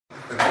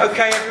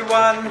Okay,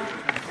 everyone.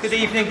 Good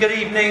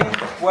evening.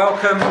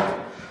 Welcome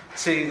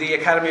to the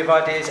Academy of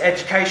Ideas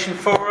Education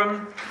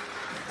Forum.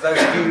 For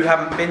those of you who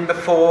haven't been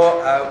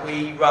before,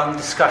 we run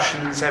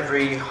discussions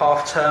every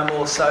half term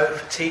or so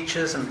for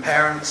teachers and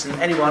parents and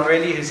anyone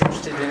really who's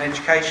interested in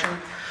education.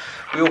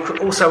 We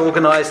also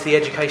organise the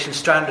Education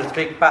Strand of the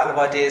Big Battle of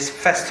Ideas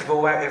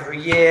Festival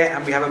every year,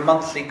 and we have a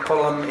monthly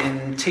column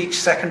in Teach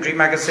Secondary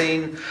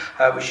magazine,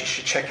 which you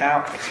should check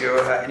out if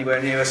you're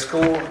anywhere near a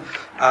school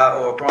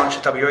or a branch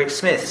of W.H.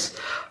 Smith's.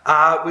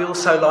 We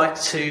also like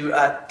to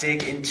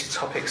dig into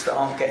topics that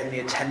aren't getting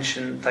the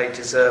attention they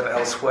deserve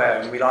elsewhere,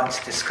 and we like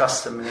to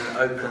discuss them in an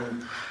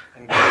open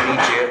and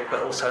collegiate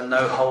but also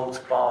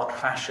no-holds-barred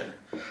fashion.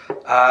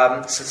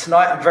 So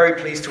tonight I'm very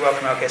pleased to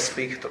welcome our guest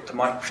speaker, Dr.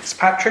 Mike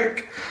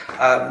Fitzpatrick.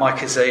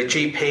 Mike is a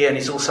GP and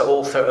he's also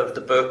author of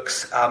the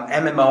books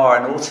MMR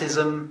and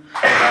Autism,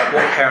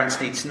 What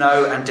Parents Need to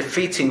Know, and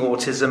Defeating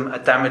Autism,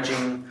 A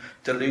Damaging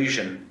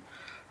Delusion.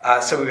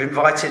 So we've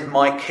invited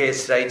Mike here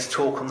today to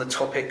talk on the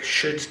topic,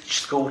 should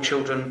school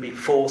children be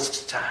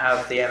forced to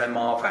have the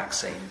MMR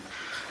vaccine?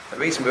 The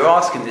reason we're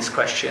asking this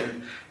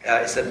question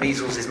is that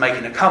measles is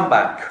making a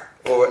comeback,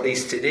 or at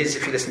least it is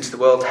if you listen to the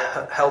World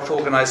Health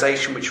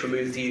Organization, which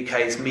removed the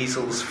UK's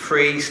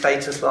measles-free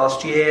status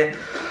last year.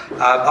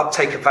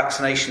 Uptake of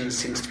vaccinations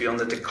seems to be on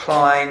the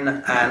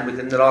decline, and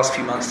within the last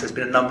few months there's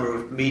been a number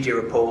of media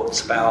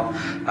reports about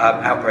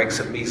outbreaks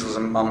of measles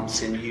and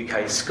mumps in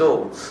UK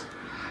schools.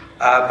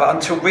 But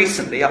until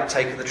recently,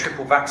 uptake of the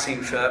triple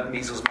vaccine for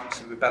measles,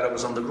 mumps and rubella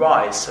was on the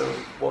rise. So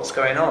what's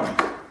going on?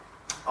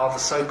 Are the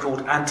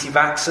so-called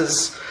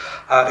anti-vaxxers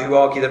who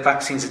argue that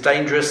vaccines are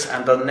dangerous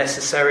and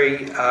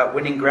unnecessary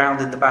winning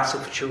ground in the battle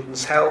for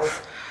children's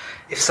health?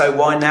 If so,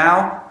 why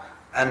now?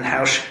 And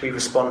how should we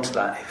respond to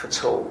that, if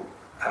at all?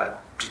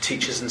 Do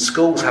teachers and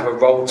schools have a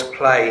role to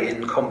play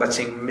in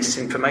combating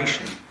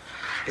misinformation?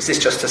 Is this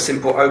just a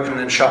simple open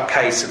and shut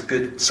case of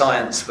good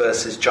science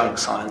versus junk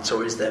science,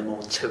 or is there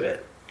more to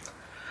it?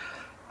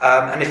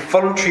 And if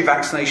voluntary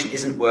vaccination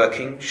isn't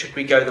working, should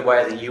we go the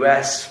way of the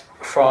US,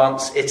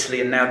 France,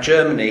 Italy and now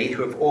Germany,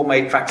 who have all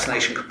made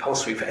vaccination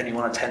compulsory for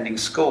anyone attending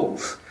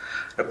schools?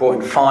 They've brought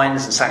in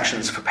fines and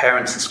sanctions for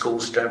parents and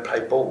schools who don't play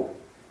ball.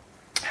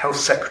 Health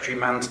Secretary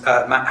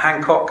Matt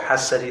Hancock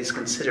has said he's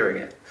considering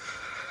it.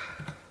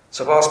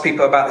 So I've asked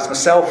people about this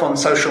myself on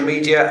social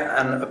media,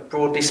 and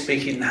broadly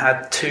speaking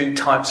had two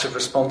types of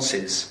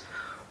responses.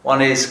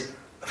 One is,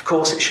 of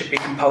course it should be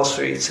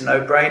compulsory, it's a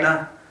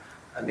no-brainer.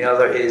 And the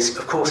other is,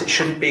 of course, it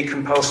shouldn't be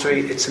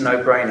compulsory, it's a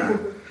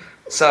no-brainer.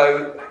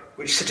 So,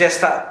 which suggests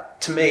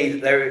that, to me,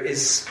 that there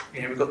is,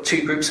 we've got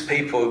two groups of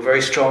people with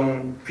very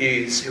strong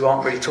views who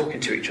aren't really talking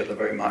to each other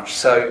very much.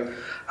 So,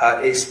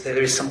 there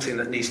is something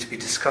that needs to be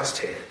discussed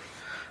here.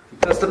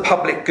 Does the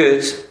public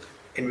good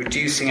in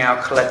reducing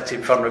our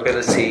collective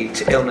vulnerability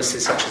to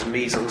illnesses such as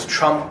measles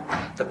trump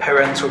the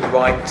parental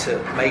right to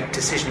make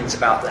decisions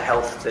about the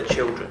health of their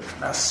children?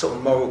 That's a sort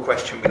of moral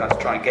question we'd like to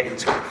try and get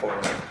into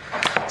before.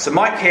 So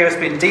Mike here has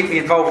been deeply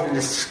involved in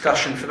this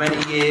discussion for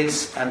many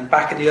years, and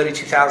back in the early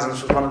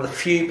 2000s was one of the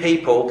few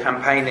people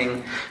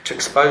campaigning to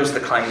expose the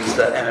claims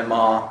that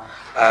MMR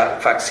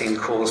vaccine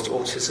caused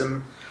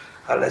autism.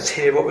 Let's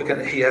hear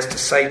what he has to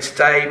say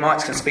today.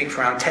 Mike's going to speak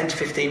for around 10 to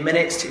 15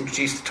 minutes to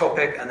introduce the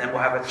topic, and then we'll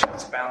have a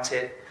chat about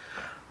it.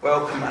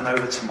 Welcome, and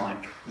over to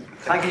Mike.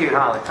 Thank you,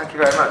 Harley. Thank you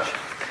very much.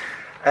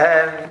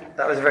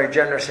 That was a very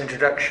generous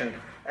introduction.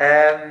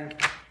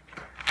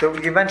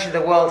 You mentioned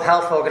the World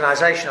Health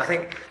Organization. I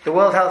think the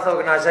World Health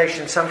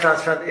Organization,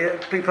 sometimes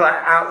people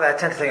out there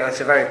tend to think,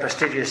 it's a very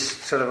prestigious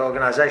sort of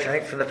organization. I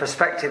think from the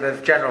perspective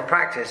of general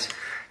practice,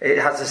 it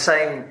has the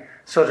same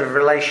sort of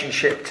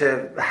relationship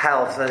to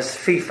health as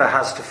FIFA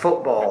has to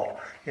football.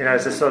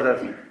 It's a sort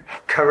of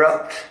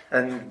corrupt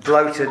and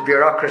bloated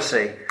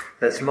bureaucracy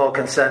that's more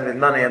concerned with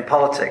money and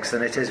politics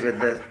than it is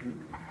with the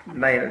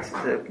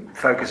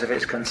focus of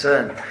its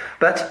concern.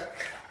 But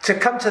to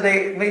come to the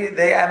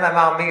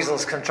MMR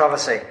measles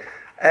controversy,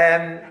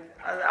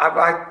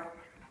 I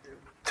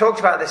talked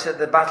about this at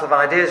the Battle of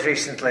Ideas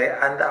recently,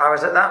 and I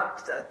was at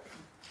that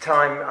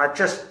time, I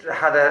just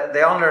had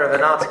the honour of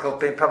an article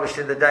being published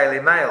in the Daily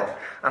Mail.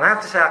 And I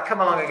have to say, I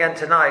come along again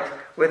tonight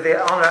with the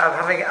honour of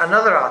having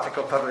another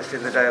article published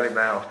in the Daily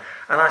Mail.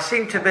 And I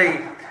seem to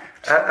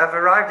have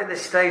arrived at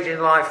this stage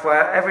in life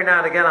where every now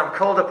and again I'm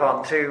called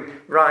upon to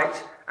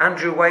write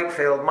Andrew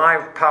Wakefield, my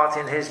part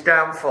in his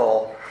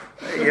downfall,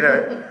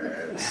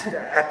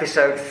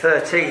 episode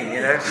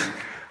 13,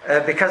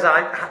 because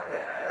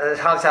as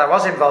Harley said, I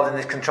was involved in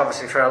this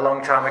controversy for a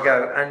long time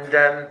ago.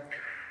 And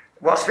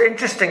what's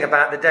interesting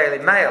about the Daily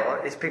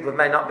Mail is people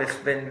may not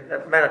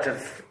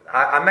have.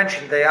 I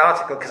mentioned the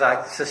article because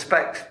I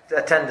suspect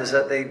attenders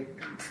at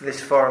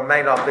this forum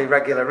may not be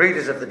regular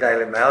readers of the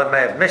Daily Mail and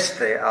may have missed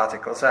the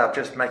article, so I'm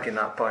just making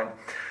that point.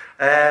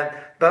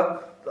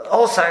 But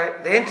also,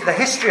 the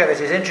history of it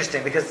is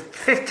interesting because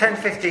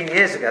 10-15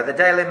 years ago, the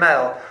Daily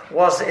Mail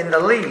was in the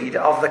lead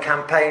of the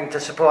campaign to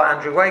support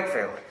Andrew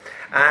Wakefield.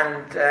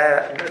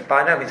 And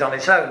by no means on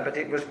its own, but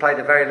it played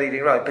a very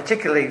leading role.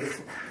 Particularly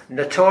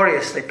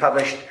notoriously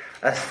published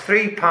a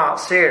 3-part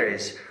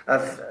series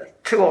of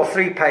 2 or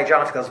 3 page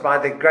articles by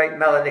the great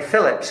Melanie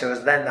Phillips, who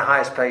was then the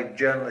highest paid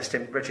journalist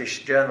in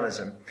British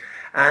journalism,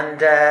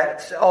 and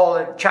all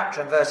in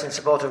chapter and verse in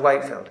support of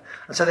Wakefield.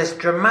 And so this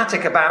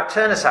dramatic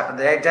about-turn has happened.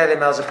 The Daily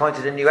Mail's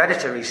appointed a new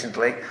editor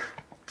recently,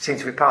 seems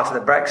to be part of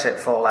the Brexit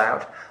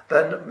fallout,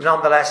 but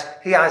nonetheless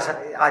he has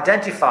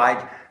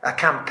identified a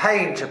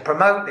campaign to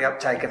promote the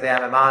uptake of the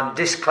MMR and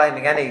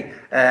disclaiming any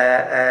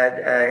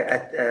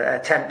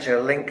attempt to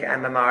link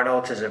MMR and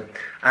autism,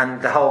 and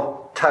the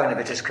whole tone of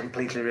it is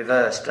completely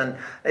reversed. And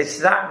it's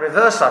that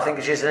reversal, I think,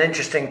 which is an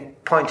interesting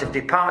point of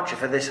departure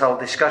for this whole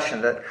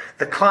discussion, that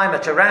the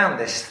climate around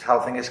this whole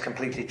thing has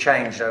completely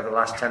changed over the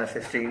last 10 or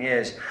 15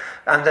 years.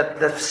 And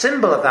the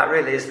symbol of that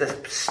really is the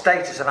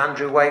status of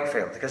Andrew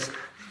Wakefield, because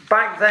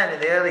back then, in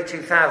the early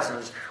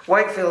 2000s,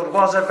 Wakefield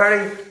was a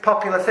very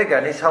popular figure,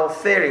 and his whole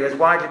theory was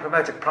widely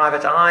promoted.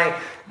 Private Eye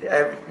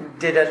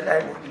did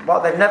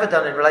what they've never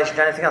done in relation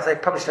to anything else. They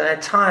published an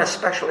entire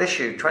special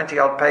issue,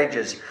 20-odd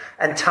pages,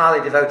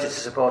 entirely devoted to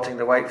supporting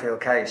the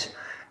Wakefield case.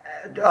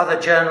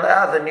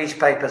 Other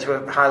newspapers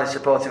were highly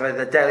supportive of it.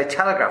 The Daily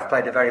Telegraph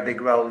played a very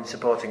big role in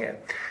supporting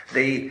it.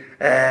 The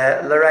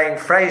Lorraine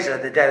Fraser,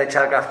 the Daily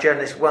Telegraph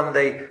journalist, won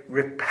the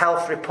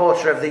Health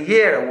Reporter of the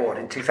Year award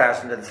in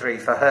 2003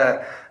 for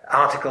her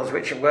articles,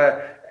 which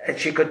were,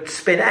 she could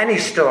spin any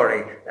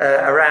story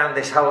around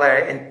this whole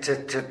area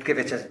to give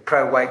it a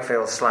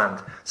pro-Wakefield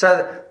slant.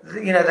 So,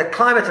 the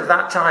climate of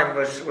that time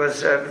was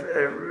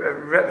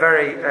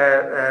very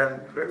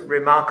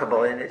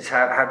remarkable in its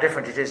how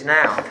different it is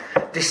now.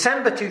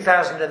 December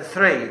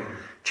 2003,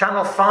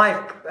 Channel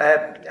 5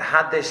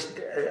 had this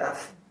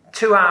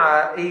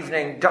 2-hour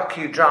evening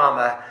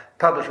docudrama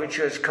published, which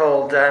was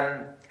called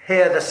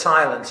Hear the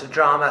Silence, a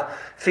drama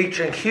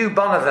featuring Hugh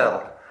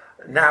Bonneville,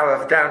 now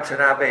of Downton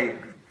Abbey,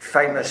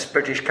 famous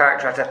British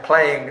character actor,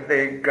 playing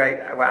the great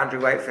Andrew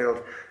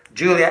Wakefield.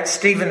 Juliet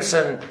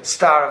Stevenson,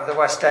 star of the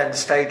West End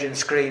stage and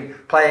screen,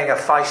 playing a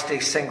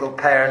feisty single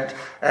parent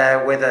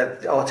with an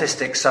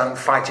autistic son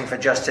fighting for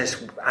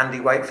justice. Andy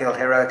Wakefield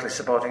heroically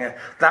supporting her.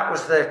 That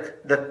was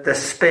the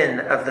spin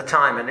of the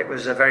time, and it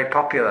was a very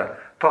popular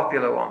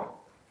one.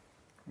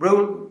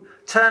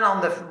 Turn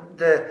on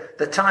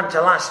the time to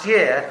last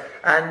year,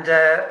 and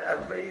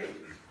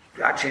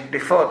actually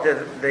before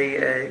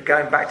the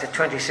going back to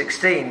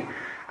 2016,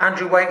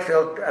 Andrew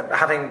Wakefield,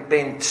 having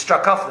been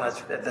struck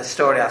off, the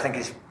story I think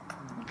is,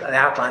 the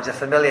outlines are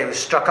familiar, was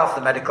struck off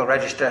the medical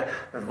register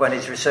when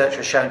his research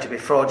was shown to be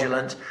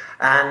fraudulent,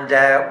 and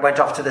went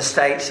off to the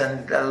States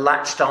and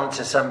latched on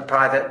to some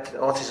private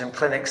autism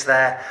clinics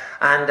there,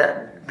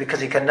 and because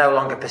he can no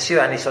longer pursue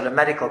any sort of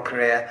medical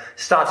career,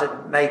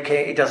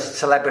 he does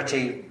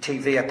celebrity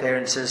TV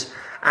appearances,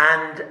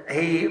 and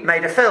he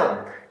made a film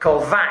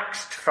called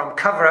Vaxxed, From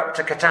Cover-Up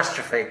to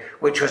Catastrophe,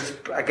 which was,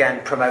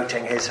 again,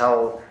 promoting his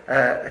whole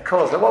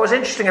cause. But what was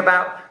interesting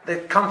about the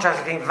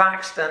contrast between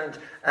Vaxxed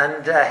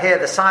and Hear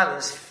the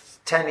Silence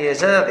 15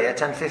 years earlier,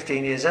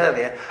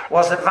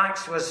 was that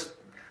Vaxxed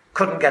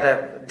couldn't get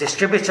a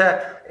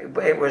distributor.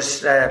 It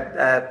was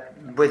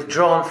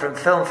withdrawn from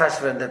film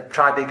festival, and the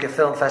Tribeca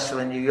Film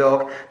Festival in New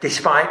York,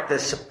 despite the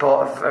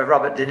support of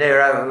Robert De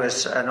Niro, who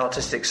was an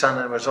autistic son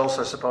and was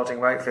also supporting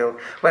Wakefield.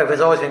 Wakefield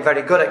has always been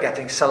very good at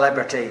getting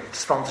celebrity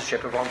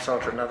sponsorship of one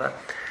sort or another.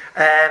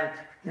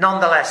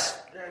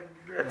 Nonetheless,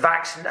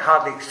 Vax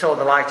hardly saw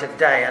the light of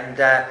day, and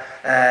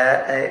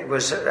it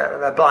was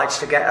obliged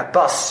to get a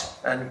bus,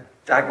 and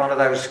like one of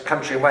those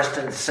country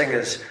western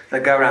singers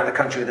that go around the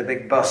country with a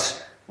big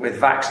bus with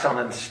Vaxxed on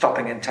and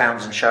stopping in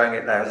towns and showing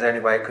it there. It was the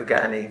only way it could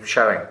get any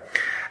showing.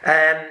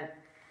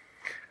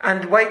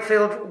 And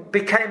Wakefield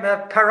became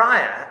a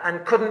pariah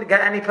and couldn't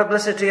get any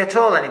publicity at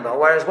all anymore,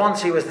 whereas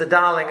once he was the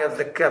darling of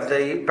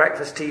the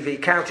breakfast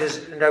TV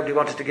couches, nobody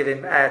wanted to give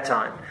him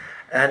airtime.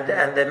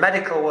 And the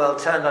medical world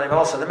turned on him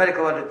also. The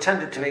medical world had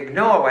tended to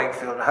ignore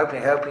Wakefield,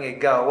 hoping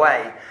he'd go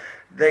away.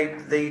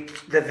 The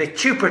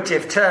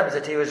vituperative terms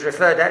that he was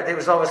referred to, it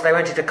was almost they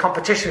went into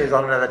competition with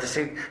one another to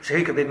see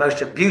who could be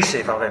most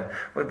abusive of him.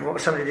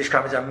 What somebody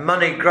described as a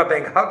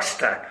money-grubbing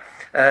huckster.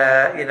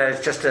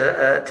 It's just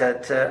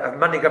a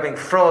money-grubbing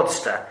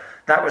fraudster.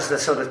 That was the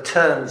sort of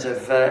terms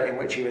in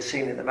which he was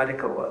seen in the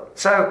medical world.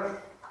 So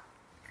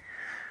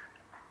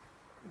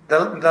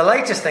the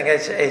latest thing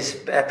is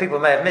people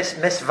may have missed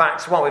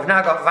Vax 1. We've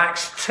now got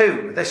Vax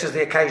 2. This was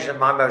the occasion of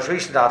my most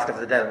recent article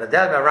for the Daily Mail. The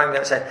Daily Mail rang me up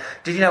and said,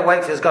 "Did you know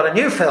Wakefield's got a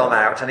new film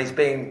out and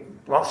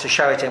wants to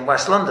show it in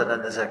West London,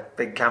 and there's a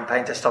big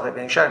campaign to stop it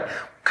being shown.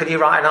 Could you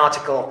write an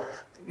article,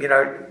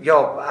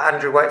 your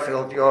Andrew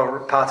Wakefield, your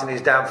part in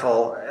his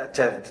downfall,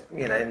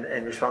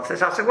 in response to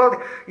this?" I said,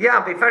 "Well, yeah,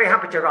 I'd be very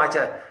happy to write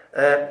a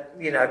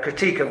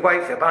critique of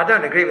Wakefield, but I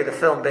don't agree with the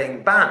film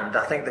being banned.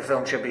 I think the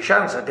film should be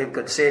shown so people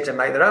could see it and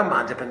make their own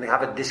minds up and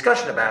have a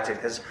discussion about it,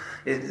 because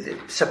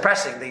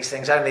suppressing these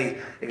things only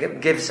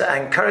encourages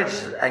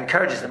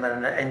them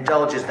and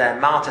indulges their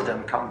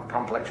martyrdom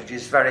complex, which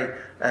is very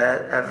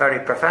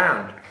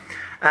profound."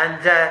 And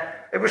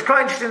it was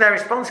quite interesting, their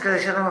response, because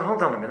they said, "Oh,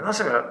 hold on a minute,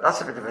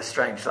 that's a bit of a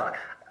strange thought.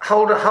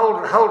 hold,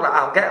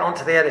 I'll get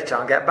onto the editor,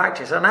 I'll get back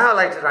to you. So an hour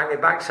later, he rang me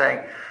back saying,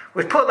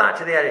 we've put that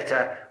to the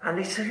editor, and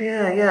he said,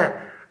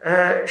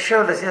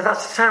 sure, that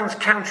sounds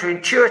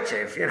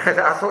counterintuitive.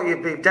 I thought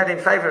you'd be dead in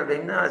favour of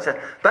it. No, I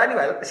said, but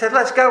anyway, I said,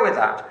 let's go with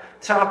that.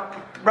 So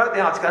I wrote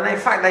the article, and in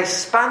fact, they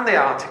spanned the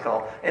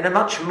article in a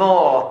much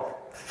more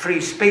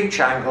free speech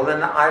angle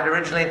than I'd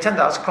originally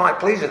intended. I was quite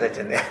pleased with it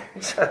in the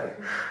end. So,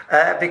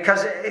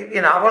 because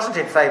I wasn't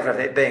in favour of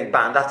it being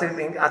banned. I don't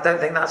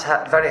think that's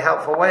a very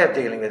helpful way of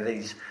dealing with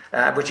these,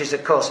 which is,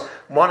 of course,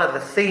 one of the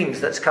themes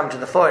that's come to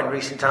the fore in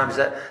recent times,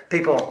 that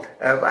people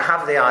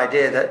have the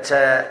idea that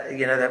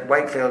that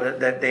Wakefield,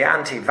 the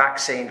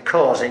anti-vaccine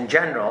cause in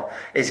general,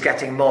 is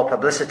getting more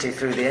publicity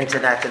through the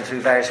internet and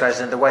through various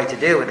ways, and the way to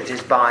deal with it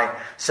is by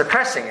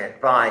suppressing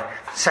it, by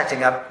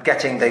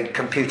getting the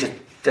computer.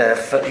 The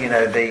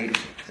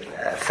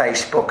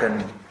Facebook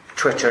and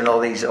Twitter and all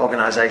these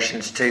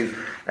organisations to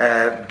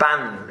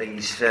ban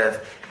these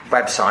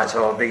websites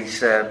or these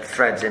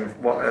threads in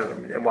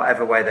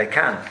whatever way they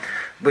can,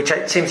 which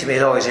it seems to me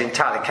is always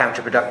entirely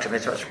counterproductive.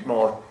 It's much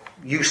more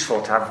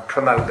useful to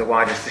promote the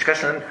widest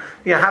discussion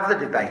and have the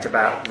debate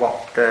about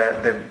what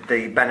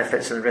the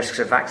benefits and risks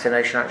of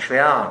vaccination actually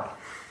are.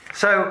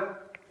 So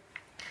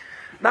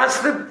that's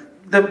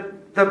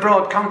the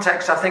broad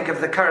context, I think,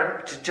 of the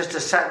current, just to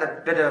set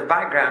a bit of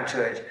background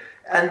to it.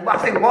 And I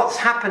think what's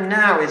happened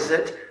now is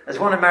that, as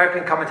one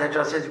American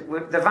commentator says,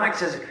 the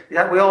vaxxers,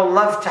 we all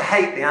love to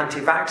hate the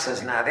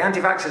anti-vaxxers now. The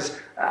anti-vaxxers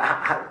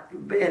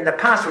in the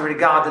past were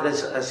regarded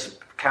as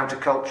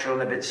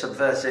countercultural and a bit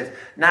subversive.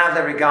 Now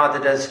they're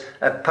regarded as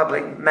a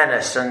public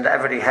menace, and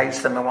everybody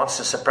hates them and wants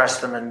to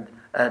suppress them and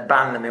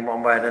ban them in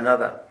one way or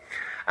another.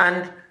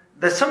 And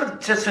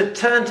to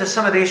turn to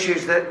some of the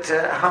issues that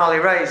Harley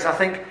raised, I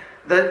think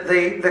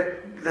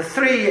the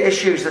three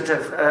issues that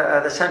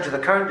are the centre of the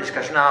current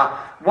discussion are: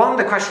 one,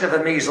 the question of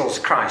the measles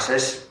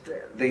crisis,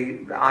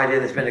 the idea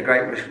there's been a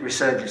great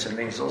resurgence of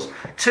measles;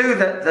 two,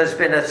 that there's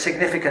been a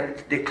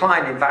significant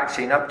decline in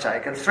vaccine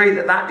uptake; and three,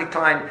 that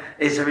decline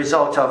is a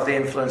result of the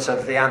influence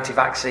of the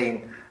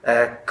anti-vaccine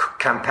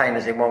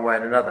campaigners in one way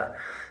or another.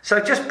 So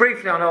just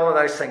briefly on all of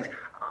those things,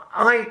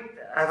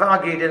 I've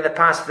argued in the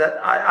past that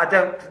I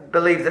don't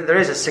believe that there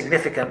is a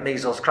significant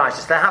measles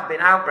crisis. There have been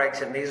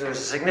outbreaks of measles. There was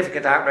a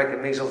significant outbreak of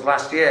measles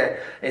last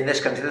year in this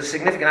country. There was a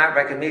significant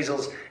outbreak of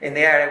measles in the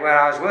area where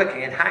I was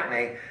working, in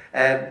Hackney,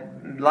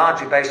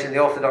 largely based in the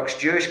Orthodox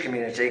Jewish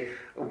community,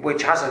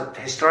 which has a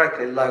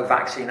historically low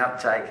vaccine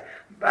uptake,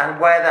 and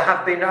where there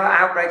have been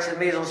outbreaks of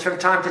measles from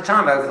time to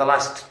time over the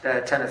last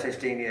 10 or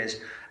 15 years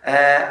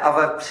of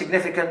a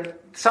significant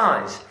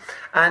size.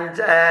 And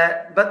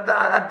but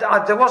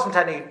there wasn't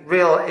any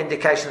real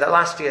indication that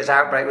last year's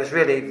outbreak was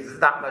really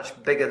that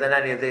much bigger than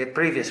any of the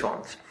previous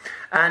ones.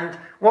 And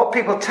what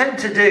people tend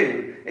to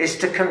do is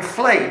to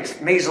conflate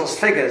measles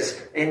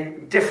figures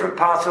in different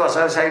parts of us.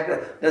 So I say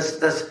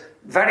there's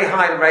very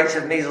high rates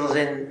of measles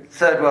in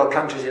third world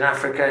countries in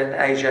Africa and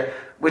Asia,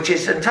 which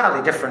is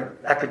entirely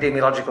different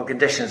epidemiological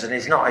conditions, and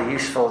is not a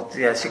useful, so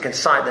you can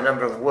cite the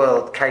number of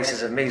world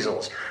cases of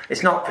measles.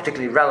 It's not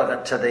particularly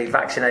relevant to the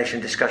vaccination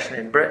discussion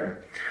in Britain.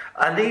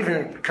 And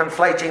even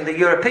conflating the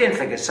European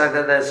figures, so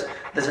that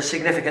there's a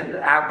significant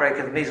outbreak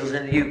of measles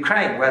in the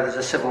Ukraine, where there's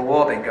a civil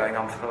war been going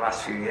on for the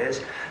last few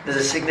years. There's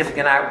a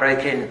significant outbreak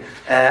in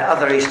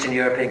other Eastern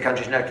European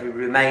countries, notably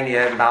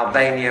Romania and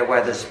Albania,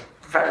 where there's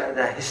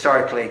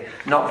historically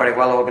not very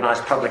well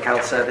organised public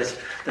health service.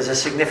 There's a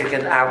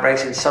significant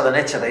outbreaks in southern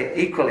Italy,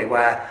 equally,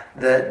 where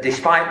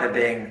despite there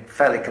being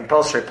fairly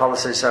compulsory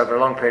policies over a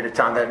long period of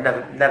time, they've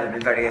never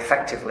been very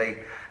effectively.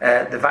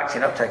 The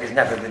vaccine uptake has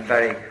never been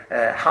very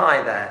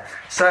high there.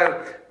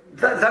 So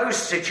those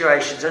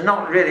situations are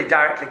not really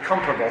directly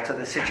comparable to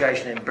the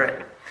situation in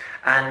Britain.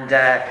 And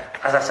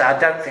as I say, I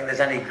don't think there's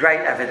any great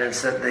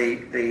evidence that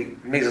the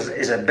measles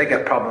is a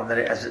bigger problem than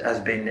it has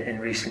been in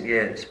recent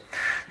years.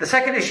 The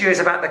second issue is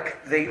about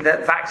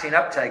the vaccine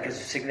uptake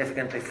has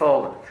significantly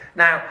fallen.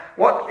 Now,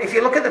 if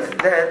you look at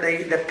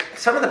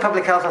some of the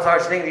public health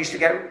authorities in England used to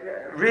get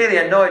really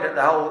annoyed at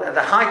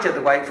the height of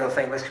the Wakefield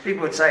thing, because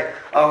people would say,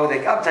 "Oh,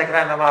 the uptake of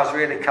MMR has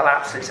really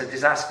collapsed; it's a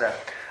disaster."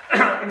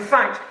 In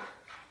fact,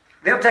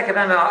 the uptake of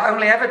MMR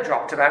only ever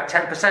dropped about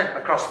 10%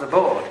 across the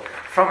board,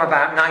 from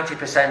about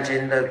 90%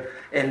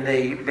 in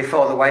the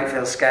before the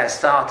Wakefield scare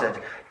started,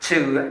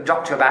 to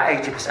drop to about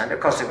 80%. Of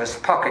course, there was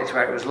pockets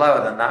where it was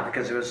lower than that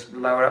because it was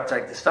lower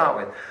uptake to start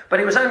with. But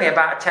it was only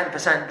about a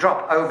 10%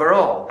 drop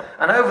overall.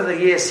 And over the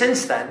years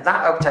since then,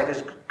 that uptake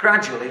has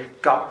gradually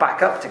got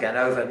back up again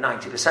over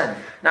 90%.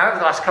 Now, over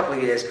the last couple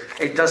of years,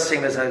 it does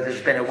seem as though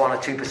there's been a 1 or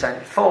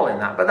 2% fall in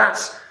that. But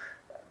that's,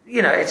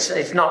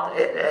 it's not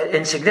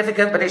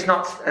insignificant, but it's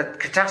not a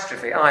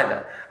catastrophe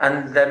either.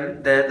 And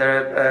there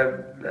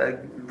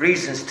are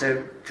reasons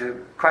to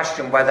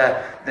question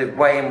whether the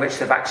way in which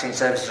the vaccine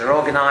services are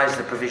organised,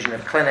 the provision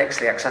of clinics,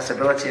 the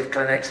accessibility of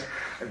clinics,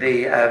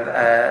 the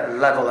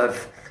level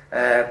of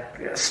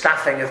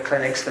staffing of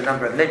clinics, the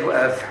number of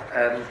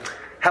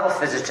health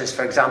visitors,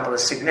 for example,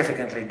 has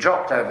significantly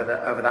dropped over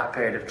that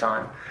period of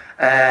time,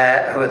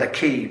 who are the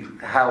key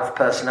health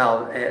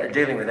personnel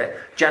dealing with it.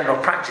 General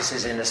practice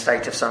is in a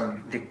state of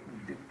some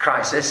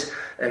crisis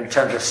in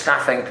terms of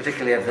staffing,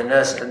 particularly of the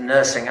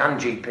nursing and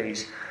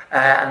GPs.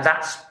 And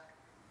that's,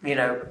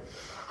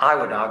 I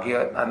would argue,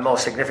 a more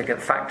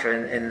significant factor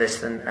in this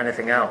than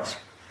anything else.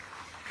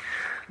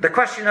 The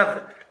question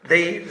of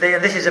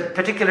this is a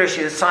particular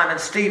issue that Simon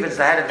Stevens,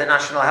 the head of the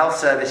National Health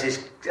Service,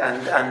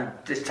 and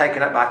is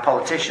taken up by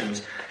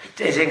politicians,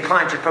 is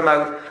inclined to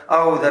promote,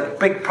 the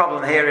big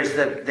problem here is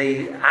that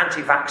the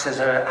anti-vaxxers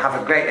have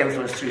a great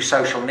influence through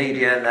social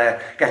media, and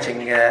they're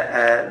getting,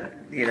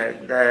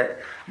 the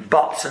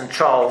bots and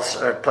trolls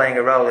are playing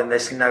a role in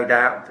this, no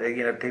doubt.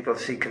 People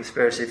see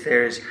conspiracy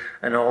theories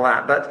and all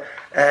that. But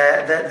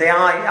the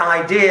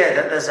idea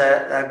that there's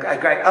a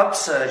great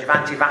upsurge of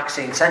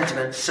anti-vaccine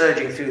sentiment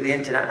surging through the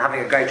internet and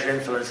having a greater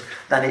influence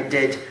than it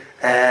did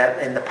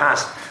in the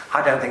past,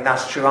 I don't think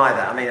that's true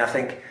either. I mean, I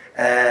think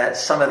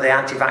some of the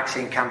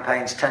anti-vaccine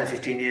campaigns 10 or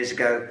 15 years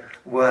ago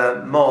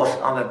were more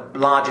on a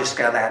larger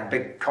scale. They had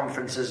big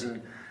conferences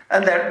and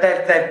they're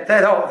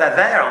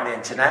there on the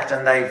internet,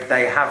 and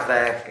they have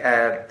their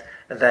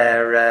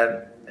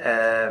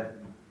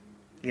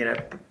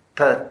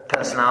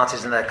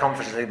personalities and their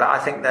conferences. But I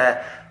think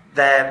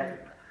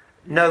they're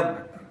no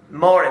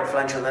more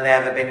influential than they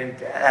ever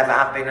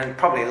have been, and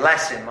probably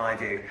less in my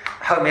view.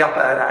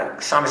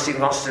 Simon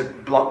Stevens wants to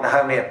block the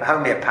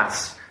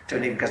homeopaths.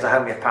 Because the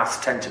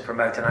homeopaths tend to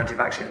promote an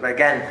anti-vaccine. But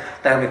again,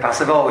 the homeopaths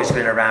have always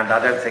been around. I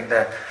don't think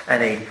there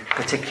any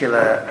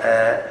particular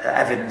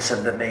evidence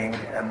of them being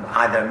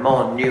either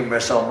more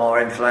numerous or more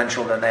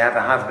influential than they ever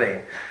have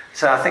been.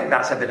 So I think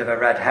that's a bit of a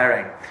red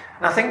herring.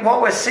 And I think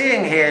what we're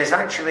seeing here is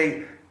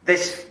actually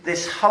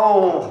this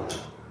whole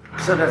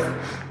sort of...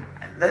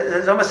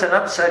 There's almost an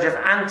upsurge of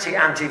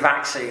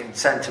anti-vaccine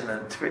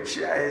sentiment, which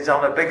is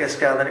on a bigger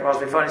scale than it was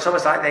before. And it's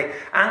almost like the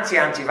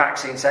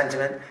anti-vaccine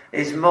sentiment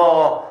is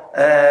more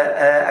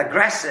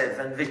aggressive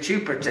and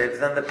vituperative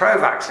than the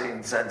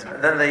pro-vaccine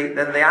sentiment, than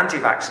the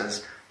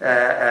anti-vaxxers.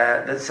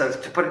 So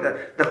to put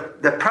it,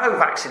 the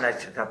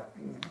pro-vaccinated, I'm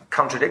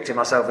contradicting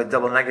myself with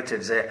double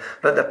negatives here,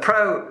 but the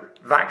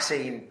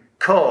pro-vaccine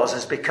cause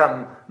has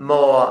become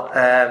more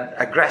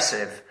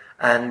aggressive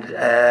and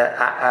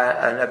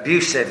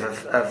abusive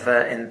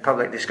in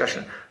public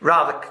discussion,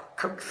 rather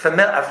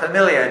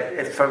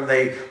familiar from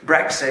the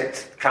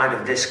Brexit kind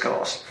of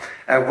discourse,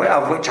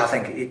 of which I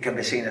think it can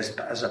be seen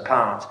as a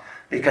part.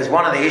 Because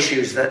one of the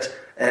issues that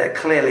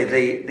clearly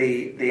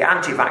the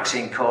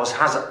anti-vaccine cause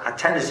has a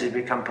tendency to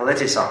become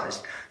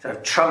politicised. So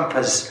Trump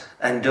has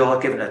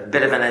given a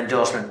bit of an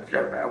endorsement.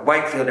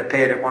 Wakefield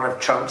appeared at one of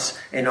Trump's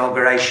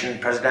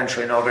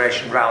presidential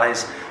inauguration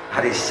rallies,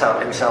 had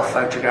himself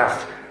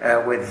photographed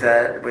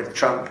with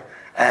Trump.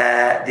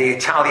 The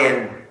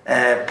Italian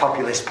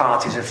populist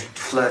parties have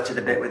flirted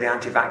a bit with the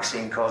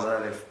anti-vaccine cause,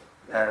 though they've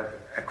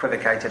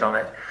equivocated on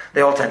it.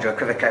 They all tend to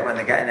equivocate when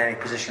they get in any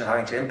position of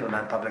having to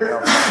implement public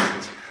health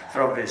policies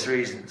for obvious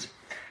reasons.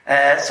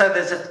 So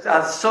there's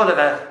a sort of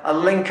a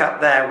link up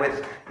there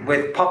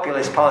with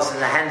populist policies,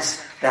 and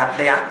hence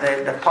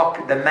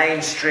the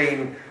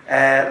mainstream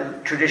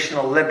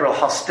traditional liberal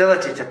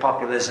hostility to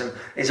populism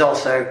is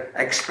also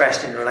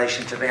expressed in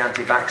relation to the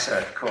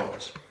anti-vaxxer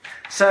cause.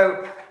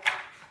 So,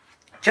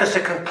 just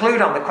to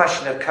conclude on the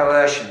question of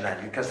coercion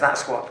then, because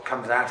that's what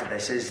comes out of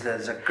this, is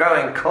there's a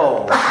growing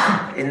call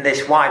in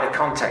this wider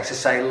context to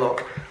say,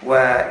 look,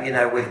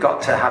 we've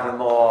got to have a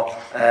more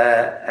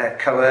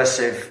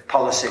coercive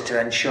policy to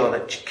ensure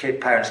that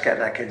parents get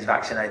their kids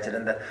vaccinated.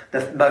 And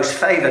the most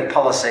favoured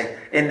policy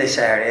in this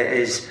area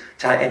is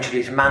to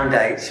introduce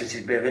mandates, which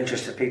is a bit of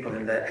interest to people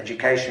in the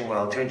education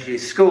world, to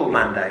introduce school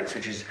mandates,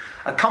 which is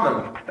a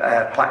common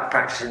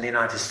practice in the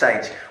United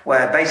States,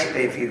 where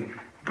basically if you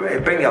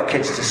bring your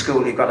kids to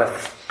school, you've got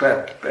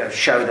to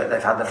show that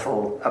they've had the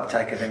full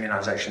uptake of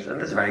immunisations. And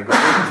there's a very good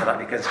reason for that,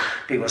 because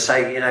people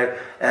say,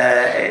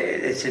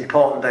 it's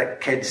important that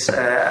kids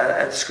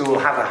at school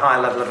have a high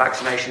level of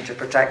vaccination to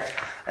prevent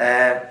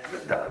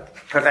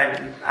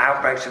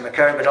outbreaks from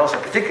occurring, but also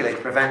particularly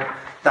to prevent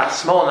that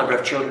small number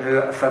of children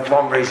who, for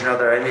one reason or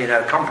other, are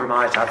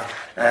immunocompromised, have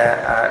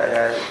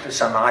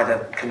some either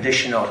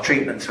condition or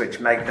treatments which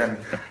make them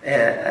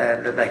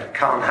that they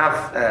can't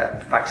have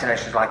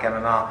vaccinations like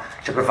MMR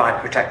to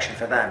provide protection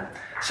for them.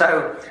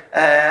 So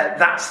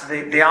that's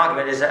the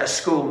argument, is that a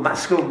school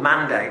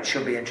mandate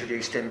should be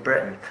introduced in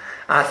Britain.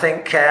 I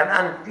think,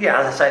 as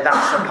I say,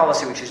 that's a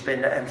policy which has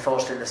been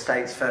enforced in the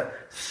States for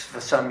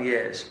some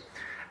years.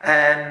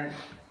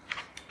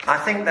 I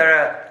think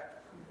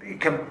you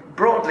can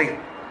broadly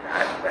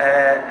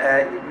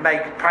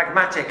make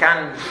pragmatic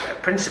and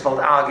principled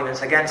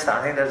arguments against that.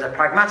 I think there's a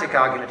pragmatic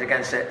argument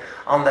against it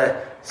on the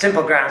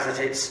simple grounds that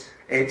it's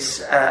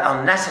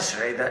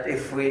unnecessary. That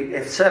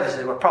if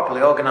services were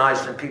properly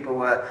organised and people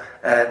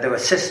there were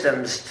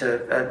systems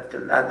at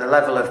the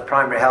level of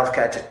primary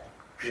healthcare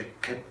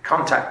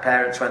contact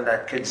parents when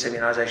their kids'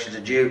 immunisations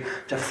are due,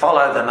 to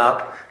follow them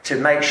up, to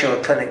make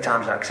sure clinic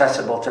times are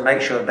accessible, to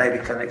make sure baby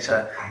clinics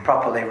are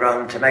properly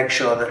run, to make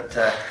sure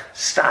that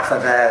staff are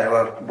there who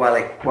are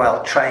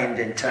well trained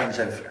in terms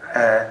of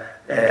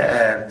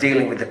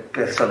dealing with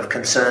the sort of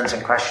concerns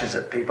and questions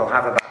that people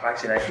have about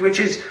vaccination, which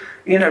is,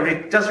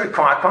 does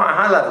require quite a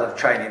high level of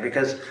training,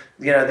 because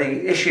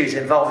the issues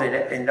involved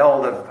in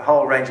all the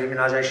whole range of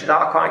immunisations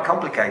are quite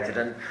complicated,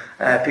 and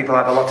people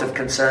have a lot of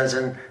concerns,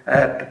 and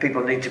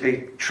people need to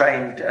be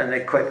trained and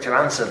equipped to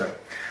answer them.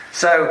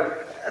 So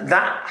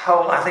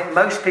I think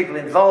most people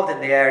involved in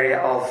the area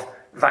of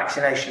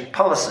vaccination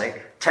policy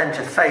tend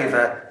to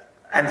favour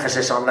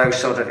emphasis on those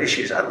sort of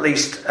issues, at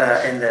least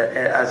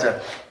as a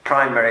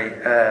primary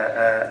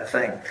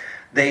thing.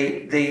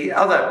 The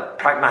other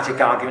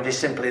pragmatic argument is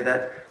simply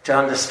that to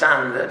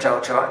understand that,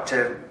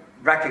 to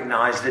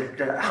recognise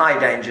the high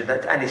danger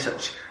that any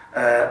such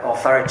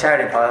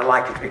authoritarian policy are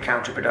likely to be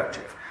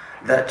counterproductive,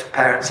 that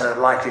parents are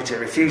likely to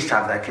refuse to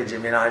have their kids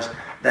immunised.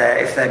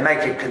 If they make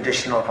it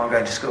conditional upon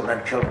going to school,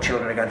 then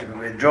children are going to be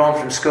withdrawn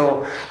from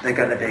school, they're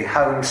going to be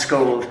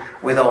homeschooled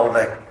with all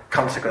the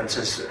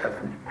consequences,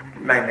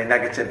 mainly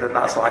negative, that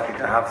that's likely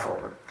to have for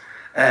them.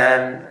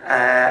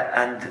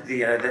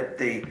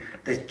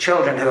 The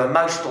children who are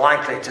most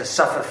likely to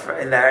suffer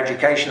in their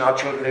education are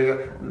children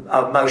who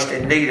are most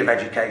in need of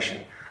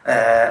education.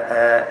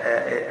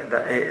 That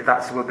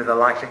will be the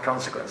likely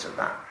consequence of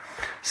that.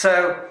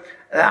 So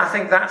I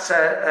think there's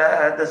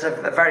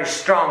a very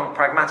strong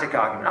pragmatic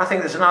argument. I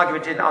think there's an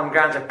argument on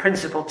grounds of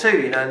principle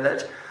too,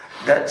 that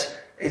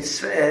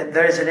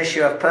there is an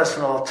issue of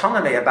personal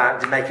autonomy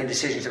about making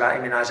decisions about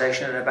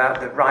immunisation and about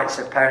the rights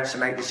of parents to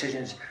make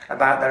decisions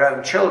about their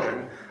own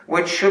children,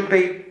 which should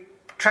be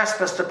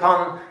trespassed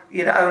upon,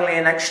 only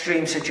in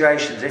extreme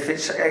situations.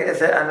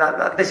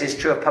 This is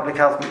true of public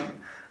health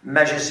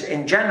measures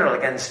in general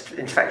against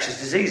infectious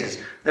diseases.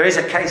 There is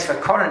a case for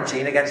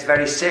quarantine against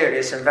very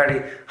serious and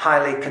very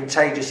highly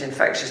contagious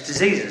infectious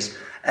diseases,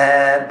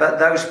 but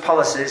those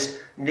policies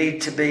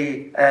need to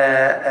be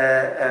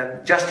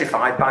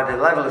justified by the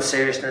level of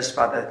seriousness,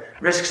 by the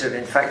risks of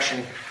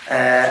infection,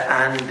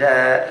 and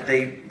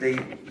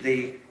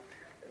the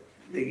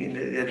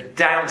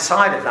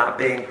downside of that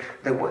being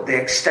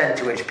the extent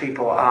to which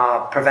people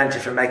are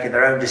prevented from making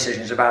their own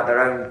decisions about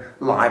their own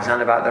lives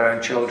and about their own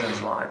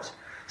children's lives.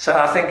 So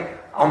I think,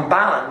 on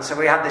balance, and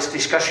we had this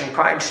discussion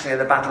quite interestingly at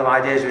the Battle of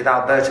Ideas with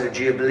Alberto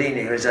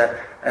Giubilini, who is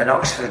an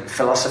Oxford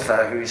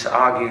philosopher who's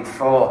argued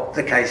for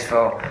the case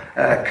for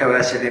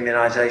coercive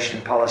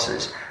immunisation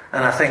policies.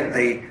 And I think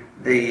the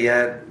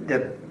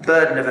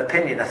burden of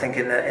opinion, I think,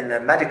 in the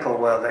medical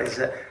world, it's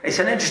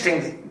an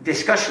interesting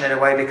discussion in a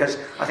way, because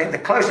I think the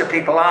closer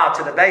people are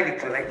to the baby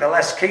clinic, the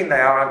less keen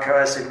they are on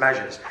coercive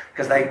measures,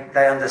 because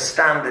they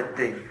understand that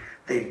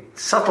the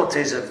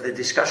subtleties of the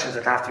discussions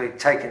that have to be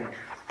taken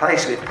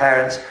place with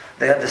parents.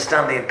 They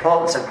understand the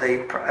importance of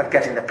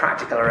getting the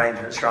practical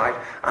arrangements right,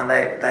 and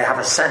they have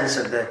a sense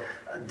of the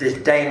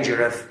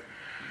danger of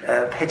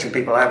hitting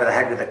people over the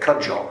head with a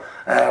cudgel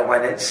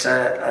when it's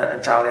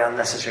entirely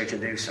unnecessary to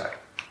do so.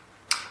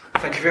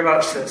 Thank you very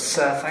much. Let's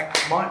thank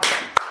Mike.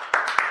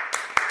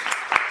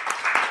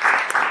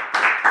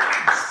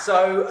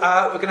 So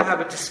we're going to have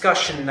a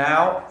discussion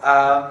now.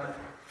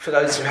 For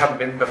those who haven't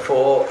been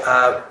before,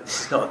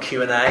 this is not a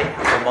Q&A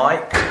for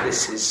Mike.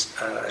 This is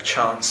a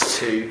chance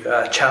to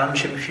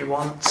challenge him if you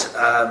want,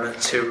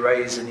 to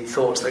raise any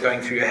thoughts that are going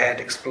through your head,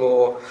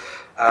 explore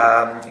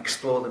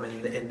them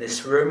in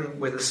this room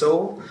with us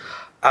all.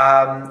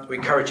 We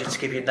encourage you to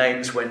give your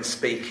names when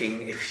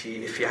speaking if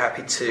you're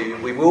happy to.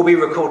 We will be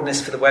recording this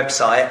for the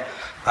website,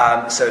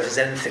 so if there's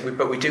anything,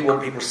 but we do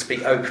want people to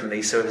speak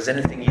openly, so if there's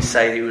anything you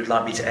say that you would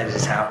like me to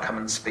edit out, come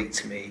and speak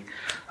to me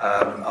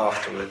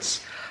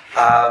afterwards.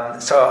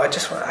 So I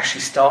just want to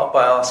actually start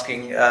by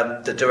asking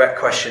the direct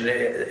question: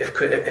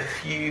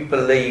 if you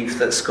believe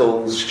that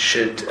schools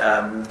should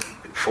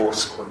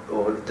force,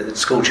 or that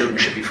school children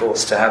should be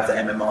forced to have the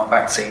MMR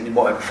vaccine in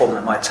whatever form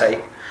that might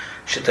take,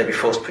 should they be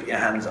forced to put your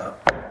hands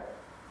up?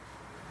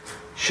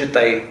 Should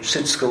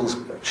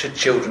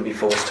children be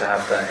forced to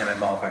have the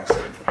MMR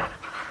vaccine?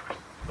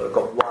 Well, I've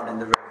got one in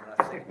the room,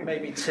 I think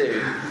maybe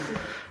two.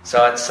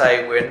 So I'd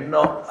say we're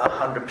not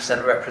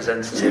 100%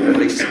 representative, at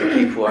least of the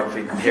people I've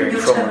been hearing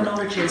from. Your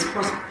terminology is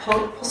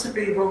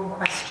possibly the wrong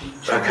question.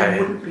 Children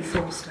wouldn't be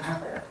forced to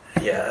have it.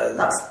 Yeah.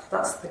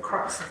 That's the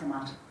crux of the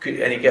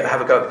matter.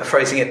 Have a go at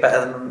phrasing it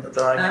better than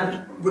I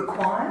could?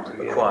 Required.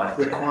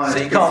 So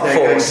you can't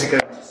force.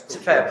 It's a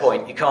fair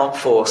point. You can't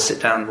force sit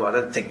down. Well, I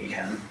don't think you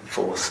can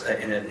force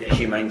in a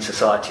humane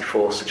society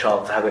force a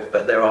child to have it,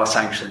 but there are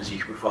sanctions you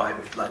can provide,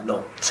 like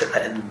not to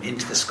let them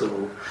into the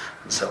school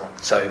and so on.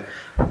 So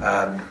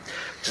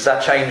does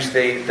that change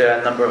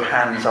the number of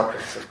hands up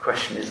if the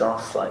question is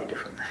asked slightly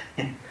differently?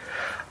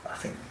 I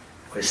think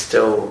we're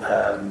still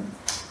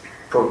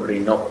probably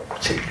not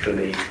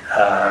particularly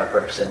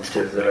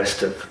representative of the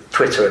rest of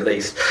Twitter, at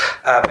least.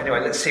 Anyway,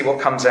 let's see what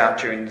comes out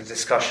during the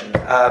discussion.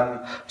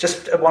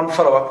 Just one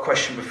follow-up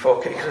question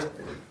before.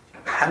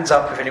 Hands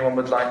up if anyone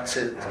would like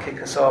to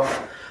kick us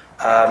off.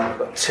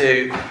 I'm just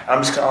going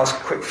to ask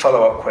a quick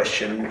follow-up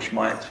question, which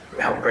might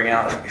help bring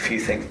out a few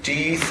things. Do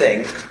you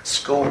think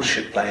schools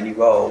should play any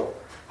role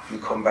in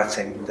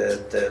combating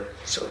the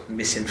sort of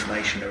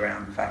misinformation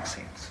around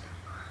vaccines?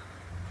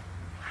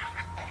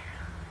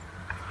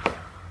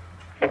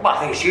 Well,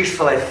 I think it's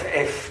useful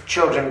if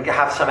children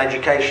have some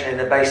education in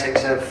the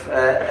basics of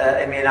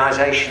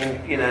immunisation,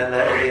 and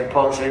the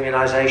importance of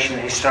immunisation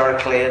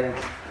historically and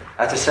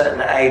at a certain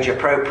age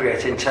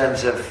appropriate in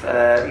terms of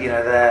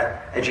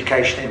their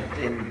education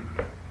in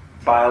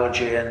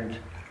biology and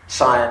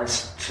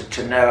science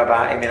to know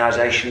about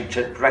immunisation,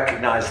 to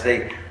recognise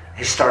the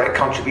historic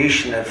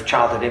contribution of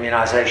childhood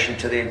immunisation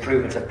to the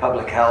improvement of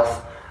public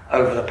health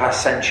over the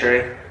past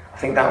century. I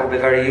think that will be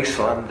very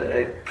useful, and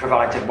that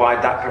provides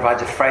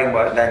a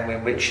framework then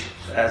in which,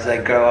 as they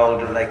grow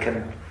older, they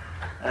can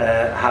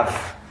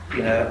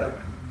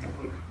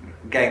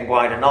gain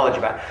wider knowledge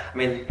about. I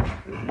mean,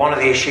 one of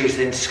the issues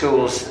in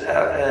schools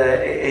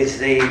is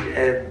the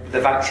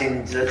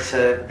vaccines that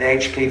the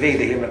HPV,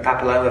 the human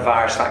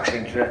papillomavirus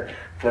vaccine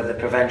for the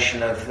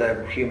prevention of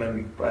the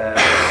human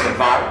the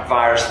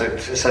virus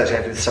that's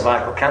associated with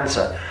cervical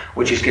cancer,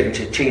 which is given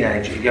to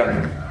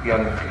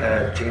young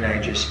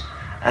teenagers.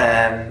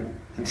 And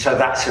so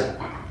that's a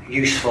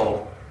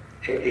useful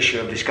issue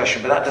of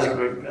discussion. But that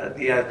doesn't,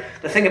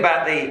 the thing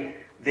about the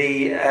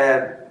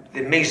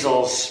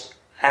measles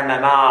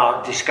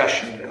MMR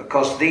discussion, of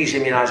course, these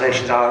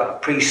immunisations are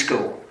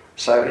preschool,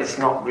 so it's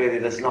not really,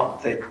 the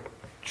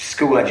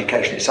school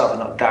education itself is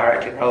not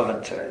directly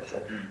relevant to it.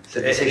 It's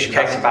a decision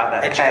that's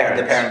about their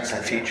parents. The parents in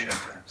the future,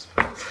 perhaps.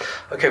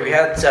 Okay, we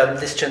had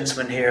this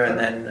gentleman here, and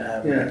then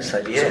this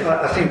lady here.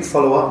 So I think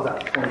follow up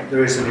that point,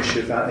 there is an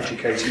issue about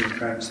educating the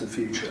parents of the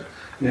future.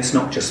 And it's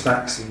not just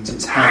vaccines,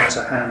 it's how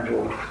to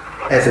handle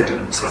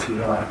evidence, if you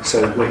like.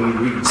 So when you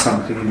read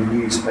something in the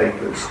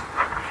newspapers,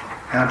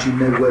 how do you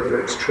know whether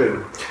it's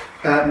true?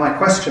 My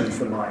question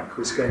for Mike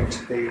was going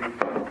to be,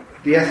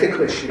 the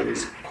ethical issue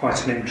is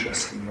quite an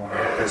interesting one,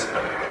 because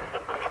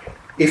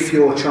if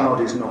your child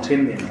is not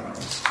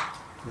immunised,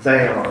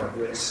 they are at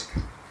risk.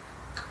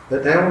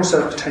 But they're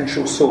also a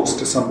potential source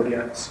to somebody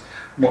else.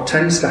 And what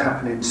tends to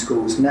happen in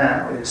schools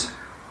now is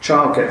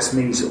child gets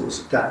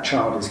measles, that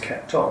child is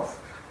kept off.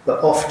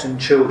 But often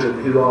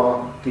children who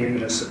are the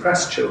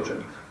immunosuppressed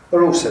children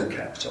are also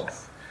kept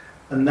off.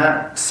 And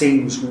that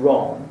seems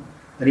wrong.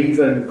 And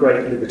even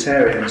great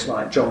libertarians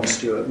like John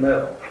Stuart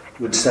Mill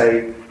would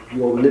say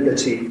your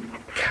liberty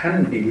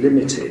can be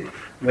limited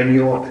when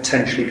you're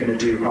potentially going to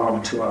do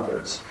harm to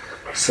others.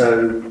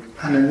 So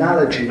an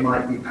analogy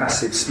might be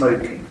passive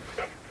smoking.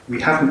 We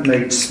haven't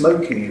made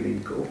smoking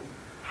illegal,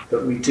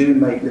 but we do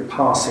make the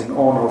passing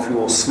on of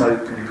your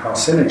smoke and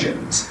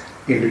carcinogens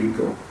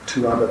illegal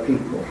to other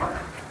people.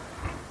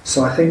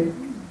 So I think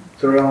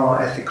there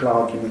are ethical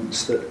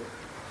arguments that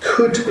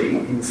could be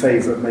in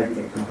favour of making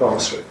it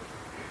compulsory.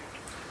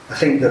 I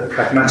think the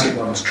pragmatic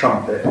ones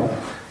trump it. I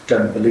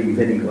don't believe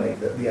anyway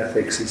that the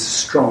ethics is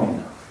strong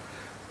enough.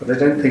 But I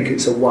don't think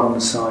it's a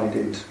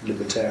one-sided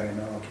libertarian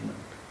argument.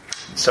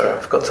 Sorry, I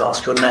forgot to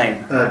ask your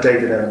name.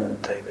 David Ehrman.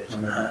 David.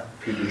 I'm a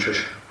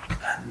paediatrician.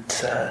 And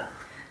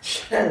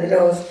Shirley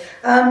Laws.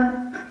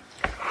 And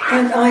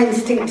I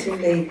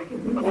instinctively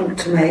want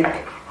to make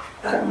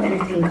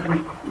anything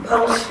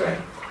compulsory.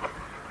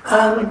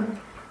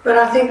 But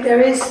I think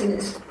there is, and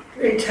it's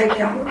really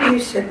taking up what you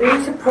said, there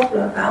is a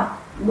problem about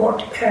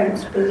what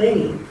parents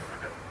believe.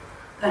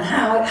 And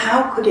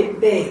how could it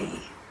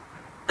be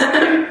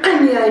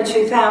in the early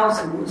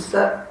 2000s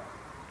that,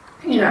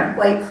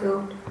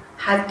 Wakefield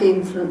had the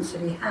influence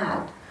that he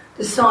had,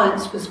 the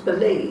science was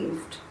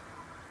believed,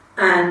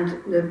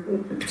 and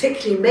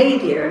particularly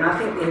media, and I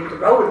think the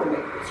role of the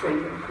media was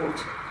really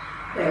important,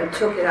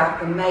 took it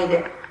up and made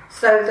it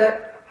so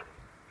that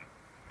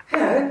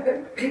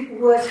people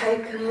were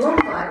taken along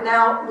by it.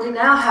 Now, we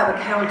now have a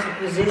counter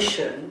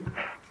position,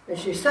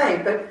 as you say,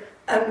 but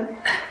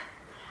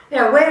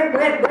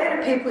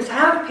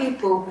how do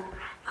people,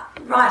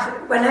 right,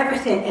 when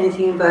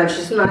anything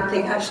emerges, and I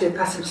think actually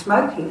passive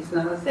smoking is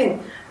another thing.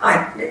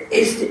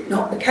 Is it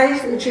not the case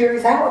that the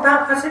jury's out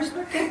about passive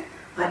smoking?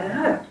 I don't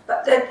know.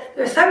 But there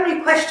are so many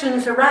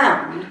questions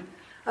around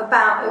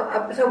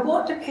about, so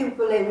what do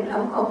people believe in,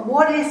 and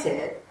what is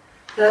it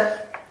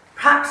that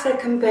perhaps there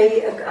can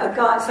be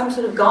some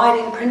sort of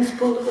guiding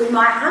principle that we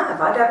might have?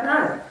 I don't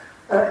know.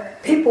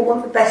 People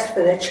want the best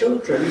for their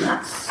children,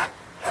 that's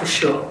for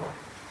sure.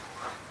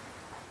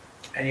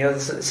 any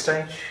others at this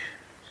stage?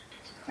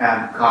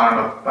 Connor, I'm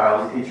a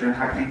biology teacher in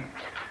Hackney.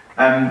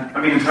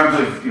 In terms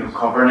of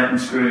covering it in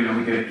school,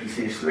 we do Key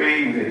Stage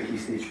 3, we do Key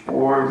Stage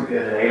 4, we do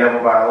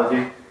A-level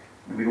biology,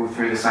 and we go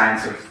through the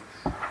science of,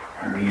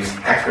 and we use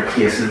expert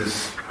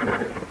cases,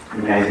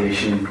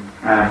 immunisation.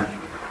 And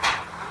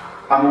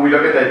when we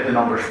look at the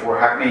numbers for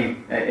Hackney,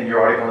 in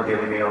your article in the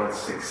Daily Mail,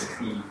 it's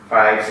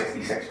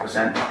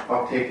 65-66%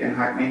 uptake in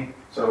Hackney.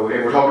 So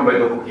if we're talking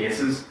about local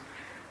cases,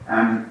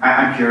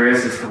 I'm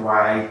curious as to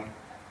why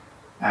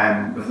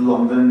with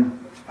London,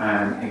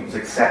 I think it was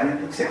like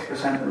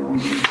 76% in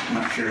London, I'm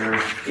not sure,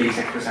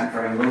 86%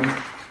 for England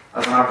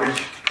as an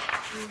average.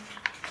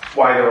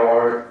 why there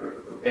are,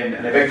 in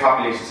a big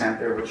population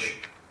centre which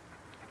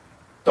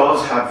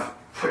does have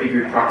pretty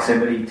good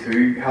proximity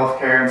to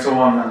healthcare and so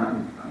on,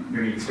 and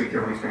maybe you can speak to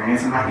your own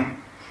experience in Hackney,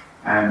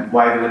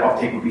 why the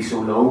uptake would be so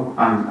low.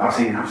 And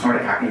obviously in somewhere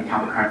like Hackney you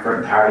can't account for it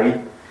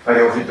entirely. By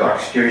the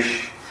Orthodox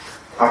Jewish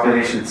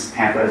population, it's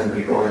 10,000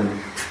 people in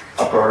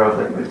upward of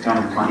like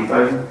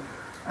 220,000.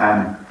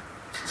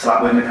 So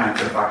that wouldn't account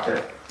for the fact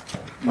that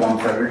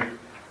 1/3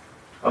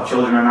 of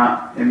children are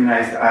not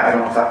immunised. I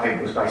don't know if that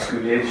figure was by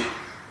school age,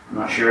 I'm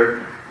not sure.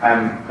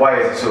 Why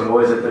is it so low?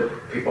 Is it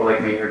that people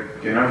like me are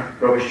doing a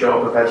rubbish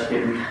job of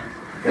educating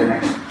the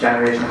next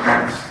generation of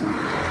parents?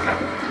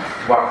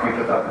 What can we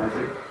put that down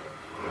to?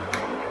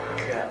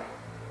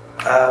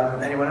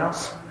 Yeah. Anyone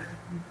else?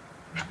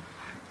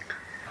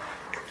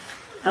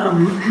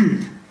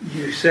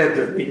 You said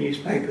that the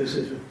newspapers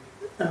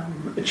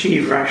have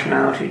achieved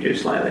rationality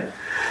just slightly.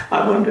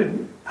 I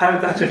wondered how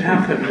that had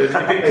happened, and if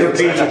it could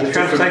be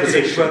translated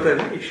into other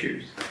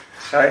issues.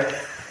 Sorry?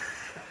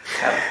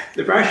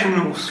 The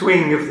rational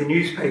swing of the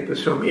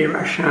newspapers from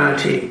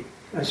irrationality,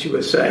 as you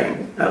were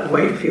saying, at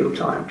Wakefield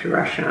time, to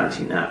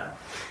rationality now.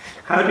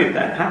 How did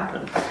that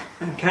happen?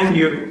 And can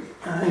you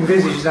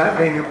envisage that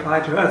being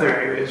applied to other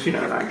areas,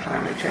 like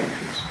climate change?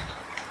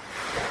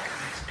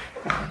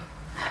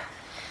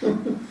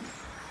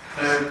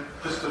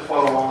 Just to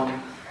follow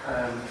on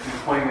the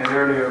point made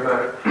earlier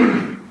about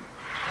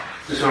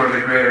the sort of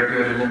the greater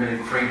good and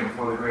limiting freedom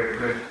for the greater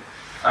good.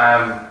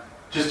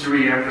 Just to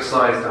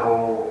re-emphasise the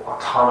whole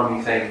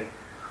autonomy thing.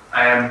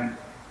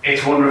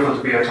 It's wonderful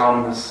to be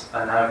autonomous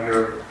and have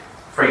your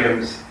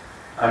freedoms.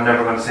 I'm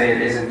never going to say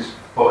it isn't,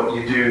 but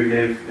you do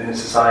live in a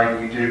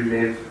society, you do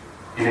live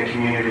in a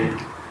community,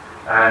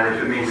 and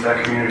if it means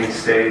that community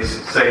stays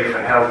safe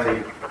and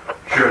healthy,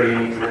 surely you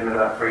need to limit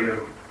that freedom.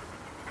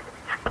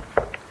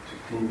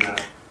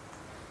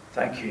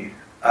 Thank you.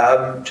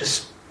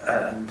 Just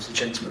the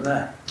gentleman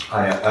there.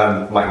 Hi,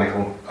 I'm Mike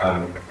Nichol.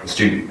 I'm a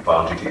student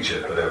biology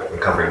teacher, but a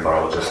recovering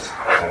virologist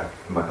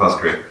in my past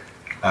career.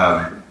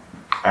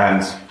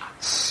 And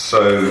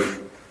so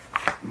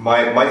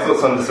my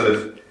thoughts on the sort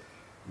of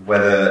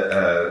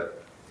whether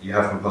you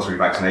have compulsory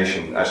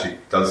vaccination actually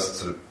does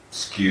sort of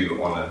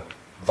skew on a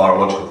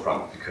virological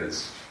front,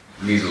 because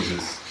measles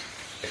is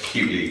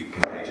acutely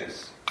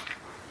contagious,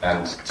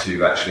 and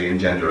to actually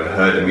engender a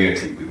herd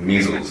immunity with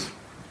measles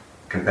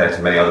compared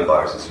to many other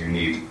viruses, you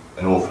need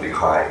an awfully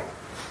high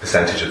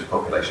percentage of the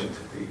population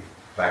to be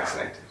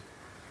vaccinated.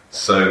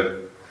 So,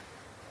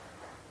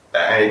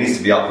 and it needs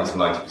to be upwards of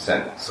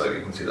 90%, so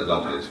you can see that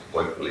London is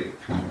woefully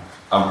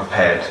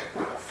unprepared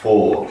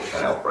for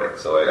an outbreak.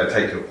 So I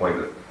take your point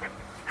of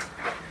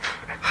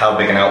how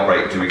big an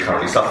outbreak do we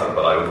currently suffer,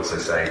 but I would also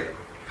say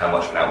how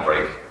much of an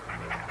outbreak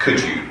could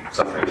you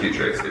suffer in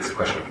future. It's a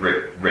question of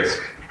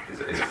risk.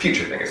 It's a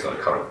future thing, it's not a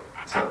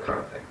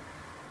current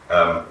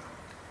thing.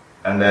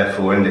 And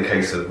therefore, in the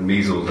case of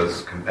measles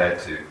as compared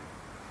to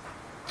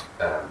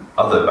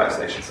other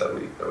vaccinations that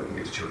we can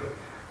give to children,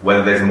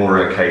 whether there's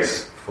more in a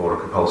case for a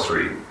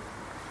compulsory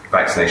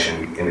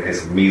vaccination in the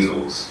case of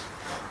measles,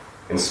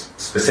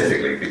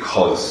 specifically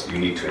because you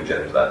need to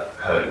engender that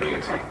herd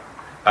immunity,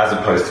 as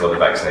opposed to other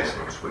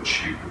vaccinations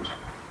which you would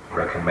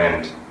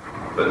recommend,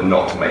 but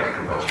not to make it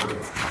compulsory.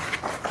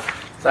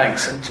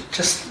 Thanks. And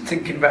just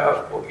thinking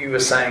about what you were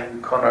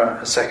saying, Connor,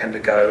 a second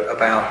ago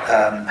about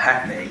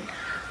Hackney,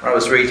 when I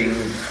was reading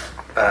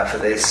for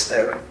this,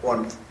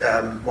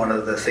 one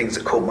of the things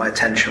that caught my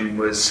attention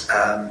was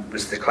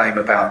the claim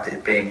about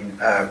it being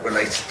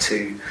related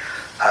to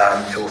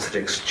the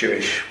Orthodox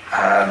Jewish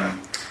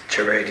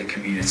Charedi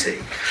community.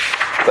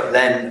 But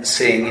then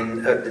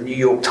seeing the New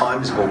York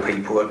Times, of all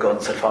people, had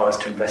gone so far as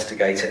to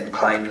investigate it and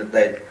claim that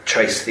they'd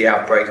traced the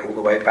outbreak all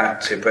the way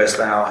back to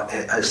Breslau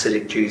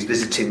Hasidic Jews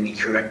visiting the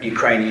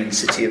Ukrainian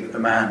city of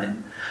Amman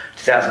in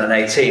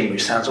 2018,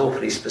 which sounds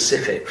awfully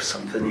specific for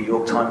something the New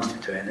York Times to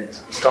do, and it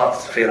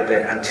starts to feel a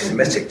bit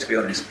anti-Semitic, to be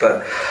honest.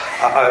 But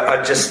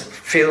I just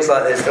feels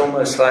like there's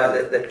almost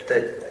like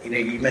that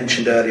you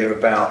mentioned earlier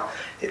about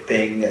it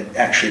being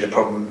actually the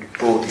problem,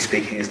 broadly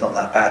speaking, is not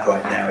that bad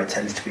right now. It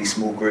tends to be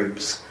small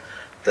groups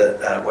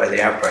that where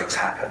the outbreaks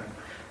happen,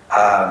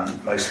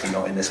 mostly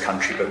not in this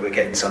country, but we're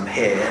getting some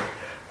here.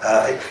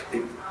 It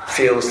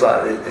feels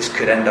like this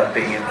could end up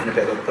being in a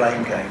bit of a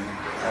blame game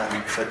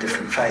for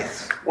different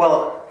faiths.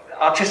 Well,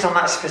 just on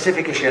that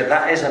specific issue,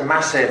 that is a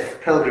massive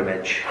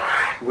pilgrimage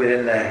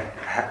within the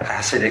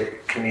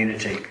Hasidic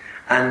community.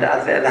 And the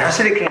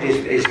Hasidic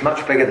community is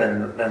much bigger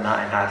than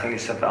that. I think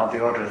it's of the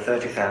order of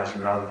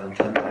 30,000 rather than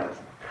 10,000.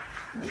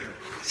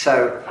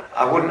 So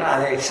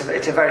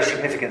it's a very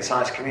significant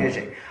sized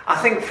community. I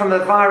think from a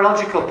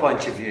virological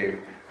point of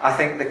view, I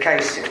think the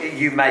case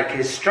you make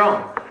is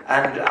strong.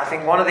 And I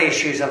think one of the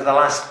issues of the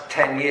last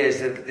 10 years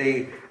that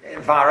the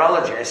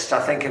virologists,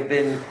 I think, have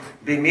been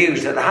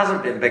bemused that there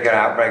hasn't been bigger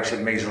outbreaks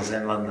of measles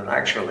in London,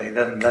 actually,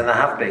 than there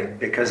have been,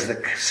 because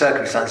the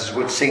circumstances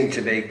would seem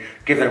to be,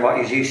 given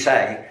what you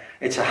say,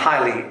 it's a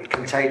highly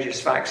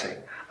contagious vaccine,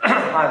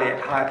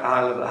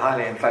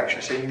 highly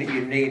infectious. So you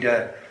need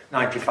a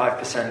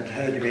 95%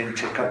 herd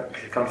immunity to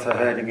confer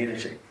herd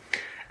immunity.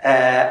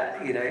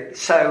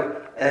 It's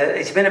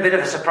been a bit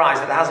of a surprise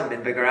that there hasn't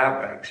been bigger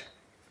outbreaks.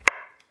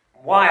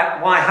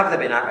 Why have there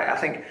been outbreaks? I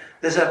think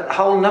there's a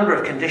whole number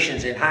of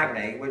conditions in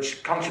Hackney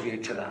which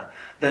contribute to that.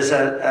 There's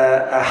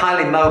a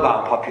highly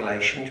mobile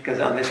population, because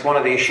it's one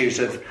of the issues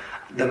of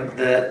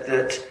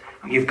that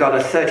you've got a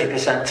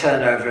 30%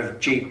 turnover of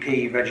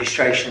GP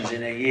registrations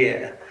in a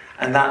year,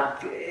 and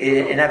that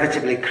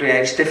inevitably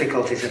creates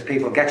difficulties of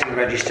people getting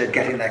registered,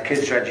 getting their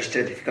kids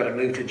registered. If you've got to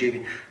move to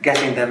GP,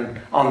 getting them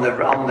on the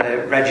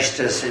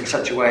registers in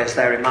such a way as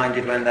they're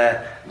reminded when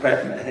their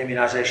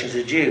immunisations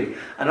are due,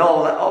 and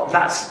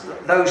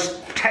those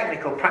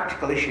technical,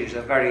 practical issues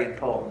are very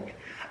important.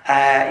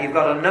 You've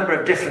got a number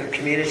of different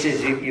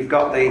communities. You've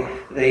got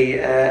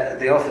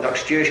the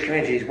Orthodox Jewish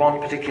community is one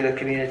particular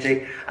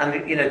community,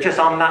 and just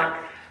on that,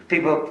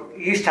 people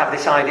used to have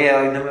this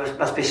idea there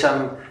must be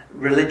some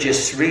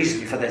religious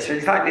reason for this. But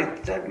in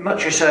fact,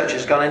 much research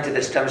has gone into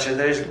this to demonstrate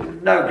there is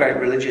no great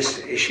religious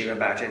issue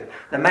about it.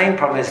 The main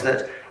problem is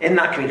that in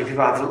that community,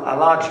 people have a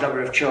large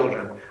number of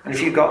children, and if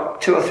you've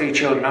got 2 or 3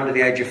 children under the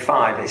age of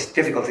 5, it's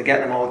difficult to get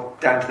them all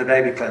down to the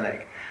baby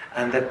clinic.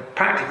 And the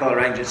practical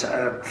arrangements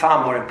are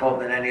far more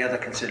important than any other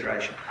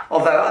consideration.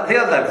 Although the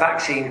other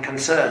vaccine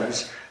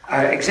concerns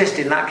exist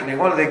in that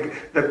community. One of the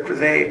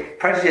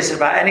prejudices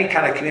about any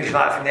kind of community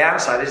like that from the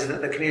outside is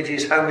that the community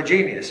is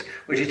homogeneous,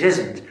 which it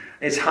isn't.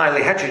 It's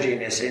highly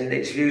heterogeneous in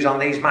its views on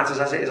these matters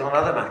as it is on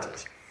other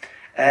matters.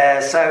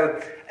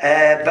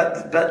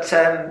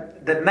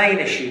 The main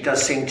issue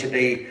does seem to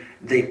be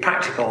the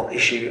practical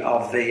issue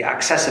of the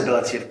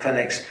accessibility of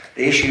clinics,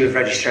 the issue of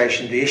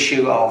registration, the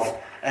issue of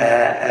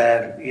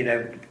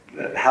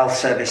health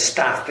service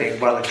staff being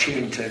well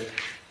attuned to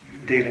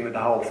dealing with the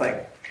whole thing.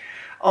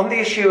 On the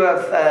issue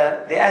of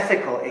the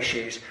ethical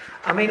issues,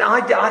 I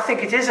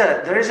think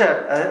there is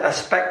a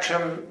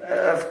spectrum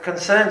of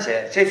concerns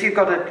here. So if you've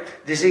got a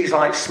disease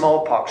like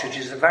smallpox, which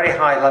is a very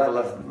high level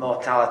of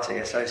mortality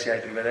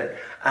associated with it,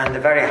 and a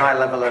very high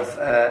level of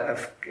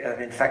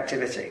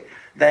infectivity,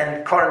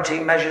 then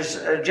quarantine measures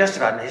are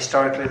justified, and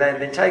historically they've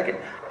been taken.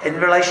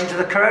 In relation to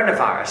the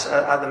coronavirus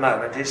at the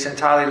moment, it's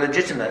entirely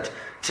legitimate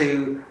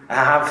to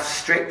have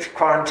strict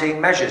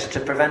quarantine measures to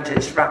prevent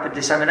its rapid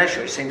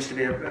dissemination, which seems to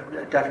be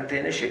definitely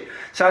an issue.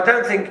 So I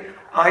don't think,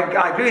 I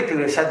agree with people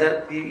who have said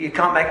that you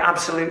can't make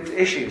absolute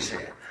issues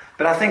here.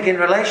 But I think in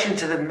relation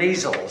to the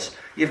measles,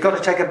 you've got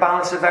to take a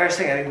balance of various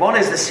things. One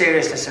is the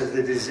seriousness of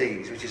the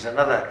disease, which is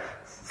another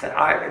thing.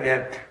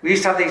 We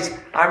used to have these,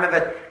 I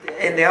remember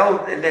in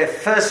the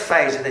first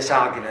phase of this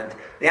argument,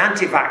 the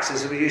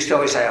anti-vaxxers, we used to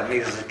always say,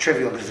 measles is a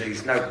trivial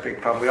disease, no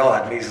big problem. We all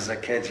had measles as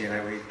kids,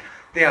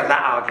 that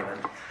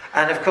argument.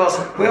 And of course,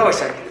 we always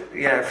say,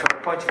 from the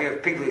point of view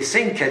of people who've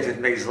seen kids with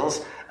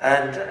measles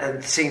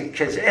and seen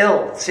kids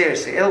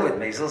seriously ill with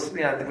measles,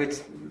 we'd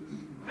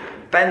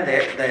bend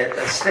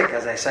the stick,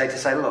 as they say, to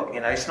say, look,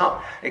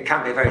 it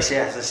can be very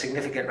serious, a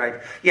significant rate.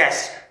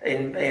 Yes,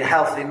 in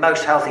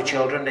most healthy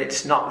children,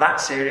 it's not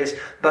that serious,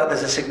 but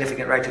there's a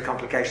significant rate of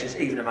complications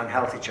even among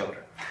healthy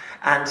children.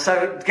 And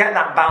so to get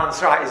that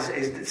balance right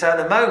so at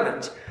the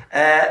moment,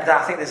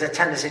 I think there's a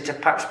tendency to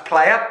perhaps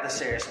play up the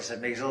seriousness of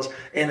measles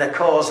in the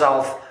cause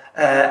of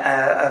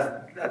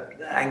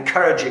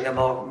encouraging a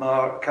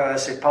more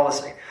coercive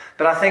policy.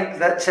 But I think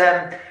that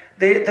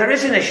there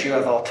is an issue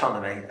of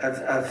autonomy,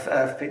 of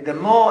the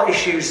more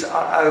issues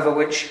over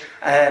which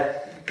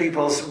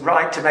people's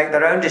right to make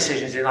their own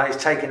decisions in life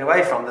is taken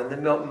away from them, the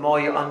more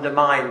you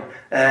undermine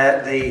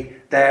their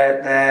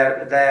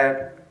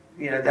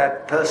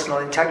personal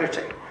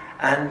integrity.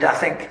 And I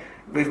think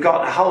we've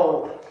got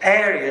whole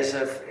areas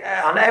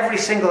on every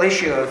single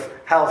issue of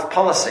health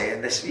policy,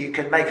 and this you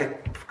can make a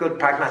good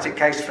pragmatic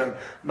case from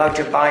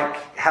motorbike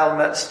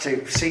helmets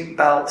to seat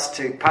belts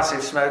to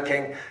passive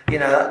smoking,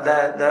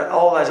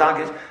 all those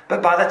arguments.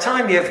 But by the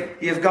time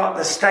you've got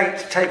the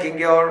state taking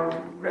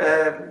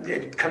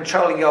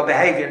controlling your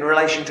behaviour in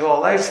relation to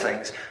all those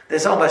things,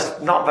 there's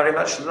almost not very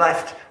much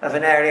left of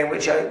an area in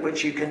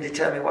which you can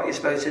determine what you're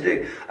supposed to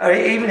do. Or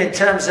even in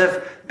terms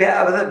of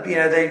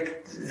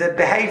the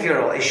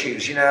behavioural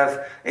issues,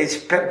 it's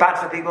bad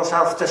for people's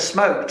health to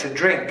smoke, to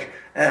drink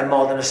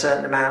more than a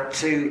certain amount,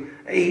 to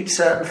eat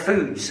certain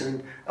foods.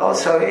 And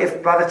also,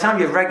 if by the time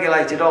you've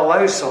regulated all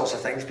those sorts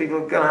of things, people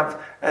are going to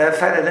have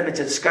fairly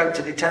limited scope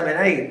to determine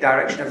any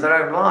direction of their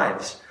own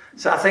lives.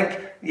 So I think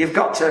you've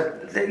got to,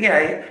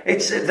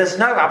 there's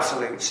no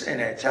absolutes in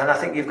it, and I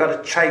think you've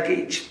got to take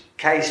each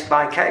case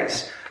by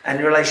case and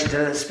in relation to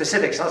the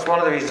specifics. That's one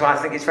of the reasons why I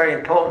think it's very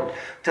important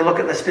to look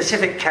at the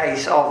specific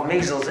case of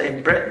measles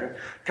in Britain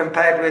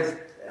compared with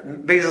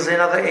measles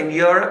in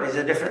Europe is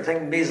a different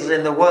thing. Measles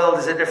in the world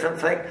is a different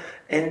thing.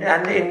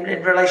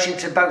 In relation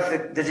to both the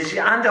disease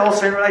and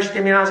also in relation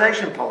to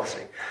immunisation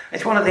policy.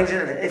 It's one of the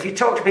things, if you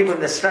talk to people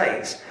in the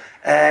States,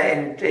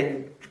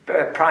 in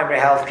primary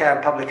health care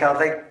and public health,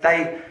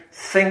 they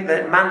think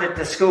that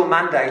the school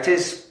mandate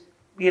is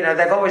they've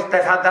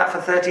had that for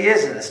 30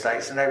 years in the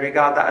States, and they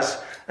regard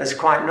that as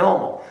quite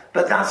normal.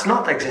 But that's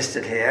not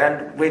existed here,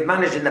 and we've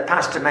managed in the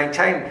past to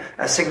maintain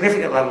a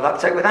significant level of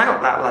uptake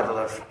without that level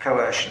of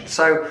coercion.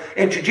 So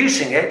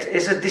introducing it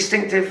is a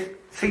distinctive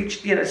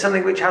feature,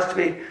 something which has to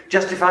be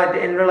justified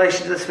in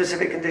relation to the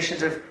specific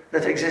conditions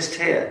that exist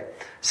here.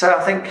 So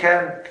I think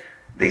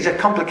these are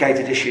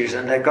complicated issues,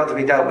 and they've got to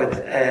be dealt with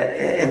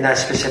in their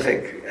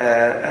specific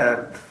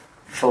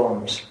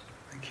forms.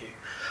 Thank you.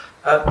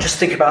 Just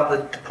think about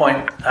the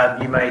point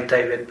you made,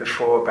 David,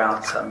 before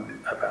about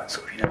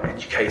sort of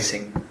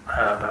educating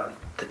about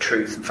the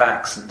truth and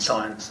facts and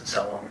science and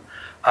so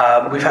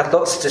on. We've had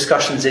lots of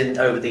discussions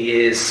over the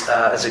years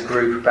as a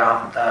group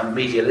about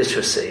media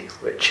literacy,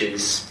 which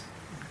is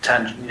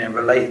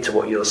related to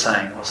what you're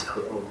saying or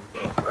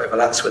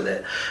overlaps with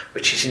it,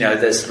 which is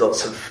there's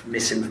lots of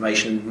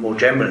misinformation more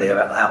generally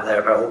out there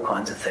about all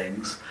kinds of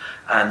things,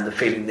 and the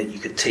feeling that you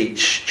could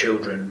teach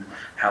children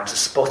how to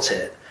spot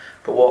it.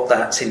 But what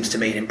that seems to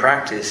mean in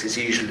practice is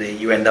usually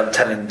you end up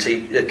telling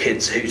the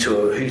kids who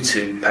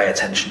to pay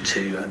attention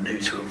to and who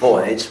to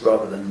avoid,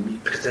 rather than,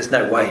 because there's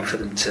no way for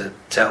them to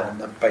tell on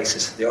the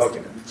basis of the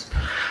arguments,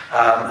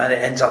 and it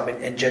ends up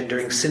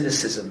engendering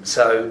cynicism.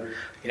 So,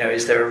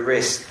 is there a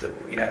risk that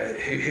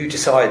who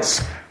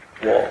decides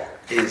what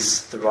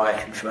is the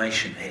right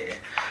information here?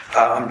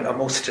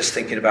 I'm also just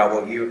thinking about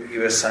what you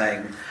were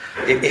saying.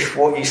 If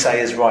what you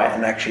say is right,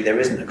 and actually there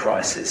isn't a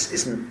crisis,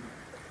 isn't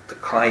the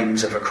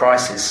claims of a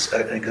crisis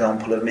an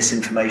example of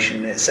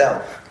misinformation in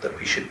itself that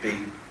we should be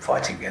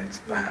fighting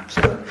against, perhaps?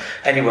 But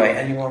anyway,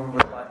 anyone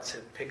would like to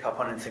pick up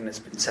on anything that's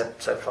been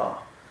said so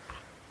far?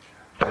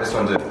 I just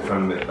wondered,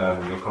 from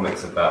your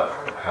comments about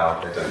how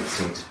there don't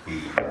seem to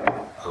be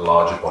a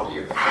larger body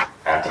of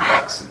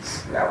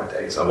anti-vaxxers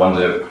nowadays, I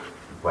wonder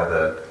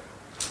whether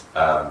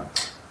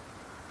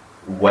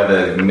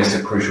you miss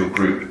a crucial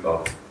group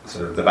of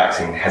sort of the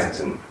vaccine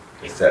hesitant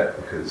instead,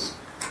 because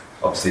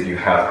obviously you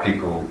have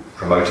people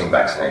promoting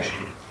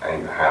vaccination,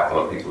 and you have a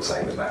lot of people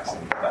saying that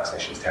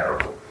vaccination is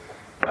terrible.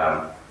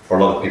 For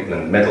a lot of people in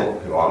the middle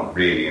who aren't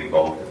really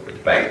involved in the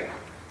debate,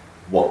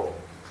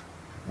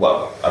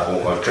 I've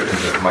almost tripped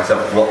into it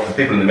myself. What the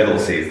people in the middle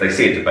see is they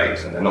see a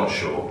debate and they're not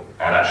sure.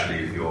 And actually,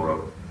 if you're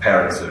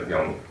parents of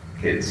young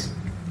kids,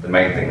 the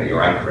main thing that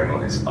you're anchoring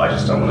on is, I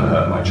just don't want to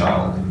hurt my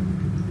child.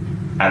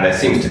 And there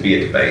seems to be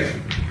a debate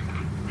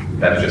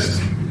that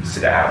just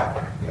sit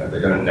out. They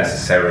don't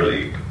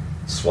necessarily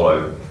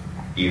swallow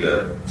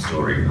either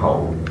story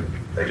whole.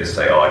 They just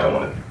say, I don't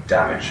want to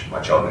damage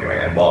my child anyway.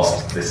 And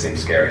whilst this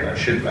seems scary and I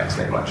should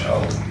vaccinate my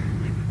child,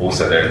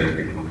 also there are these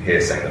people here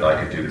saying that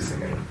I could do this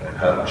thing and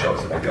hurt my child,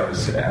 so maybe I'll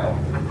just sit it out.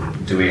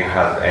 Do we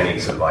have any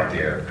sort of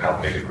idea of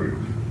how big a group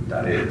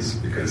that is?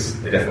 Because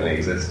they definitely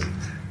exist.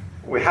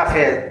 We have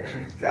here,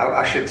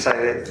 I should say,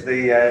 that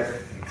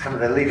some of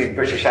the leading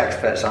British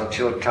experts on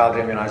child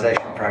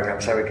immunisation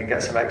programmes, so we can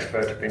get some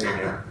expert opinion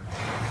here.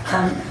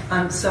 I'm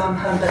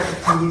Helen Bedford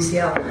from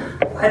UCL.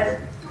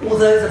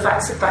 Although the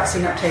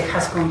vaccine uptake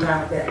has gone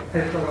down a bit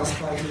over the last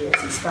 5 years,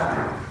 it's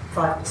about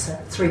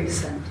 5%,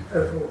 3%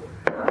 overall.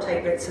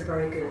 Uptake rates are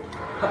very good.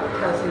 Public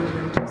Health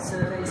England do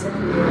surveys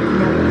every year of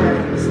young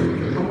parents,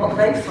 and what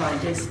they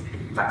find is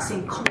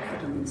vaccine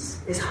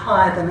confidence is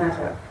higher than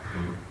ever.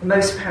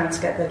 Most parents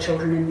get their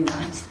children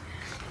immunised.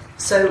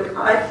 So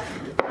I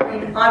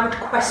would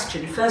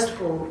question, first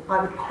of all,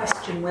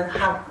 whether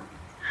how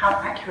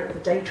accurate the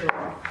data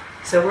are.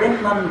 So we're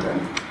in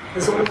London,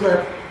 there's all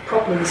the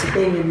problems of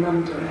being in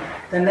London.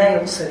 There may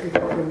also be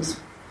problems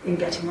in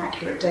getting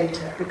accurate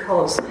data,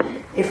 because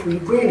if we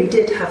really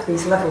did have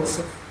these levels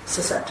of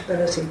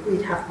susceptibility,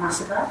 we'd have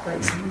massive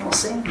outbreaks, and we're not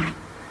seeing them.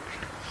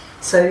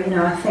 So,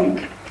 I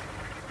think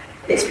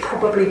it's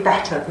probably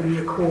better than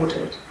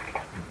recorded.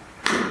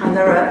 And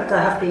there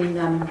have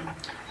been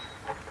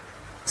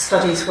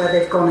studies where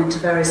they've gone into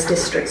various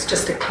districts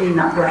just to clean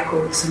up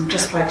records, and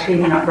just by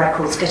cleaning up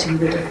records, getting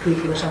rid of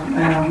people that aren't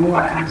there and all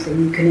that kind of thing,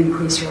 you can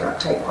increase your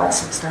uptake quite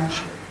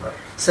substantially. Right.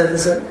 So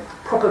there's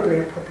probably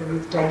a problem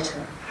with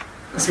data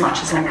as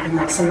much as anything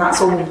else, and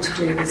that's all to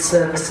do with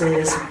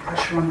services and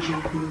pressure on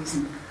GPs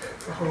and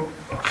the whole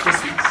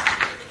business.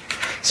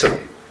 So,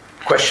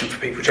 question for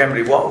people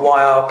generally: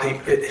 why are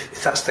people,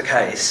 if that's the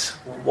case,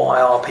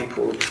 why are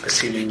people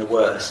assuming the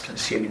worst and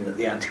assuming that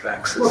the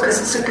anti-vaxxers? Well, because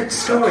it's a good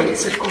story.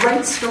 It's a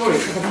great story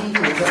for the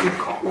media that we've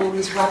got all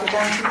these rabid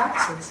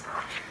anti-vaxxers.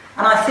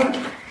 And I think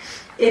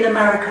in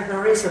America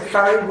there is a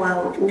very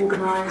well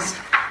organised,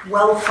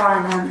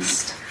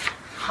 well-financed,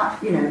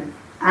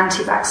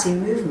 anti-vaccine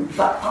movement.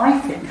 But I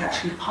think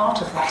actually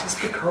part of that is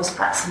because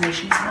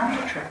vaccination is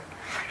mandatory.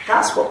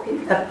 That's what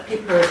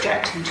people are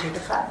objecting to, the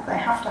fact that they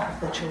have to have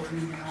their children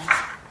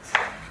immunised.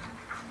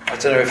 I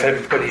don't know if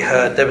everybody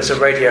heard, there was a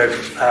Radio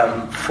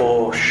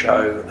 4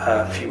 show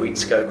a few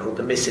weeks ago called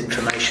The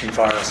Misinformation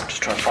Virus. I'm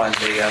just trying to find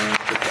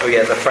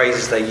the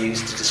phrases they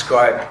used to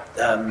describe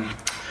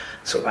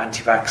sort of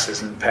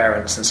anti-vaxxers and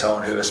parents and so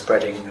on who are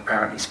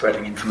apparently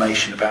spreading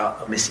information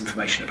about, or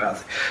misinformation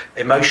about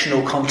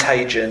emotional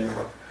contagion,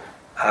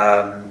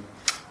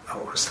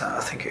 what was that?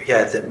 I think,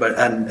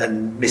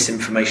 and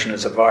misinformation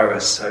as a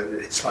virus, so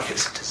it's like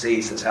it's a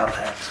disease that's out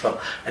there as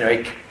well.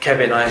 Anyway,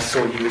 Kevin, I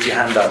saw you with your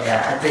hand up.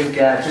 Yeah, I think,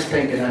 just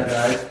thinking out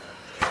loud,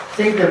 I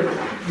think that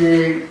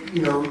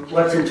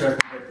what's interesting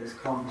about this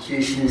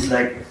conversation is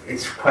like,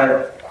 it's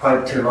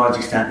quite to a large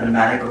extent a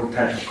medical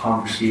type of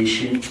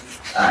conversation,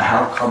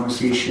 health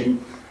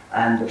conversation,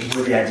 and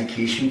with the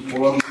education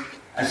forum.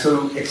 And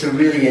so it's a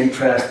really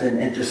interesting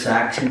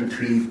intersection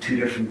between two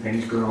different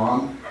things going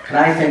on. Can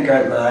I think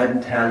out loud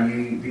and tell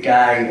you, the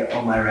guy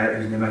on my right,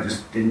 whose name I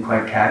just didn't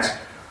quite catch,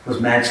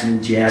 was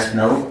mentioning J.S.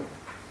 Mill,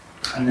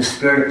 and the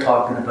spirit of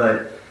talking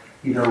about,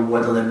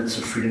 what the limits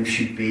of freedom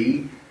should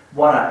be.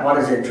 What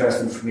is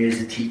interesting for me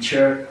as a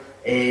teacher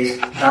is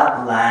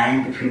that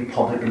line between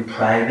public and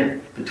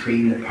private,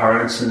 between the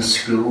parents and the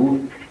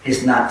school,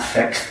 is not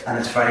fixed, and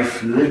it's very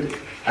fluid.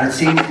 And it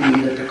seems to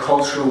me that the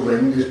cultural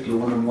wind is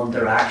blowing in one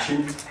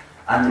direction,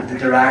 and the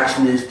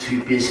direction is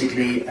to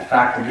basically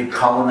effectively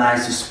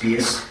colonise the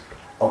space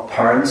of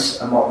parents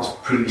and what was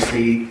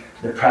previously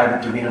the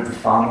private domain of the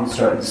family in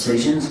certain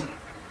decisions.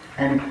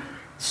 And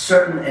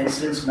certain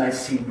incidents might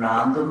seem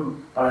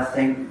random, but I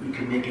think you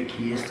can make a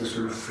case to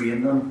sort of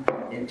frame them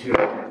into a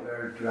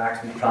particular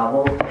direction of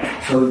travel.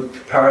 So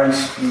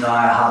parents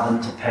now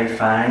having to pay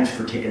fines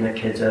for taking their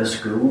kids out of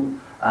school,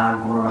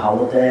 going on a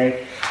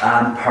holiday,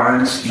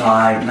 parents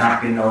now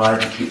not being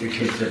allowed to keep their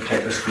kids at a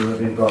particular school,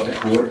 being brought to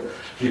court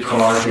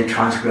because they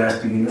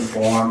transgressed the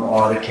uniform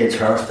or the kid's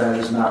hairstyle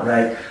is not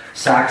right,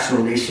 sex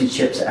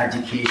relationships,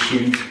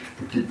 education,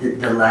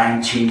 the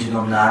line changing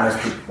on that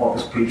as to what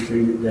was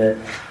previously the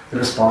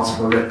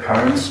responsibility of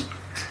parents,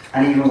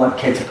 and even what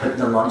kids are put in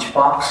the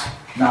lunchbox,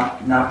 not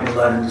being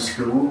allowed into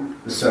school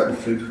with certain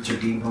foods which are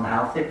deemed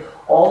unhealthy.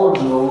 All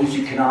of those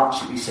you can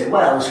absolutely say,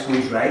 well, the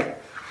school's right.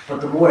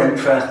 But the more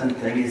interesting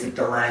thing is that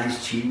the line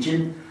is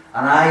changing.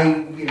 And I,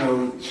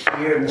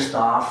 here in the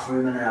staff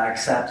room, and I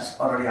accept it's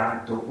utterly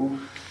anecdotal,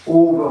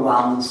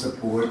 overwhelming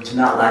support to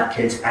not let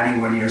kids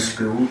anywhere near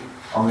school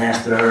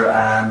unless they're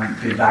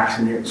been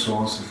vaccinated and so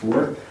on and so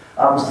forth.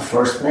 That was the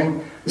first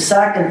thing. The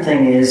second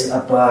thing is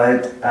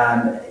about,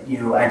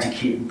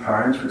 educating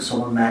parents, which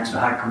someone mentioned,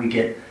 how can we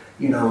get,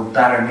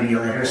 better media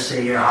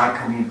literacy, or how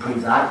can we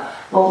improve that?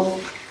 Well,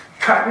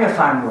 correct me if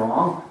I'm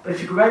wrong, but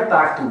if you go right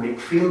back to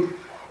Wakefield,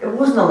 it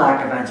wasn't a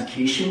lack of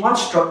education. What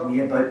struck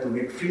me about the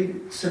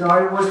Wakefield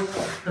scenario was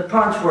the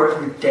parents were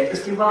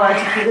ridiculously well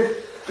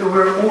educated. They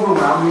were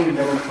overwhelmingly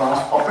middle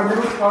class, upper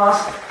middle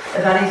class,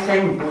 if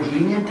anything,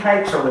 bohemian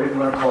types, or whatever you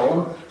want to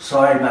call them.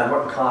 Sorry, my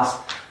working class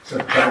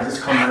sort of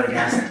prejudice coming out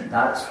against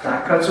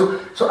that crowd.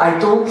 So I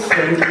don't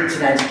think it's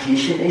an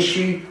education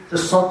issue.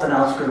 There's something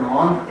else going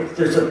on.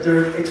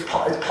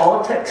 It's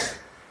politics.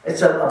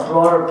 It's a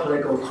broader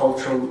political,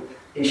 cultural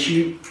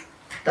issue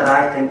that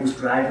I think was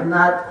driving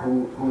that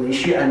whole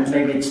issue, and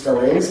maybe it still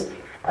is.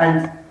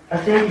 And I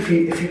think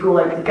if you go,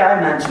 like the guy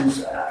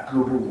mentions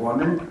global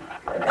warming,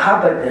 how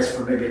about this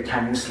for maybe a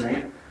tenuous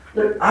link?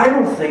 Look, I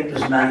don't think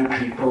there's many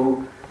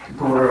people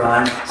going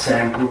around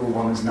saying global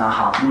warming's not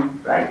happening,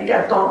 right?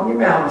 You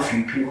may have a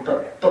few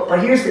people, but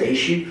here's the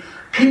issue.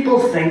 People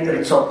think that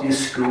it's up to a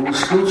school.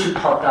 School should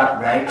put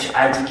that right, should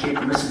educate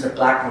them. This is a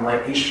black and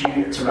white issue,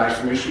 it's a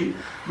rational issue.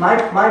 My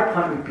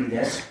point would be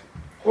this.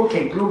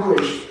 Okay, global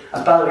issue.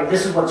 And by the way,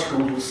 this is what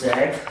schools will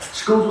say.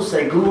 Schools will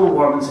say global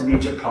warming is a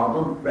major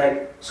problem,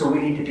 right? So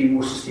we need to be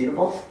more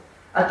sustainable.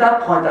 At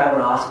that point, I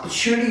would ask, but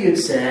surely you'd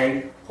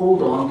say,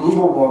 hold on,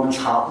 global warming's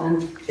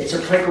happening. It's a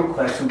political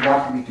question.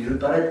 What do we do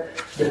about it?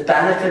 The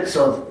benefits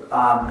of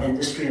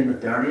industry and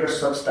modernity are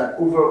such that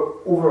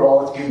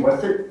overall it's been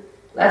worth it.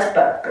 Let's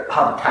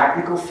have a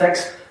technical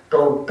fix,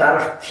 build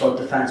better flood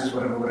defences,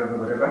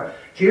 whatever.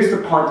 Here's the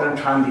point that I'm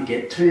trying to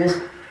get to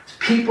is,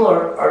 people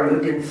are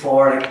looking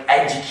for like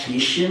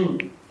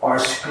education or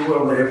school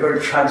or whatever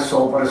to try to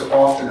solve what is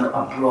often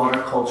a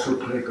broader cultural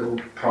political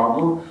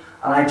problem.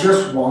 And I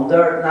just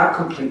wonder, not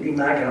completely,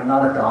 Mike, and I'm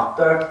not a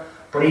doctor,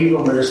 but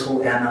even with this whole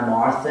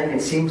MMR thing,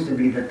 it seems to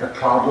be that the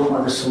problem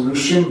or the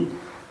solution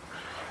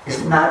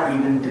is not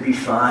even to be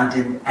found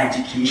in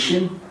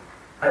education.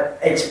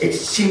 It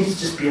seems to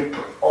just be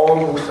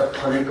almost a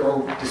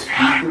political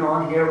dispute going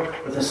on here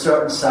with a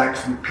certain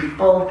section of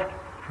people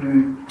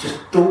who just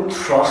don't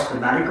trust the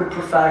medical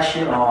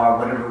profession or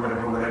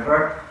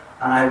whatever.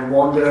 And I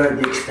wonder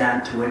the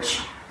extent to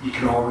which you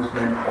can always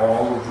win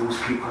all of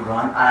those people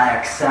around. I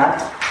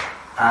accept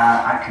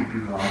I could be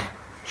wrong.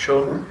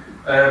 Sure.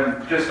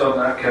 Just on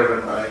that,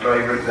 Kevin, I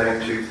wrote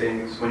down two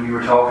things. When you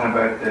were talking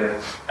about the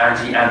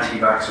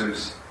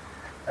anti-vaxxers,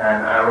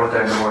 and I wrote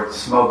down the word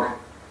smug.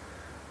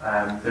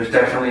 There's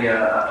definitely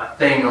a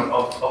thing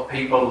of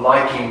people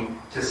liking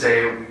to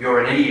say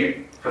you're an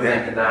idiot for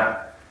thinking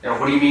that.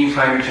 What do you mean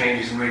climate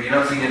change isn't real? You're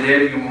not seeing the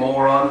data, you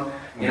moron.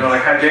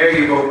 How dare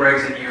you go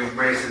Brexit, you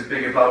racist,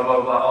 bigot, blah,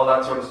 blah, blah, all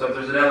that sort of stuff.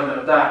 There's an element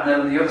of that. And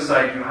then on the other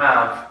side, you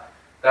have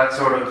that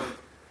sort of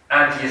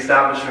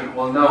anti-establishment.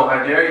 Well, no,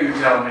 how dare you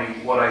tell me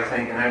what I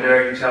think, and how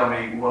dare you tell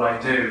me what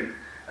I do?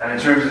 And in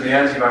terms of the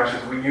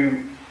anti-vaxxers, were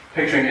you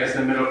picturing it as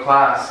the middle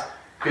class?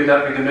 Could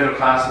that be the middle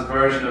class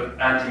version of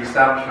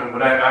anti-establishment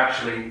without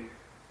actually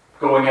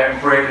going out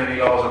and breaking any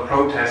laws or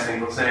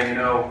protesting, but saying, you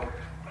know,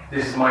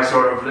 this is my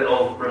sort of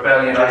little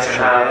rebellion I can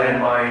have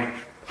in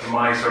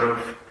my sort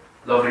of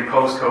lovely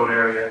postcode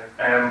area.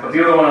 But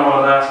the other one I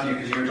wanted to ask you,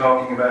 because you were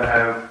talking about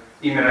how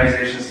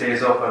immunisation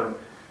stays up and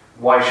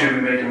why should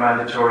we make it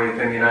mandatory if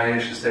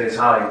immunisation stays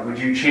high? Would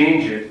you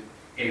change it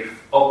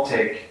if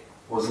uptake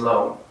was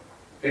low?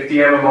 If the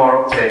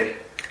MMR uptake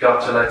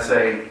got to, let's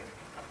say,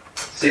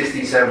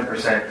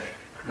 67%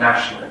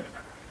 nationally,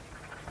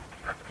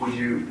 would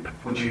you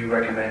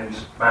recommend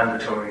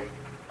mandatory?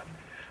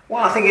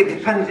 Well, I think it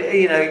depends.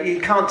 You know,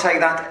 you can't take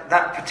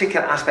that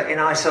particular aspect in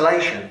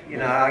isolation. You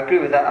know, I agree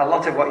with that. A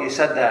lot of what you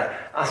said there.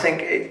 I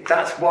think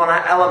that's one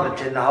element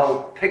in the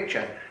whole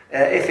picture.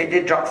 If it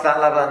did drop to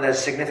that level and there's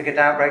significant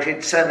outbreaks,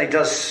 it certainly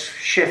does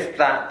shift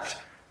that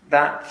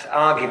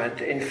argument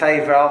in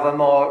favour of a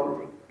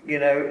more, you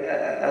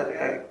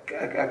know,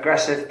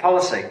 aggressive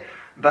policy.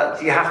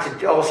 But you have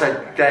to also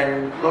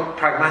then look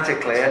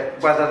pragmatically at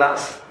whether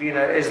that's, you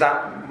know, is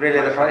that really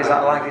is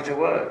that likely to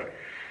work?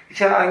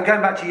 So, and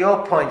going back to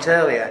your point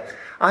earlier,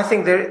 I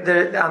think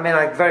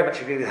I very much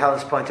agree with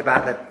Helen's point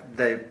about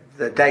the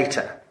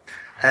data.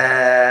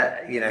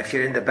 You know, if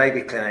you're in the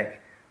baby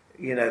clinic,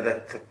 you know,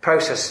 the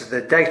process,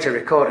 the data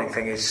recording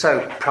thing is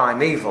so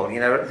primeval. You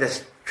know, they're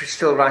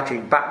still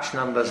writing batch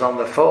numbers on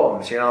the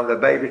forms. You know, the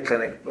baby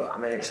clinic. I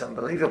mean, it's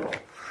unbelievable.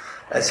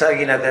 So,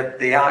 you know, to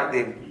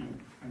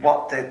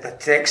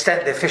the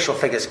extent the official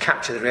figures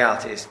capture the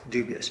reality is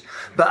dubious.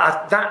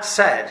 But that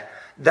said,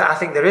 I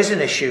think there is an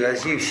issue,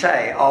 as you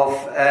say, of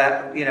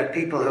you know,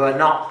 people who are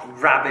not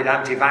rabid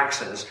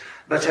anti-vaxxers,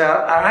 but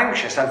are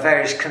anxious, have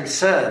various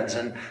concerns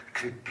and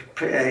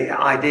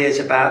ideas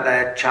about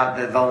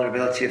the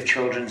vulnerability of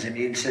children's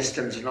immune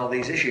systems and all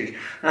these issues.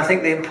 And I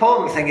think the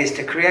important thing is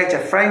to create a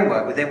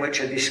framework within which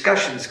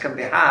discussions can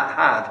be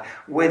had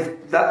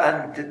with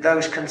and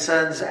those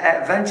concerns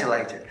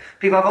ventilated.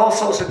 People have all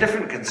sorts of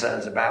different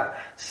concerns about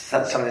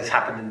something that's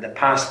happened in the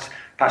past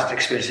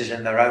experiences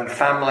in their own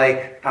family,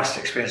 past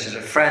experiences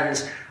of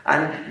friends,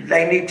 and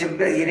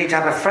you need to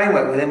have a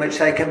framework within which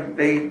they can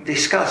be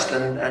discussed,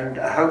 and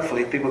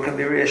hopefully people can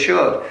be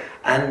reassured.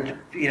 And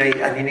you know,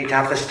 and you need to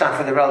have the staff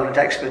with the relevant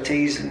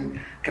expertise and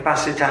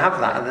capacity to have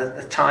that, and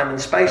the time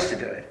and space to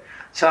do it.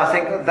 So I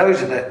think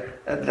those are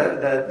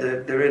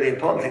the really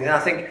important things. And I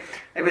think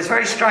it was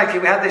very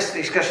striking. We had this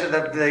discussion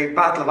at the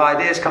Battle of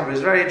Ideas conference.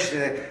 It was very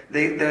interesting.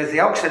 There was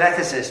the Oxford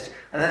ethicist,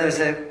 and then there was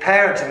a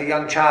parent of a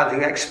young child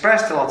who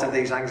expressed a lot of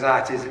these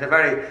anxieties in a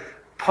very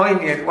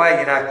poignant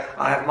way. You know,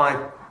 I have my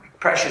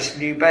precious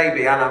new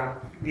baby, and I'm,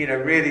 you know,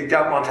 really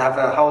don't want to have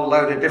a whole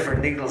load of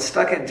different needles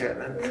stuck into it.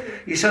 And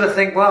you sort of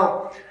think,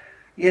 well,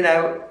 you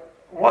know,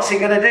 what's he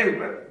going to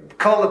do?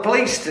 Call the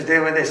police to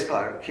deal with this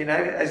bloke? You know,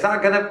 is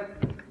that going to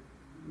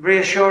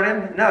reassure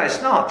him? No, it's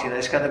not. You know,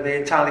 it's going to be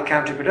entirely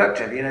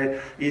counterproductive. You know,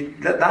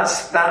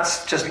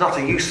 that's just not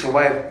a useful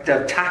way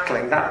of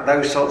tackling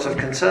those sorts of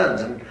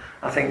concerns. And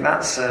I think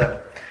that's,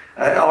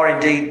 or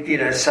indeed, you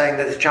know, saying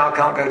that the child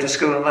can't go to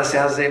school unless he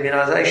has the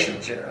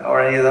immunisations, you know, or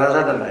any of those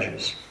other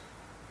measures.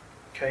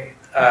 Okay,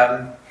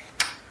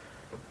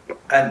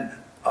 and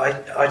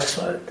I just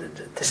want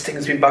this thing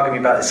has been bugging me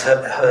about this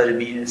herd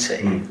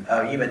immunity.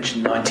 You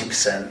mentioned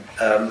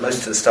 90%. Most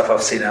of the stuff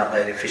I've seen out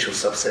there, the official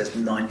stuff says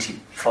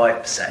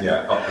 95%.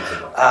 Yeah,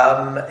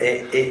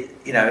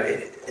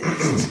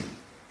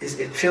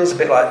 it feels a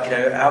bit like, you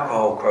know,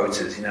 alcohol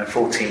quotas. You know,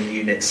 14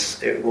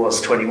 units. It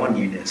was 21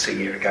 units a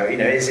year ago. You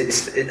know,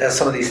 are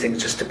some of these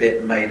things just a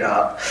bit made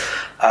up?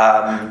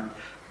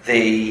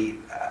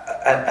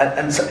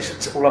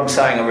 So all I'm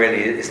saying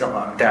really is not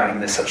that I'm doubting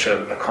there's such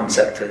a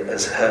concept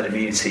as herd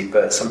immunity,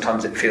 but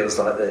sometimes it feels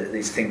like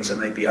these things are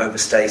maybe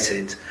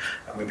overstated,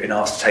 and we've been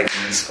asked to take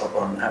things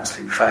on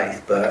absolute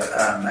faith, but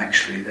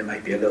actually there may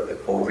be a little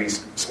bit more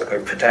reasons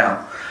for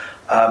doubt.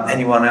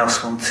 Anyone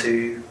else want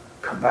to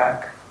come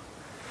back?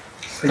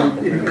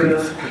 Forgive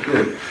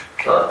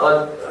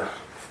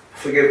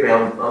me,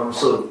 I'm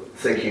sort of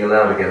thinking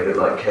aloud again, a bit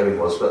like Kevin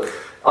was, but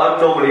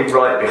I'm normally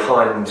right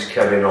behind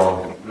Kevin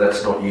on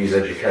let's not use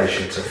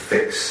education to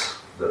fix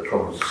the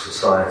problems of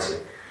society.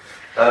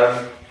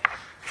 On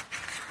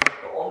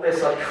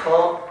this, I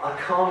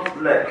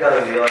can't let go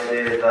of the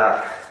idea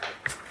that.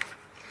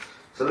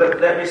 So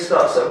let me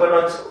start. So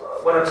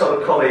when I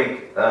told a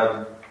colleague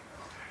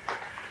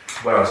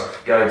where I was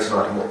going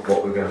tonight and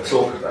what we're going to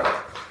talk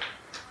about,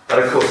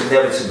 and of course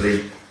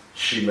inevitably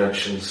she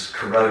mentions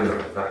corona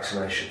and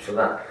vaccination for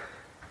that.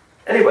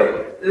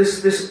 Anyway,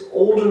 this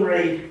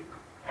ordinary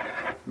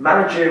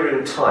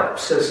managerial type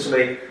says to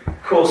me,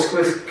 of course,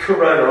 with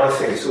corona, I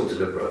think it's all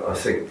deliberate. I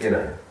think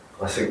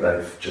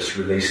they've just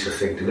released a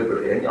thing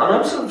deliberately. And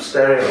I'm sort of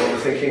staring at them and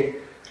thinking,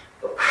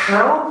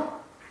 how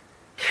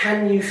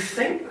can you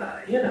think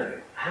that? You know,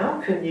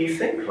 how can you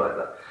think like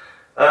that?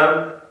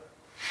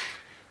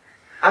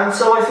 And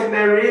so I think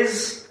there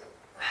is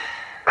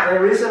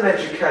an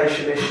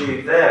education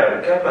issue there.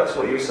 And going back to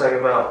what you were saying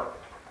about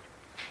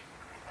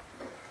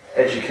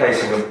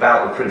educating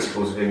about the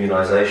principles of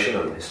immunisation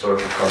and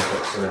historical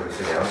context and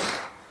everything else.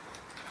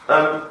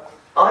 I'm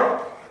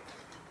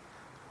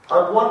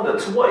wonder,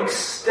 to what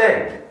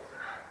extent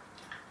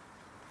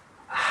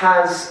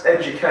has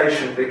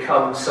education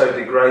become so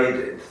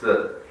degraded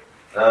that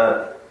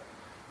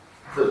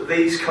that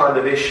these kind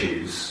of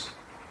issues,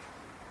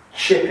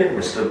 chip in,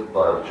 Mr.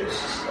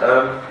 Biologists,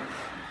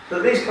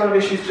 that these kind of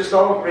issues just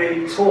aren't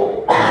really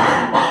taught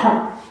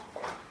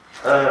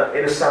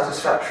in a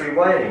satisfactory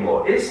way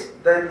anymore?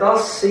 There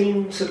does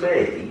seem to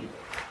be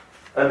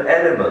an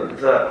element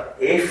that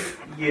if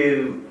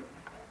you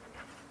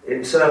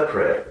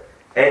interpret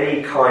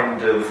any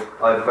kind of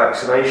either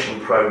vaccination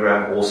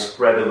program or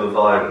spread of a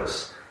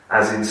virus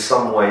as in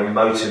some way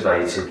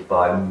motivated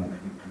by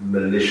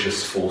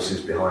malicious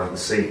forces behind the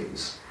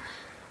scenes,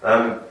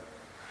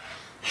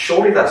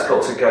 surely that's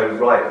got to go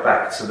right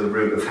back to the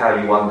root of how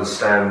you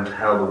understand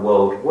how the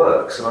world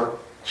works. And I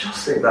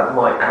just think that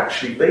might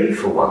actually be,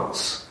 for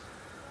once,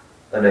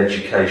 an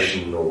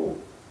educational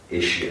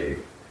issue.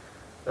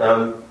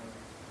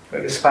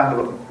 Expand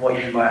on what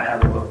you mean by how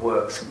the world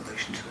works in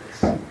relation to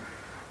this.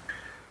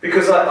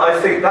 Because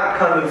I think that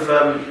kind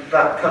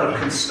of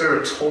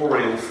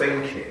conspiratorial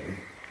thinking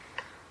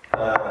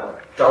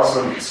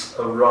doesn't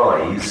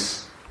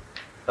arise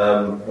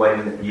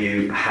when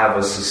you have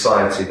a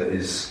society that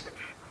is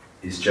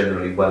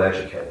generally well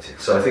educated.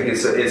 So I think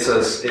it's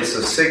a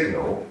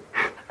signal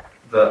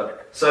that.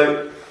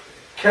 So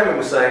Kevin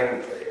was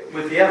saying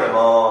with the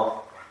MMR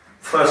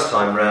first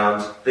time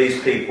round, these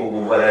people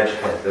were well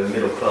educated. They're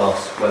middle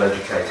class, well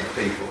educated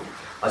people.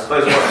 I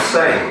suppose what I'm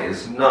saying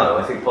is no.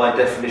 I think by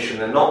definition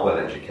they're not well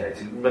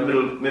educated,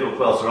 middle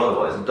class or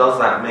otherwise. And does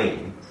that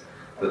mean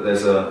that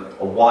there's a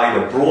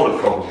wider, broader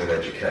problem with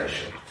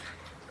education?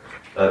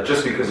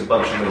 Just because a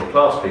bunch of middle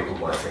class people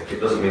might think it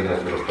doesn't mean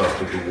those middle class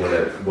people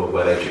were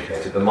well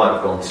educated. They might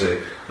have gone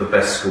to the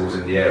best schools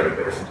in the area,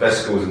 but if the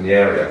best schools in the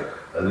area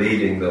are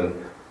leading them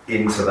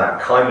into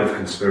that kind of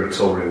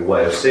conspiratorial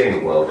way of seeing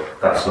the world,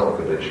 that's not a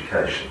good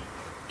education.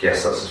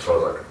 Yes, that's as far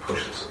as I can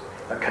push this.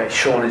 Okay,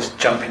 Sean is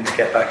jumping to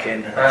get back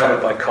in,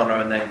 followed by Connor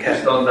and then Kevin.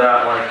 Just on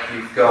that,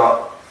 you've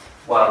got,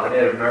 the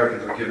Native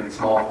Americans were given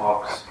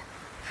smallpox,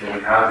 so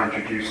we have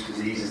introduced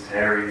diseases to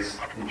areas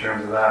in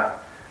terms of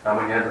that. And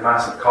when you had the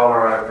massive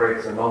cholera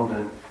outbreaks in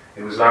London,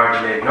 it was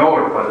largely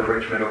ignored by the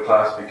rich middle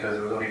class because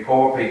it was only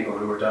poor people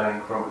who were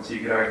dying from it, so you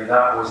could argue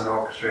that was an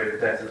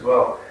orchestrated death as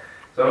well.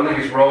 So I don't think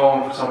it's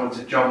wrong for someone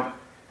to jump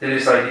to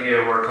this idea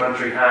where a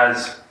country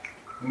has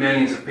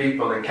millions of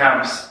people in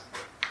camps,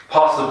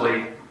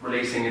 possibly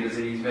releasing a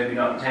disease, maybe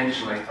not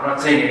intentionally. I'm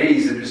not saying it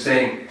is, I'm just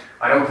saying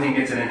I don't think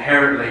it's an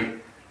inherently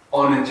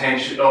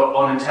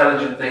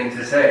unintelligent thing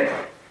to say.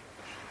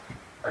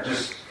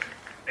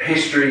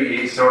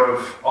 History is sort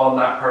of on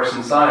that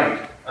person's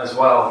side as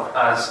well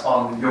as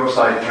on your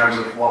side in terms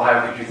of, well,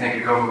 how could you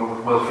think a government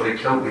would willfully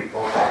kill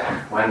people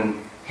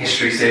when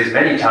history says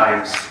many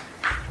times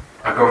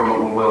a government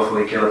will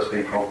willfully kill its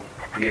people,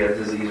 be it a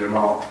disease or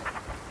not.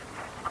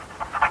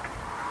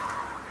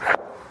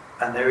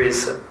 And there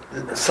is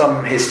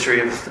some history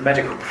of the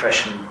medical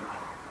profession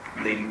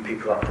leading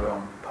people up the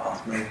wrong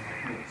path.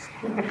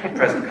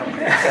 Present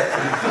company.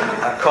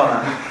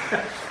 Connor.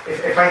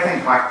 If I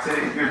think back to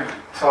your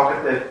talk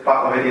at the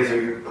Battle of Ideas,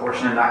 or your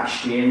portion in that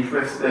exchange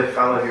with the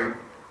fellow who,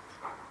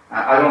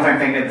 I don't think I'm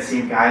thinking of the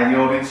same guy in the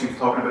audience who's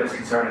talking about his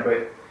concern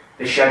about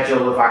the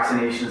schedule of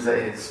vaccinations that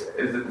is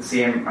the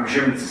same. I'm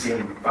assuming it's the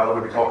same fellow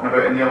we were talking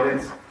about in the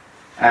audience.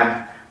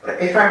 But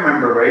if I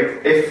remember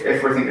right,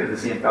 if we're thinking of the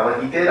same fellow,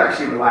 he did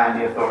actually rely on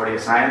the authority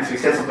of science. So he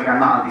said something, I'm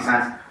not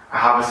anti-science, I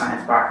have a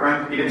science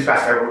background. He didn't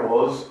specify what it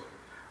was.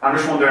 I'm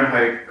just wondering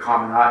how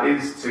common that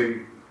is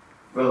to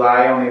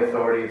rely on the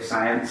authority of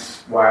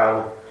science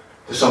while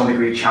to some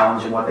degree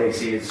challenging what they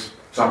see as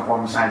some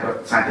form of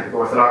scientific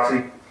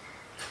orthodoxy,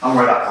 and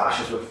where that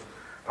clashes with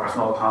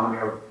personal autonomy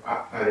or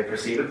how they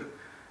perceive it.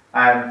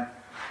 And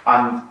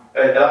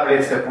that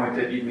relates to a point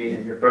that you made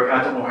in your book.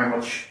 I don't know how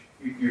much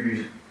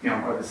you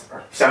are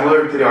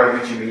similar to the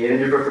arguments you made in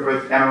your book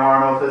about MMR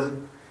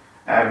and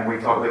autism.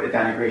 We talk about the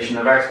denigration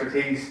of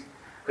expertise.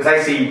 Because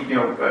I see,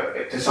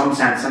 to some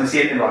sense, and I see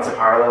it in lots of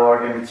parallel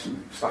arguments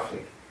and stuff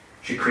like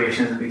should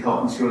creationism be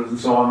taught in schools and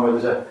so on,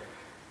 where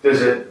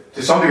there's a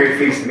to some degree it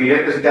feels to me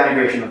that there's a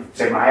denigration of,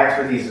 say, my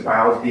expertise as a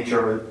biology teacher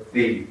or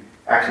the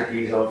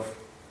expertise of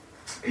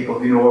people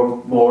who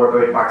know more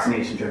about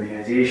vaccinations or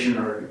immunisation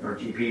or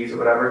GPs or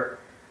whatever.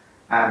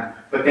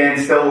 But then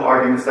still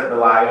arguments that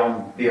rely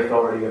on the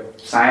authority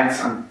of science,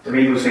 and to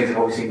me those things have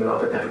always seemed a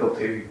little bit difficult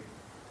to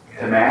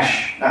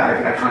mesh.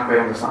 I can't quite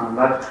understand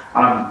that,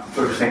 and I'm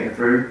sort of thinking it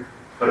through,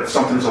 but it's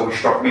something that's always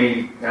struck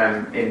me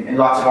in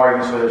lots of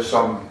arguments where there's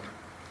some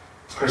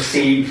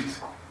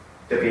perceived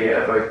debate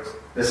about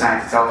the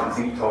science itself, and I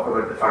think you talk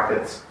about the fact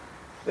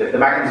that the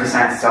mechanism of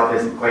science itself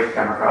isn't quite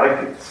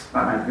democratic. It's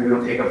not meant we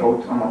don't take a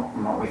vote on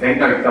what we think.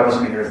 Now, that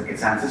doesn't mean there isn't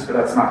consensus, but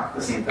that's not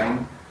the same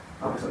thing,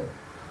 obviously.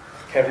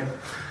 Kevin?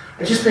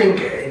 I just think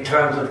in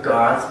terms of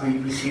Garth,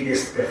 we see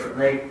this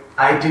differently.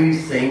 I do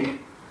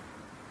think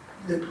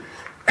that,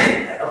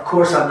 of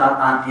course I'm not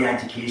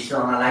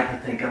anti-educational and I like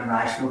to think I'm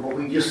rational, but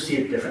we just see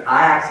it different.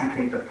 I actually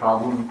think the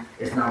problem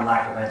is not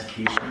lack of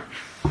education.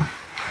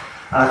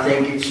 I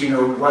think it's,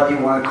 whether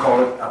you want to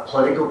call it a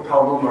political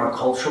problem or a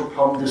cultural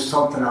problem, there's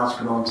something else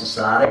going on in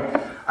society.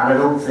 And I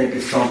don't think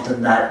it's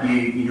something that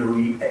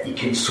you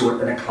can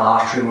sort in a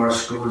classroom or a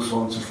school and so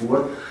on and so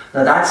forth.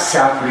 Now that's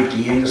separate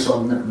again to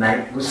something that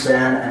Mike was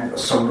saying and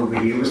someone over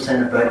here was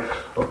saying about,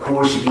 of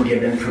course you can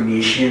give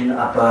information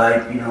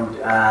about,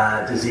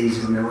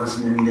 diseases and illness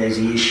and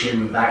immunisation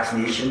and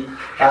vaccination.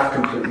 That's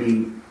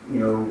completely,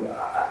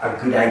 a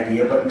good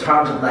idea. But in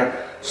terms of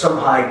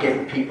somehow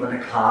getting people in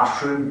a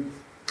classroom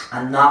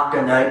and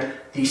knocking out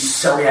these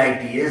silly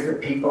ideas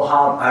that people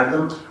have out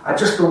of them, I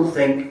just don't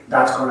think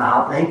that's going to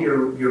happen. I think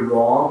you're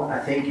wrong. I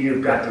think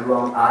you've got the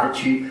wrong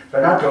attitude.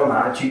 But not the wrong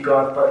attitude,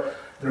 God, but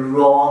the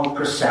wrong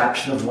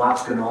perception of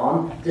what's going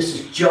on. This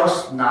is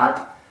just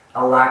not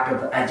a lack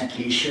of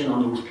education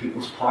on those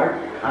people's part.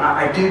 And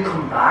I do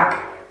come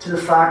back to the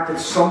fact that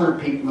some of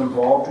the people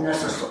involved in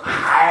this are so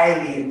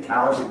highly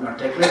intelligent and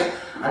articulate.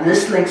 And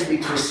this links me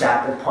to a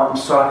separate point. I'm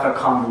sorry if I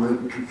convolute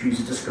and confuse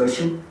the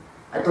discussion.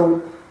 I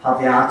don't have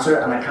the answer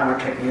and I can't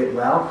articulate it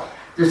well.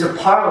 There's a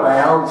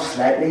parallel,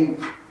 slightly,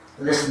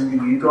 listening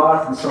to you,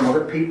 Garth, and some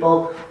other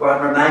people, where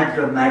I'm reminded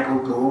of Michael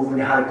Gove when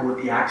he had a go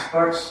at the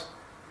experts.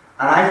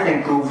 And I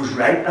think Gove was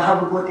right to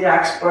have a go at the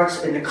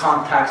experts in the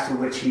context in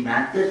which he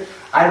meant it.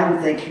 I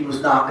don't think he was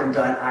knocking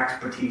down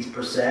expertise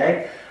per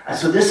se. And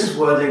so this is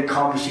where the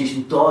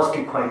conversation does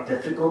get quite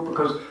difficult,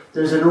 because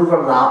there's an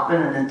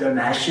overlapping and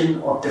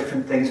intermeshing of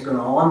different things going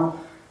on.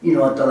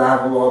 At the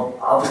level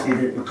of, obviously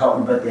we're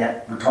talking about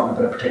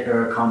a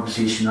particular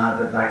conversation now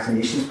about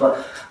vaccinations,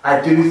 but I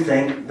do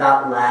think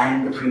that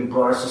line between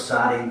broader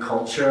society and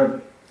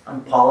culture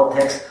and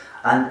politics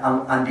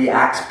and the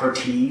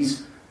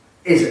expertise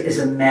is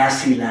a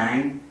messy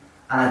line,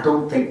 and I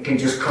don't think can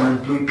just come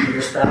in Blue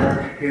Peter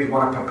style. Here's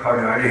what I prepared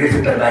earlier, here's a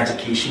bit of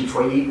education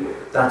for you,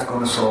 that's going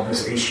to solve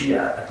this issue.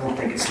 I don't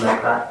think it's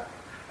like that.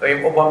 I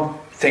mean, one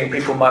thing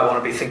people might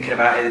want to be thinking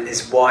about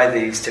is why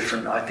these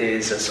different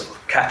ideas are sort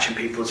of catching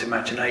people's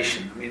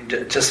imagination. I mean,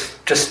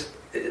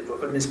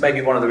 it's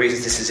maybe one of the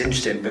reasons this is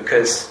interesting,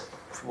 because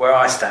from where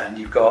I stand,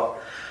 you've got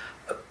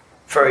a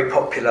very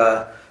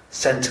popular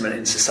sentiment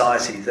in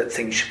society that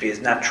things should be as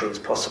natural as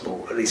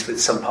possible. At least with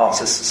some parts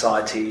of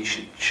society, you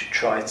should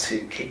try to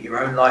keep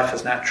your own life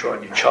as natural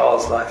and your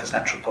child's life as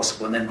natural as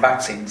possible, and then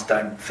vaccines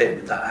don't fit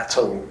with that at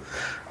all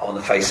on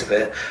the face of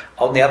it.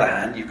 On the other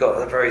hand, you've got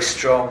a very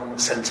strong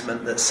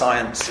sentiment that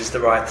science is the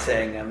right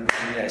thing, and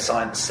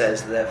science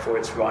says therefore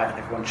it's right and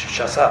everyone should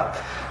shut up.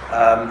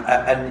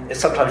 And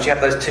sometimes you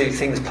have those two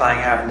things playing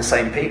out in the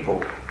same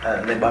people.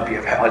 They might be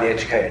highly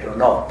educated or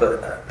not,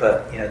 but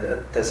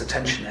there's a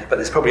tension there. But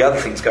there's probably other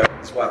things going on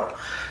as well.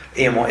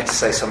 Ian wanted to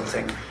say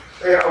something.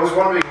 Yeah, I was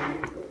wondering,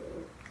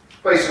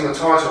 based on the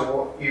title,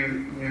 what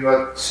you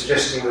are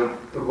suggesting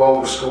the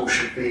role of school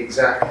should be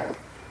exactly.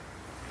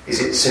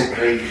 Is it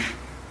simply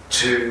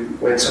to,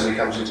 when somebody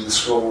comes into the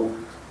school,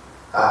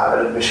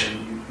 at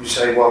admission, you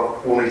say, well,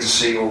 we'll need to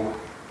see your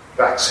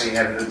vaccine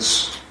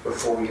evidence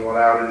before you're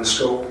allowed in the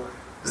school?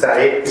 Is that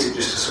it? Is it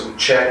just a sort of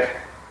check?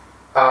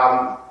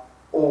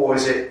 Or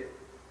is it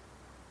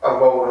a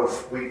role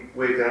of we're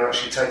going to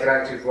actually take an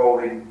active role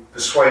in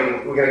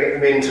persuading, we're going to get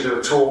them in to do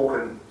a talk,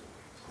 and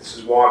this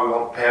is why we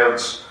want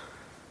parents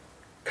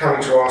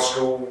coming to our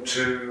school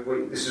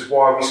this is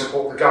why we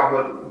support the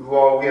government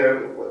role.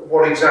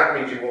 What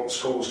exactly do you want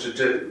schools to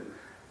do?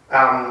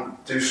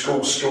 Do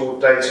schools store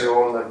data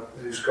on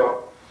who's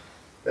got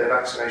their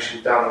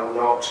vaccination done or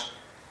not?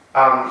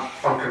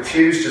 I'm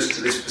confused as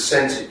to this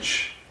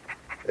percentage.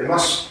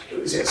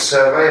 Is it a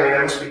survey?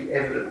 There must be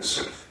evidence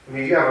of, if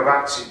you have a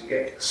vaccine, you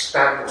get a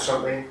stamp or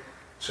something,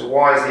 so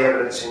why is the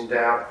evidence in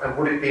doubt? And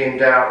would it be in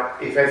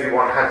doubt if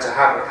everyone had to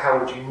have it? How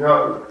would you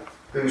know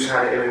who's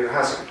had it and who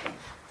hasn't?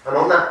 And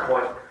on that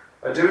point,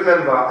 I do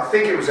remember, I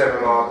think it was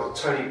MMR,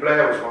 that Tony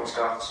Blair was once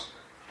asked.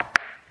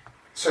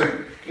 So,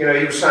 he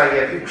was saying,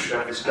 yeah, people should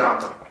have this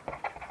done.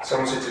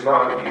 Someone said to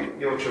him,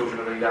 your children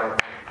have been done.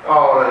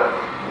 Oh,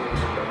 no, you need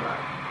to talk about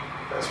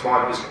that. That's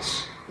my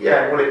business.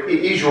 Yeah, well, it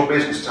is your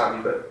business,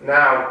 Tony, but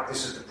now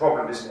this is the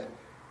problem, isn't it?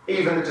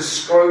 Even the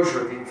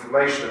disclosure of the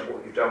information of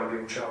what you've done with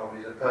your child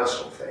is a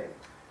personal thing.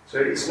 So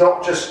it's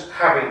not just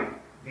having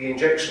the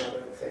injection, I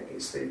don't think.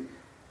 It's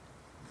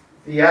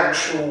the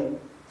actual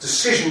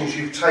decisions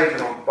you've taken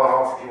on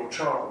behalf of your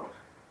child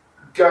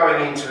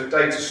going into a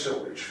data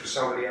storage for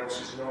somebody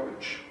else's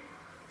knowledge.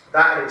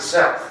 That in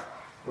itself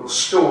will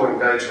storing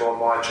data on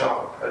my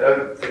child. I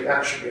don't think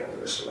that should be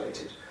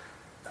underestimated.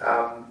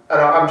 And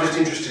I'm just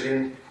interested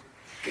in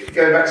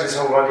going back to this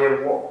whole idea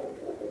of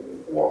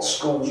what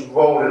schools'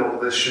 role in all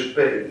this should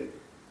be.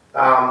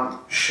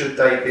 Should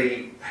they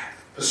be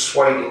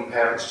persuading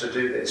parents to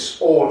do this,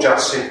 or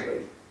just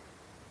simply,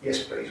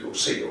 yes please, we'll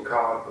see your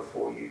card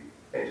before you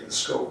enter the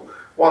school?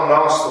 One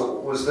last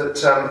thought was that,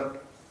 so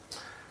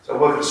I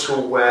work at a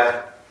school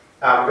where,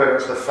 going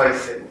back to the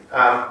faith thing,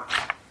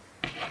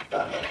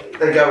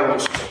 they go all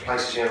sorts of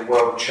places,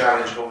 World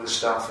Challenge and all this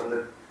stuff,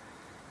 and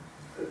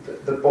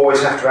the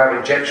boys have to have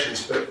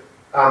injections, but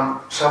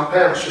some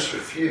parents just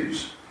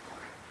refuse.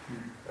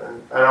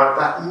 And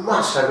that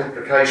must have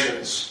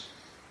implications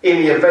in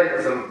the event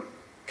of them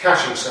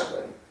catching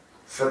something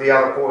for the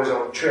other boys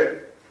on the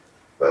trip.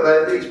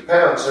 But these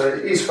parents,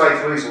 it is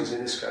faith reasons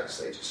in this case,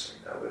 they just say,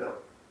 no, we're not.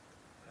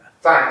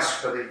 Thanks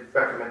for the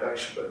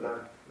recommendation, but no,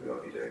 we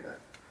won't be doing that.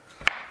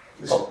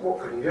 What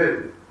can you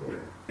do?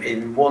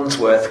 In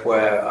Wandsworth,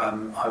 where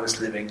I was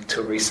living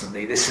till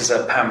recently, this is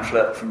a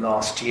pamphlet from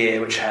last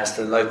year which has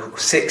the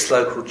 6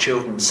 local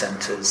children's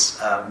centres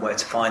where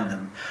to find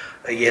them.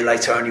 A year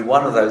later, only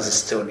one of those is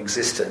still in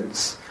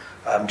existence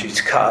due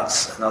to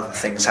cuts and other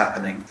things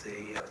happening.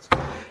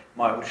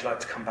 Mike, would you like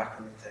to come back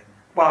on the thing?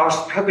 Well, I was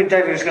hoping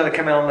David was going to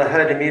come in on the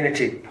herd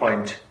immunity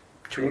point.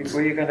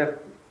 Were you going to...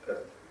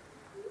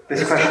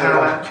 This question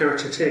how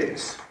accurate it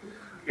is.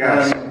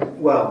 Yes.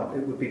 Well,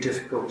 it would be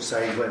difficult to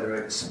say whether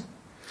it's...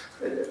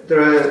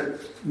 There are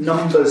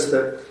numbers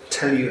that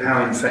tell you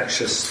how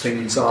infectious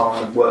things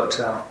are and worked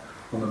out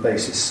on the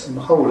basis, on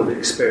the whole of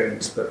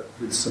experience, but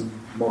with some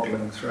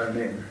modelling thrown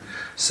in.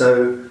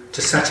 So,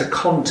 to set a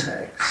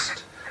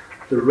context,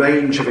 the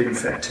range of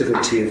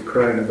infectivity of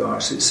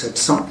coronavirus, it said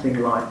something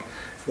like,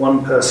 if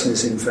one person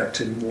is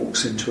infected and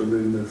walks into a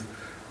room of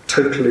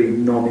totally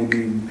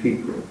non-immune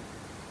people,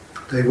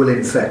 they will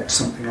infect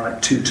something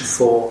like 2 to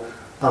 4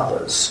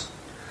 others.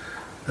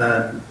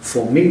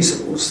 For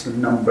measles, the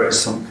number is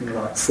something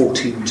like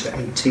 14 to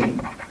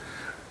 18.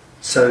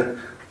 So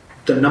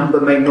the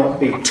number may not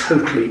be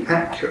totally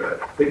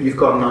accurate, but you've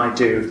got an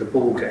idea of the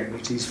ball game.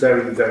 It is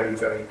very, very,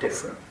 very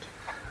different.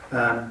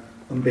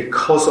 And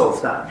because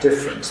of that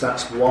difference,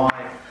 that's why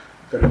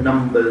the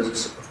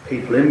numbers of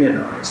people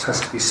immunised has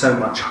to be so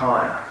much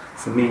higher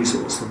for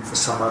measles than for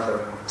some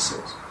other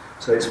illnesses.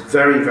 So it's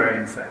very, very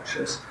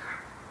infectious.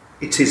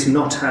 It is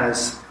not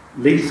as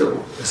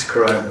lethal as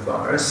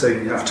coronavirus, so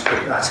you have to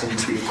put that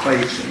into the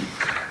equation.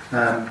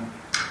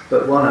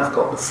 But while I've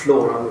got the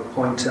floor, I would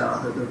point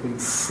out that there have been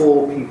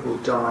 4 people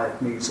die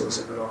of measles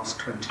in the last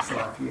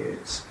 25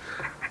 years,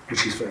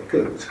 which is very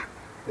good,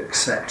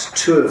 except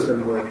 2 of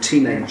them were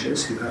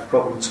teenagers who had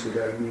problems with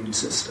their immune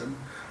system.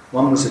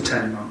 One was a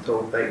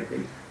 10-month-old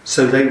baby,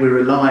 so they were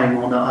relying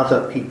on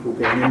other people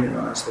being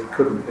immunised. They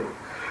couldn't be.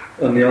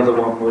 And the other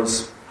one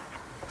was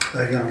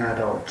a young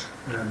adult,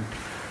 and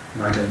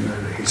I don't know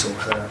his or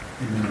her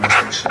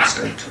immunisation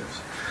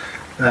status.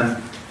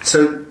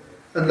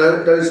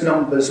 Those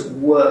numbers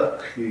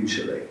work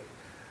usually.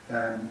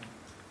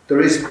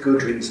 There is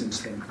good reason to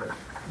think that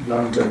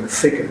London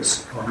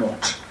figures are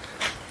not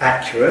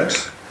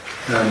accurate.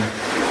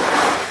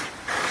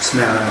 It's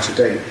now out of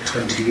date.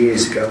 20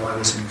 years ago I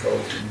was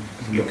involved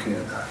in looking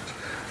at that,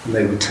 and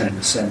they were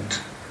 10%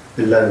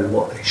 below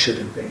what they should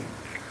have been.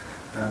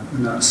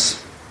 And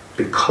that's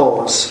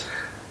because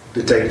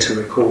the data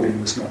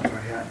recording was not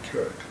very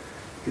accurate.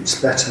 It's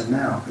better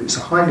now. It's a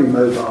highly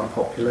mobile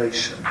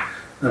population,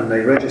 and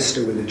they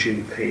register with a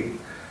GP.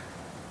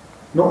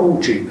 Not all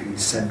GPs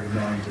send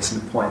reminders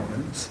and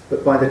appointments,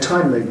 but by the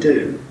time they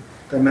do,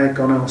 they may have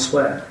gone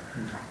elsewhere.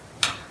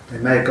 They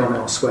may have gone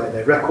elsewhere.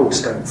 Their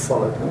records don't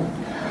follow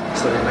them,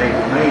 so they may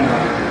remain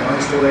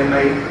unimmunised, or they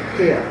may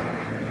appear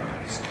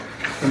immunised.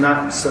 And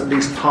that's at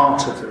least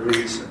part of the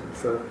reason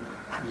for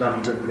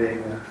London being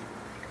a...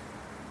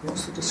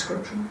 What's the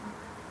description?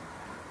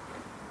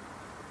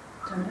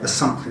 A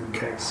something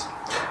case.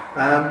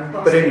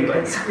 But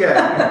anyway,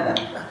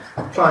 yeah,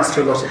 applies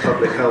to a lot of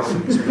public health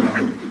things.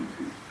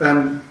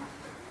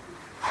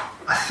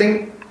 I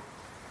think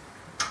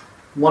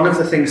one of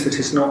the things that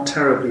is not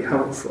terribly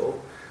helpful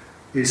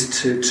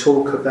is to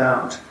talk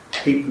about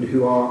people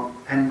who are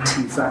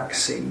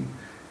anti-vaccine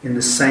in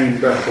the same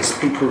breath as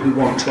people who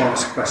want to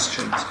ask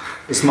questions.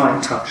 As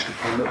Mike touched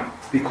upon, there will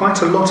be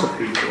quite a lot of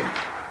people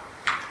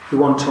who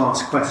want to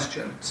ask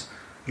questions,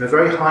 and a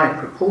very high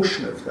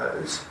proportion of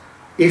those,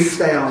 if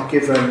they are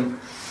given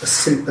a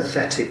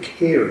sympathetic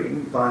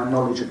hearing by a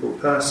knowledgeable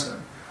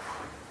person,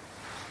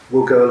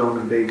 will go along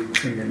and be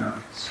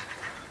immunised.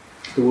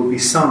 There will be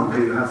some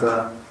who have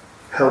a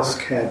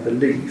healthcare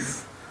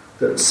belief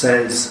that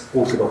says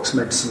orthodox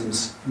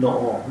medicine's not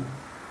on,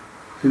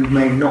 who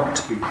may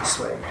not be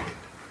persuaded.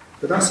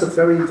 But that's a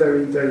very,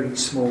 very, very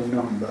small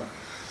number.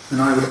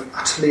 And I would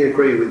utterly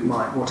agree with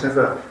Mike,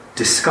 whatever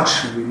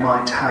discussion we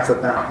might have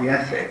about the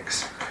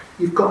ethics,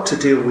 you've got to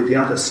deal with the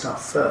other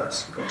stuff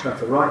first. You've got to have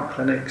the right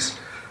clinics,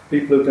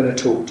 people who are going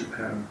to talk to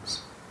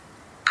parents.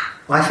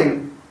 I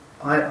think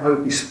I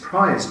would be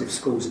surprised if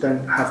schools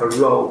don't have a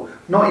role,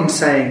 not in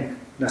saying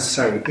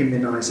necessarily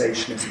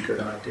immunisation is a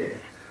good idea,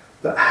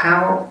 but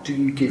how do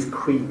you give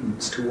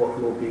credence to what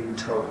you're being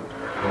told?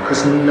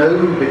 Because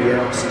nobody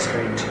else is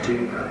going to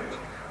do that.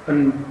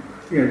 And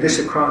this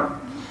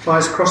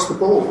applies across the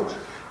board.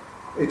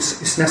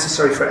 It's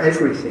necessary for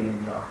everything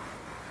in life.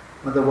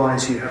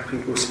 Otherwise, you have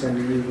people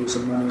spending oodles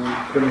of money on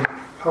Gwyneth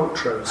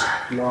Paltrow's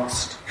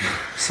last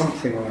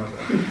something or other.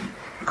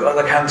 We've got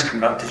other hands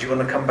coming up. Did you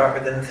want to come back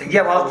with anything?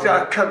 Yeah, well,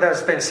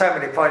 there's been so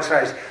many points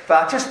raised.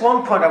 But just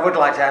one point I would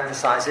like to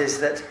emphasise is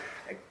that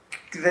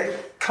the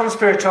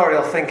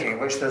conspiratorial thinking,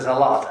 which there's a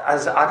lot, I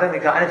don't think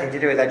it's got anything to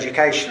do with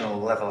educational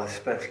levels,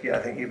 but I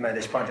think you've made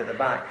this point at the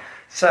back.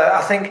 So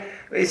I think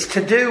it's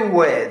to do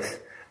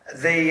with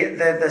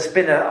there's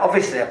been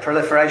obviously a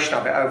proliferation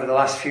of it over the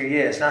last few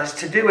years. Now, it's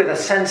to do with a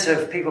sense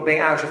of people being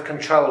out of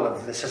control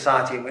of the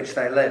society in which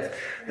they live.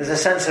 There's a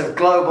sense of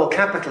global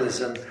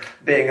capitalism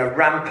being a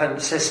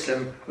rampant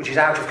system which is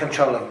out of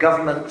control of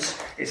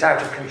governments, it's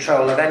out of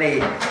control of any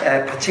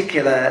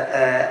particular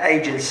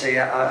agency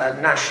at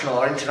national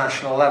or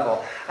international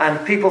level.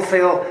 And people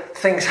feel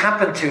things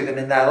happen to them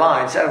in their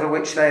lives over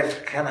which they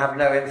can have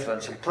no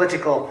influence. And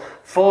political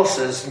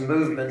forces and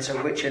movements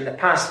of which in the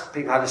past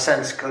people had a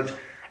sense could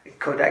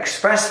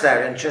express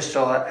their interest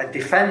or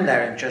defend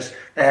their interest,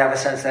 they have a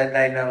sense that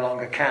they no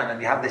longer can. And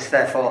you have this,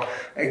 therefore,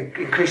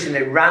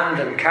 increasingly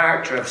random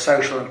character of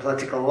social and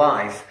political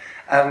life,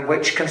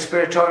 which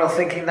conspiratorial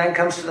thinking then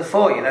comes to the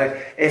fore. You know,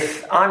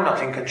 if I'm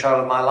not in control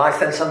of my life,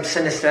 then some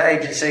sinister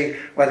agency,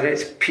 whether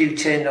it's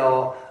Putin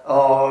or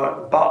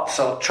bots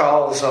or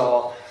trolls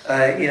or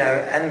the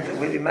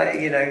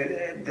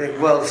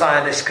world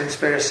Zionist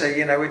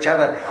conspiracy,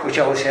 whichever, which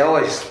obviously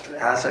always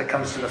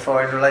comes to the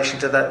fore in relation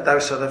to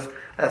those sort of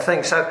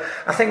things. So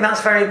I think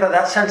that's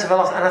that sense of a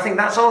lot, and I think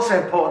that's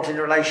also important in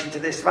relation to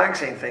this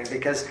vaccine thing,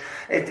 because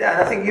and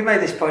I think you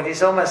made this point,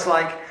 it's almost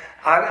like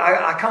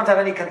I can't have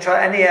any control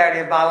any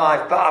area of my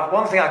life, but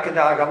one thing I can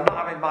do, I'm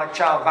not having my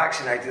child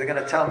vaccinated, they're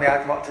going to tell me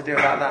what to do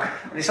about that.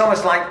 And it's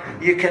almost like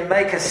you can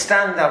make a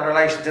stand in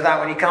relation to that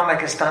when you can't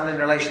make a stand in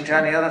relation to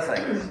any other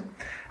things.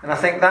 And I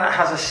think that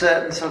has a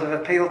certain sort of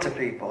appeal to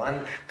people,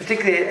 and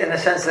particularly in the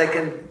sense they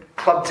can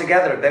club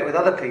together a bit with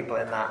other people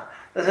in that.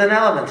 There's an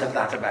element of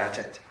that about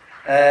it.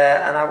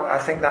 And I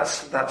think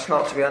that's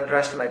not to be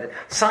underestimated.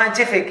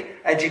 Scientific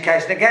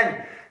education,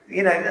 again,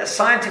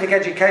 scientific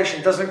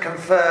education doesn't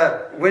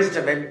confer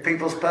wisdom in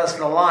people's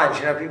personal lives.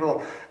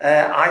 People.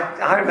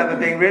 I remember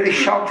being really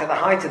shocked at the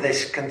height of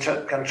this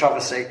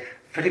controversy,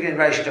 particularly in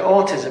relation to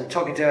autism,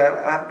 talking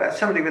to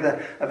somebody with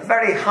a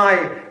very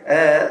high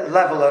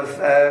level of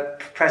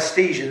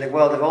prestige in the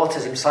world of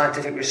autism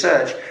scientific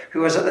research, who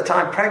was at the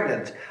time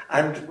pregnant,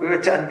 and we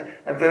got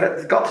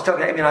to talk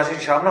about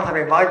immunisation. I'm not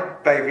having my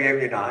baby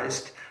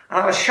immunised. And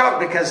I was shocked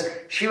because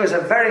she was a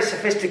very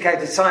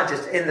sophisticated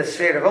scientist in the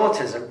sphere of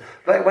autism,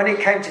 but when it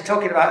came to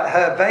talking about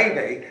her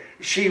baby,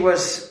 she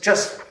was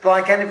just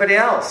like anybody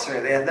else,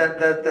 really.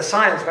 The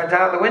science went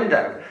out the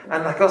window.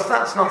 And of course,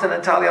 that's not an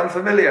entirely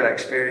unfamiliar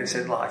experience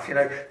in life.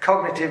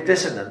 Cognitive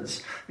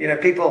dissonance.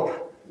 People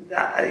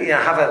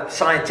have a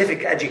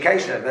scientific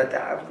education, but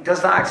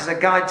does that act as a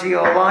guide to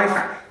your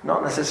life?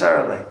 Not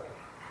necessarily.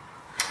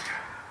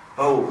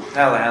 Oh,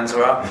 now the hands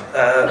are up.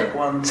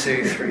 1,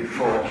 2, 3,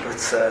 4.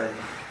 But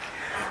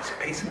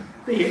Peter.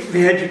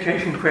 The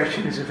education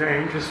question is a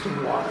very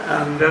interesting one,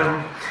 and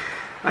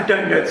I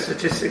don't know the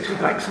statistics of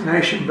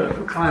vaccination, but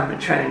for climate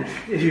change,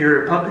 if you're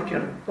a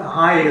Republican, the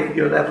higher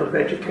your level of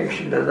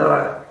education, the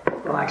lower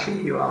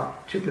likely you are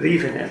to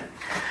believe in it.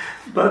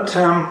 But,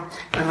 and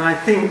I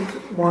think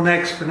one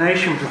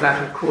explanation for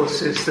that, of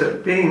course, is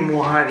that being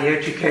more highly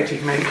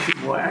educated makes you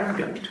more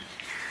arrogant.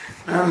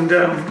 And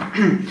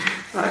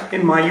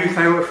in my youth,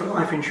 I worked for a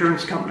life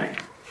insurance company.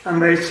 And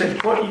they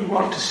said, what you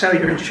want to sell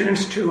your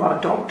insurance to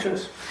are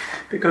doctors,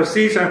 because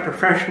these are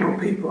professional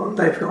people and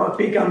they've got a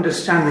big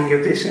understanding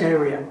of this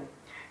area.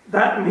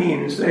 That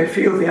means they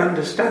feel they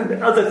understand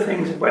other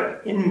things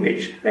in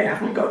which they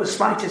haven't got the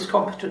slightest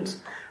competence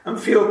and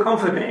feel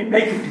confident in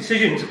making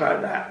decisions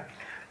about that.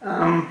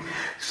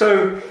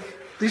 So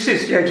this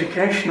is the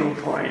educational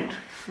point.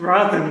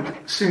 Rather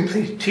than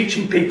simply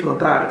teaching people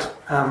about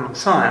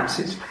science,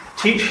 it's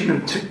teaching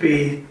them to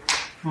be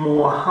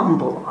more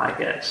humble, I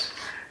guess,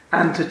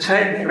 and to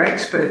take their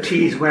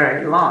expertise where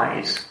it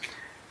lies,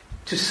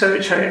 to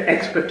search out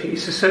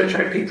expertise, to search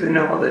out people who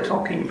know what they're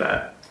talking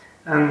about,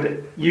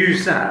 and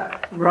use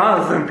that,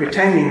 rather than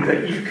pretending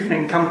that you can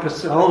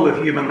encompass the whole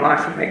of human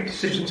life and make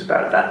decisions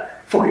about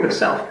that for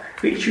yourself,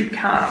 which you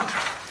can't.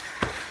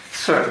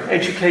 So,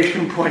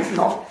 education point,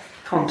 not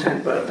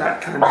content, but that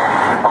kind of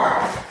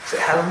thing. Is it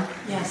Helen?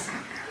 Yes.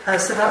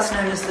 So that's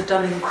known as the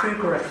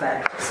Dunning-Kruger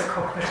effect. It's a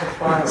cognitive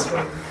bias.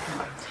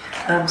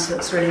 So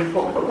that's really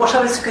important. But what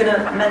I was going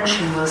to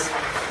mention was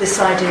this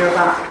idea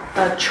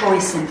about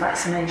choice in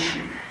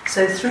vaccination.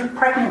 So through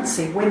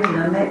pregnancy, women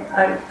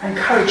are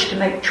encouraged to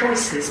make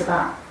choices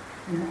about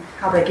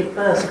how they give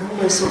birth and all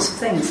those sorts of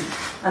things.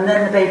 And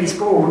then the baby's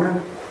born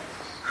and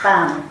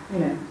bam,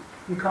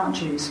 you can't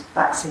choose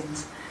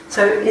vaccines.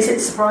 So is it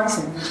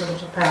surprising that a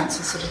lot of parents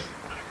are sort of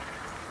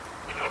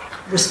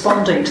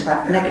responding to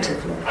that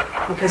negatively?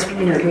 Because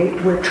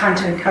we're trying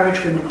to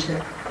encourage women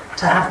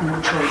to have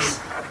more choice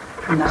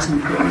in that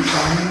important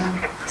time,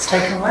 and it's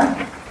taken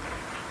away.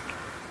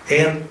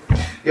 Ian?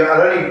 Yeah,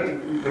 I'd only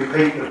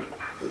repeat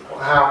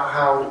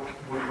how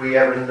would we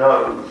ever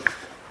know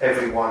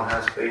everyone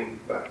has been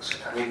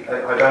vaccinated? I mean,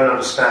 I don't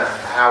understand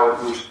how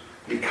it would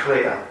be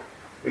clear.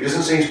 It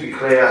doesn't seem to be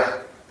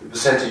clear the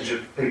percentage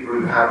of people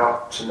who have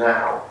up to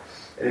now.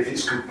 And if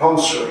it's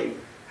compulsory,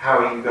 how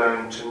are you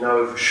going to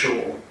know for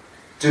sure?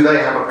 Do they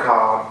have a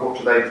card? What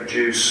do they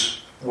produce?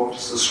 What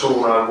does the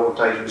school know? What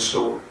data is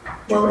stored?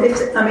 Well,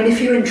 if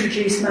you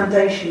introduce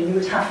mandation, you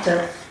would have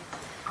to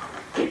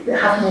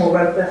have more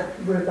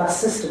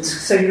robust systems.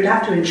 So you would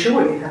have to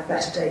ensure you have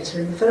better data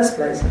in the first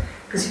place,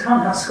 because you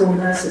can't have school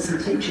nurses and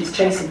teachers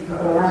chasing people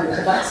around that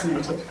are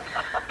vaccinated.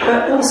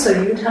 But also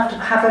you would have to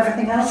have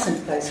everything else in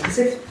place, because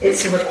if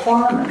it's a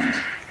requirement,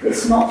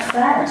 it's not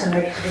fair to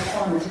make it a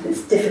requirement if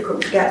it's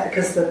difficult to get,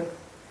 because the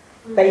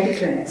baby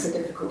clinics are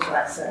difficult to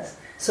access.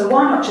 So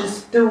why not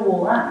just do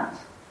all that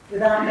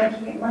without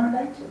making it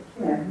mandated?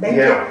 You know, make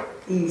it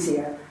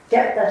easier,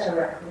 get better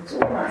records,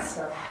 all that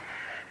stuff.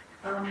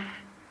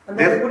 And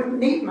then it wouldn't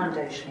need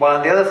mandation. Well,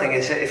 and the other thing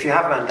is, if you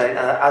have mandate,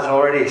 as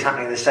already is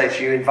happening in the States,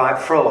 you invite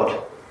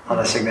fraud on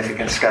a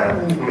significant scale,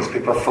 because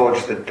people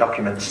forge the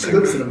documents. It's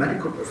good for the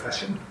medical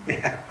profession.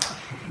 Yeah.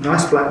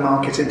 Nice black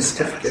market in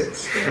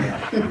certificates.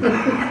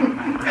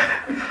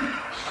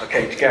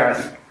 Okay,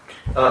 Gareth.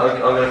 I'm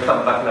going to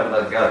come back and have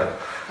another go.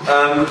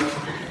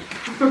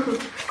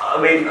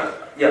 I mean,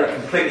 I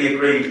completely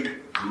agree,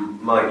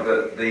 Mike,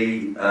 that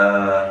the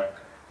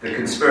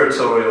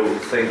conspiratorial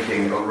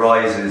thinking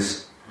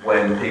arises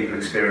when people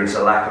experience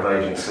a lack of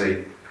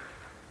agency,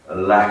 a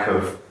lack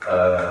of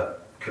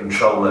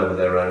control over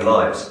their own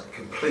lives. I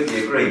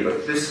completely agree,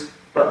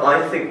 but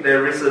I think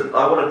there is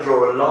I want to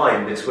draw a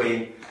line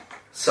between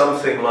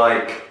something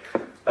like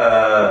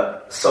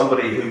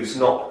somebody who's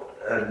not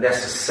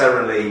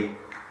necessarily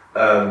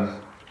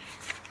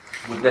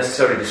would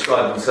necessarily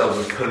describe themselves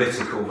as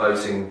political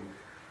voting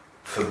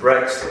for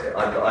Brexit.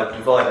 I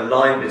divide a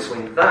line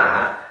between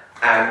that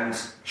and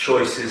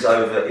choices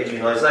over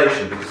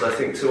immunisation, because I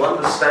think to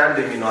understand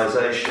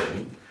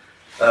immunisation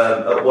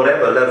at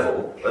whatever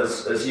level,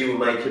 as you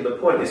were making the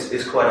point,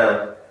 is quite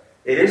a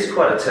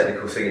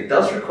technical thing. It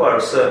does require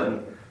a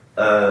certain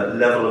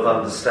level of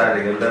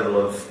understanding, a level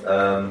of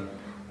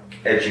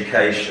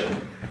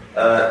education.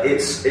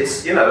 It's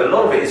a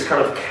lot of it is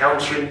kind of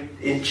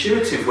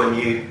counterintuitive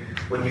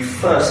when you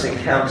first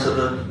encounter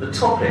the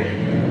topic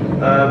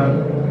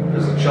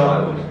as a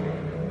child.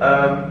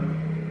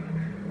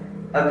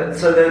 And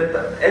so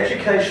the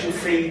education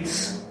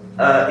feeds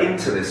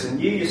into this, and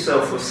you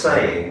yourself were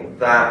saying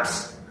that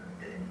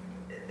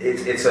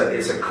it's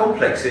a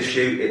complex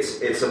issue.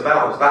 It's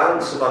about a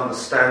balance of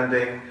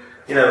understanding.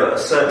 You know, at a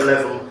certain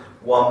level,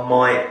 one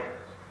might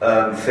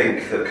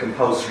think that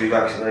compulsory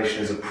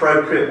vaccination is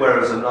appropriate,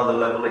 whereas at another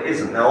level it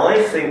isn't. Now,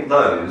 I think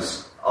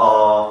those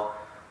are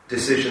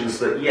decisions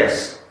that,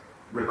 yes,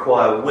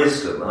 require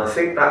wisdom, and I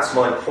think that's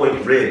my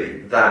point,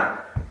 really,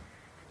 that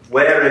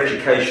where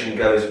education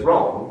goes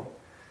wrong,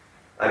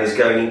 and is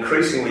going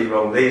increasingly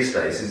wrong these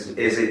days,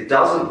 is it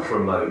doesn't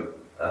promote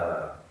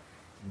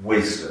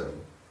wisdom.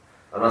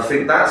 And I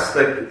think that's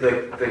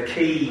the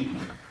key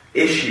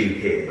issue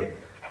here,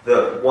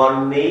 that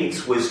one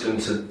needs wisdom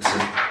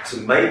to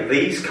make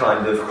these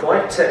kind of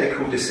quite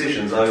technical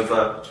decisions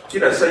over,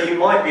 so you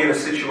might be in a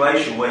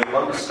situation where you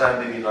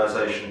understand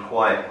immunisation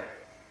quite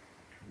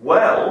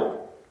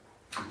well,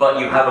 but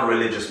you have a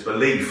religious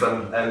belief,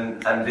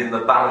 and in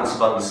the balance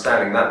of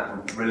understanding,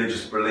 that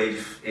religious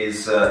belief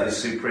is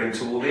supreme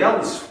to all the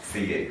others for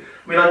you.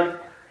 I mean,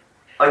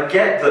 I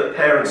get that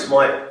parents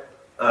might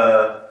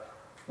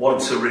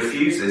want to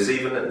refuse this,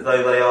 even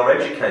though they are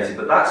educated,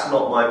 but that's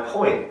not my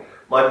point.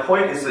 My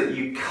point is that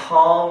you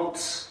can't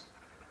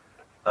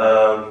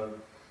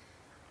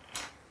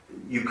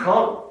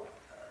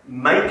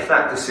make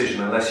that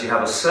decision unless you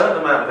have a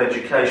certain amount of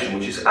education,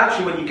 which is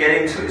actually, when you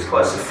get into it, it's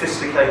quite a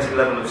sophisticated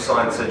level of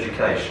science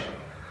education.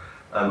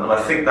 And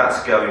I think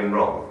that's going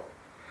wrong.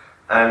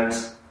 And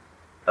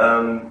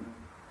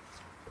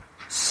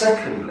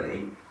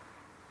secondly,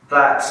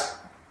 that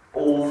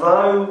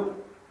although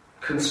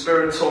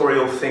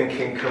conspiratorial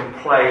thinking can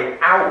play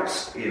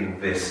out in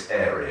this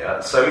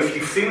area, so if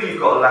you feel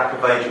you've got a lack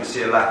of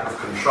agency, a lack of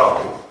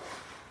control,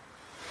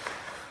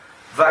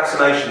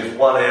 vaccination is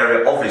one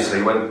area.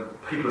 Obviously, when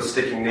people are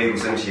sticking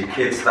needles into your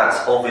kids, that's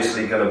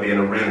obviously going to be an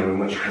arena in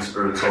which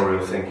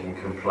conspiratorial thinking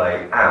can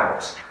play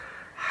out.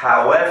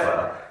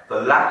 However,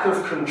 the lack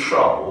of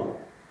control,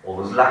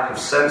 or the lack of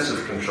sense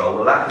of control,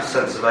 the lack of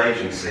sense of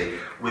agency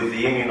with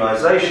the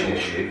immunisation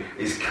issue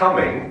is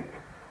coming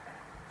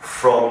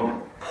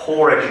from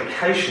poor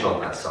education on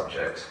that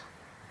subject.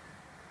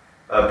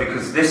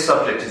 Because this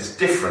subject is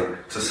different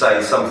to,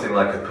 say, something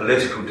like a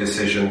political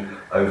decision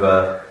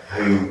over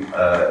who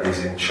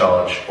is in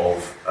charge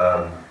of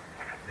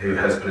who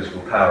has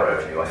political power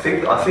over you. I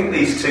think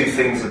these two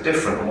things are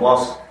different, and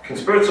whilst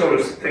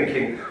conspiratorial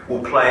thinking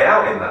will play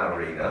out in that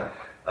arena,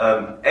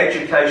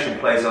 education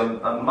plays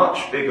a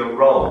much bigger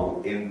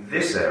role in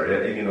this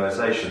area,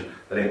 immunisation,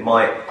 than it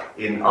might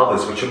in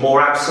others, which are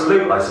more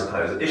absolute, I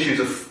suppose. Issues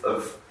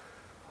of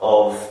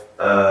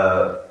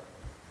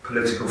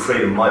political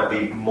freedom might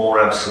be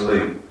more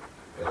absolute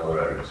in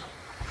other areas.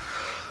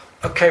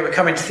 Okay, we're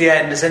coming to the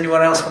end. Does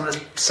anyone else want to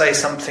say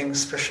something,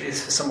 especially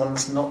for someone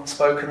that's not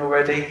spoken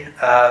already?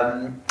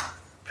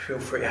 Feel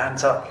free,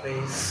 hands up,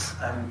 please.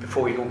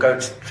 Before we all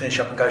finish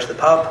up and go to the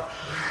pub.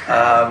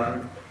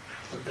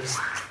 There's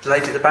a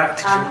lady at the back.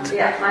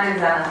 Yeah, my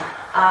name's Anna.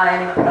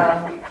 I'm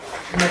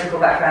a medical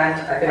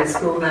background. I've been a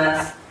school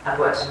nurse. I've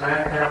worked in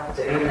America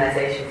doing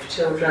immunisation for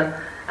children.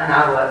 and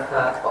I work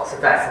for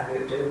Oxford Vaccine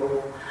Group, doing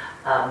all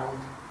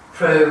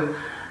pro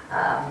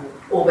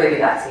all baby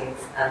vaccines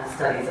and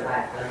studies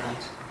about them and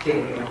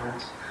giving them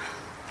that.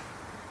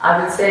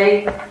 I would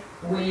say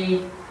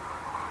we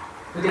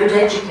don't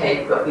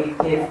educate, but we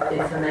give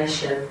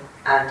information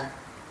and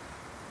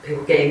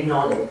people gain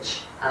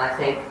knowledge. And I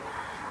think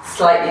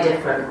slightly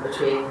different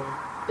between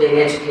being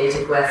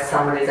educated where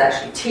someone is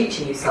actually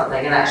teaching you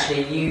something and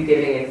actually you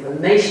giving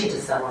information to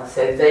someone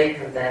so they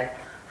can then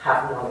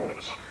have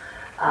knowledge.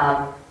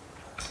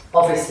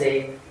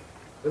 Obviously,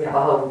 we have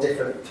a whole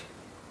different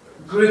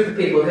group of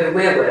people who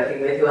we're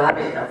working with who are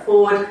having to come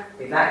forward,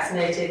 be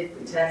vaccinated,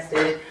 be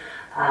tested.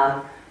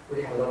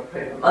 We have a lot of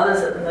pregnant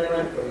mothers at the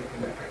moment, we're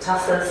looking at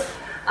pertussis.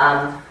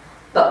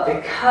 But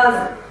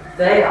because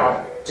they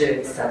are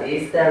doing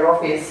studies, they're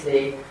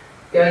obviously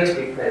going to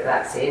be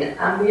pro-vaccine,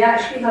 and we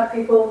actually have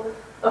people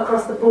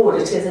across the board.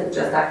 It isn't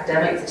just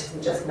academics, it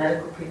isn't just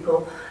medical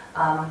people.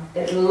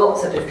 It's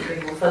lots of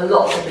different people for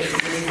lots of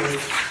different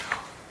reasons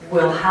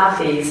will have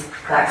these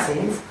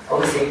vaccines.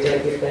 Obviously, we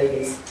don't give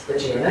babies the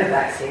GMO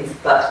vaccines,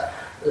 but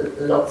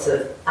lots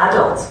of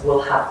adults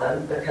will have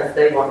them because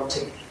they want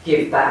to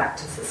give back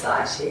to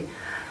society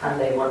and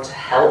they want to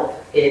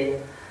help in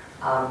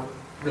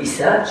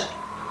research.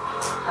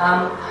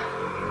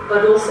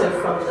 But also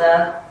from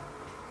the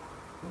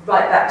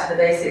right back to the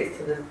basics,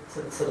 to the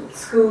sort of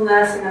school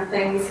nursing and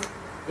things.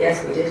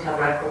 Yes, we did have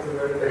records of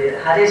everybody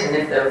that had it, and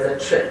if there was a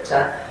trip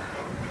to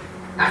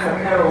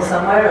Africa or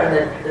somewhere and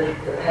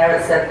the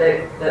parents said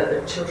that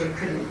the children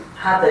couldn't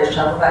have those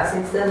travel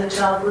vaccines, then the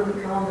child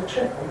wouldn't come on the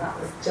trip, and that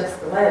was just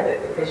the way of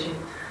it, because you,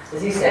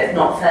 as you say, it's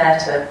not fair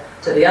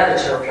to the other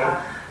children,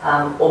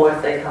 or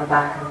if they come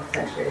back and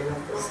potentially they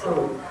left the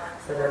school.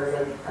 So there was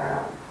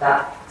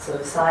that sort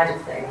of side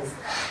of things.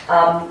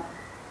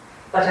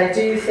 But I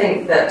do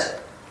think that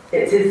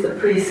it is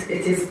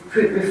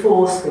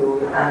before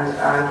school, and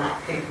I'm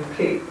in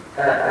complete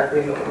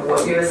agreement with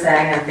what you were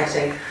saying, and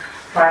getting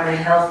primary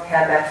health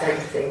care better,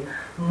 getting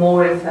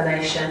more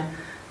information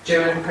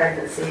during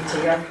pregnancy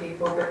to young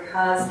people,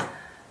 because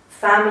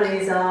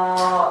families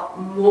are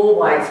more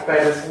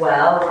widespread as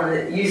well, and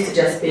it used to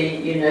just be,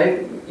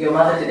 your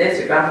mother did this,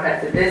 your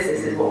grandparents did this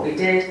is what we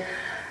did,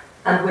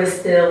 and we're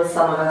still,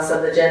 some of us are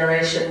the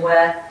generation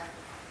where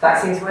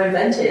vaccines were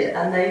invented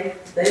and they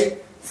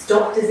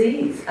stopped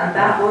disease, and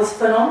that was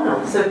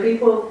phenomenal. So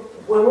people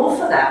were all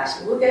for that,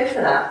 we'll go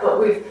for that,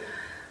 but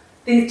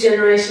this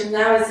generation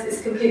now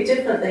is completely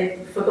different.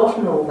 They've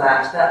forgotten all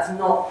that. That's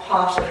not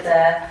part of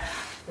their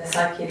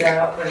psyche, their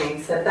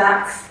upbringing. So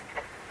that's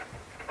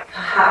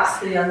perhaps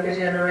the younger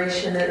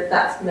generation.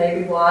 That's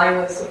maybe why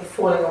we're sort of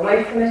falling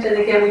away from it. And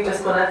again, we've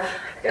just got to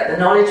get the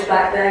knowledge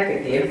back there,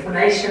 get the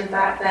information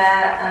back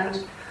there,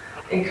 and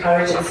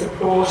encourage and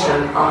support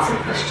and answer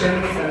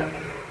questions and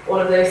all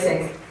of those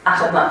things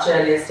at a much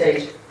earlier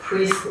stage,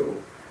 preschool,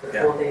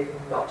 before they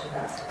even got to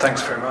that stage.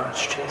 Thanks very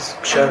much. Cheers.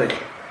 Shirley.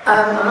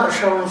 I'm not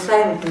sure I want to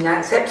say anything now,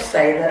 except to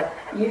say that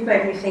you've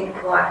made me think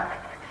quite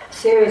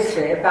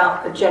seriously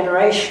about the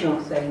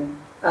generational thing.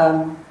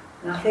 And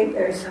I think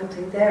there is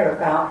something there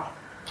about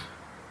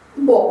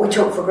what we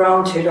took for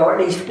granted, or at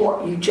least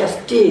what you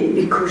just did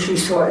because you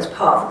saw it as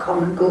part of the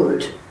common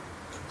good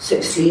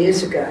 60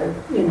 years ago,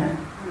 and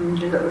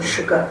your little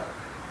sugar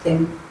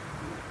thing,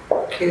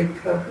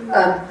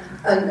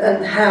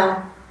 and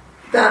how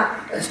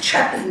that has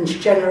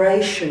changed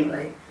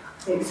generationally.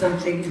 I think it's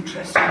something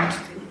interesting to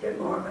think a bit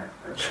more about.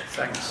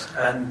 Thanks.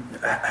 And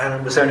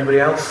Helen, was there anybody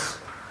else?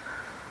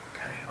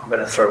 Okay, I'm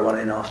going to throw one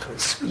in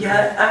afterwards.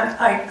 Yeah,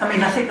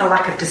 I think the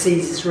lack of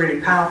disease is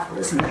really powerful,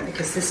 isn't it?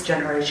 Because this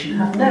generation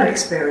have no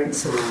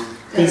experience of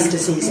these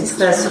diseases.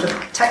 They're sort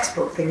of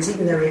textbook things,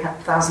 even though we had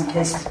 1,000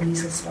 cases of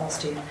measles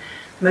last year.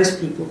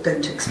 Most people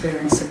don't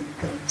experience them.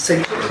 So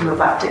you talk to them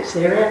about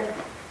diphtheria,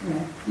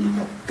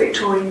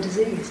 Victorian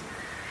disease.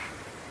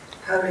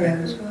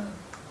 Polio as well.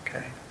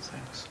 Okay,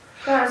 thanks.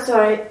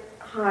 Sorry.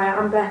 Hi,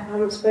 I'm Beth. I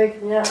haven't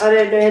spoken yet. I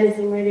don't know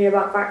anything really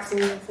about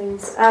vaccines and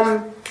things.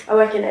 I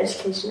work in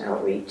education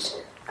outreach.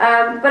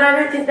 But I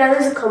don't think there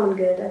is a common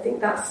good. I think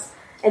that's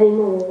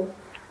anymore.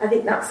 I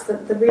think that's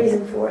the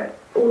reason for it.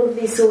 All of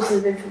these sources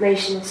of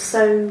information are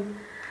so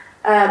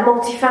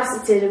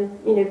multifaceted,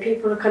 and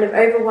people are kind of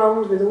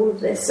overwhelmed with all of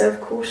this. So of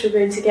course you're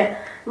going to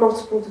get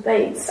multiple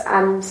debates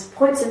and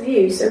points of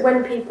view. So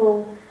when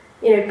people,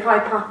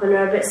 pipe up and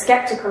are a bit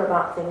sceptical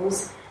about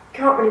things,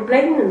 can't really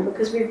blame them,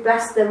 because we've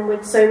blessed them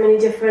with so many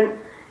different,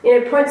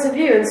 points of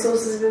view and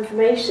sources of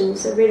information.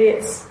 So really,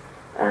 it's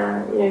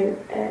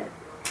a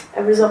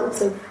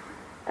result of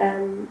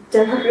a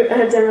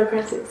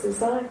democratic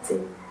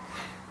society.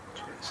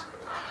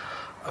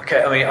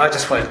 Okay, I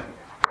just wanted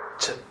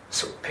to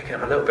sort of pick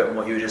up a little bit on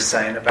what you were just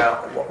saying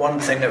about one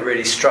thing that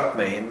really struck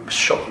me and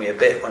shocked me a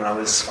bit when I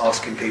was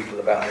asking people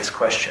about this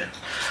question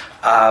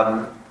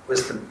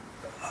was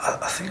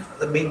I think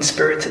the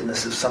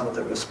mean-spiritedness of some of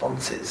the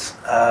responses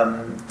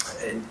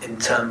in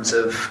terms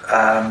of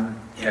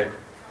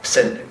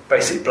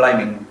basically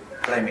blaming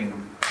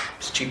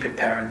stupid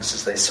parents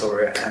as they saw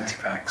it,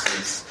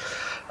 anti-vaxxers,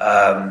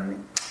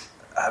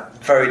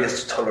 very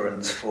little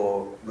tolerance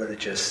for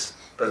religious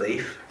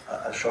belief,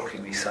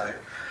 shockingly so.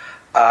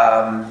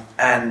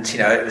 And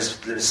it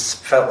was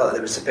felt like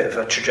there was a bit of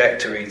a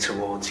trajectory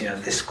towards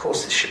this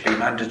course should be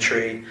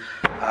mandatory.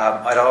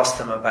 I'd asked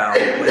them about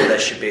whether there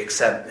should be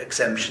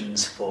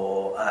exemptions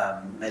for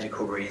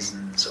medical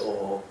reasons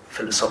or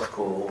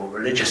philosophical or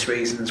religious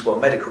reasons. Well,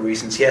 medical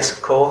reasons, yes,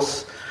 of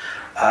course.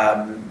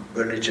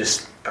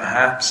 Religious,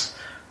 perhaps,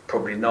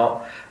 probably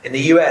not. In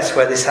the US,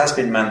 where this has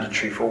been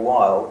mandatory for a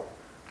while,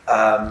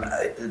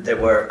 there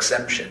were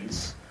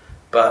exemptions.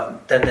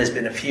 But then there's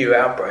been a few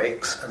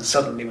outbreaks, and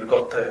suddenly we've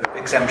got the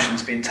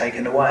exemptions being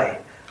taken away.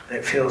 And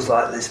it feels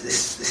like there's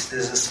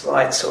a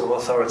slight sort of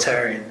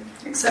authoritarian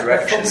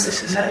direction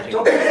this is heading.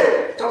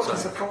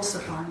 Doctors are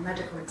falsifying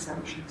medical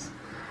exemptions.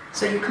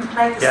 So you can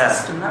play the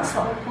system. That's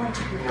the whole point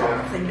of the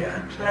doctor thing. You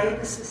can play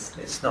the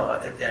system. It's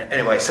not...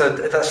 Anyway, so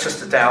that's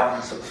just a doubt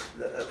and sort of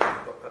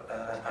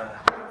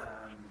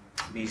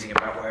musing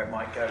about where it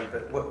might go.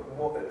 But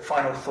what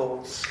final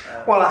thoughts?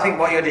 Well, I think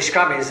what you're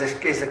describing is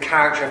the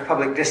character of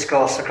public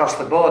discourse across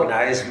the board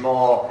now is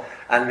more,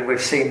 and we've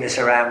seen this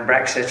around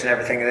Brexit and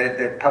everything,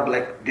 the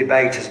public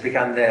debate has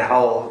begun, the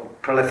whole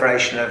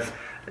proliferation of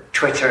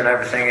Twitter and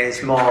everything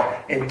is more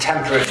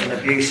intemperate and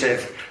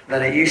abusive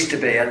than it used to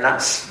be, and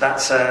that's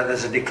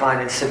there's a decline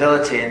in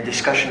civility in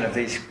discussion of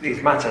these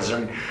matters,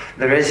 and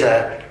there is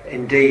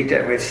indeed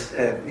we've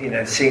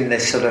seen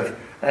this sort of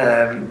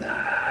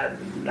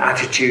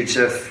attitudes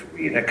of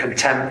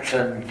contempt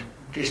and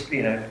just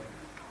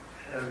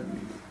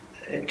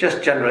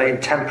generally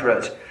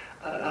intemperate,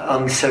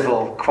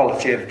 uncivil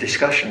quality of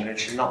discussion,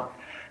 which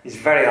is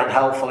very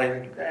unhelpful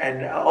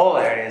in all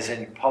areas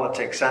in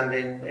politics and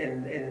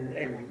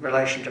in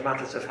relation to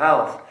matters of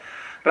health.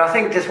 But I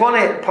think there's one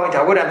point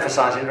I would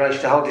emphasise in relation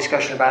to the whole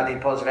discussion about the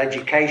importance of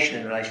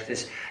education in relation to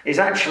this, is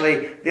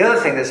actually the other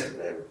thing that's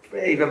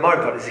even more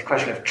important is the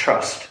question of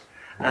trust.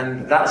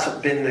 And that's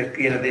been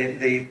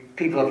the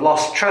people have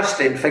lost trust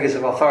in figures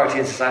of authority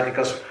in society,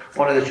 because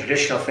one of the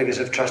traditional figures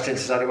of trust in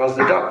society was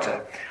the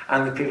doctor,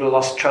 and the people have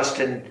lost trust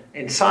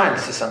in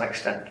science to some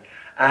extent.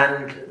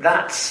 And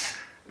that's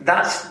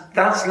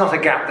not a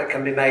gap that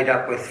can be made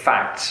up with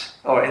facts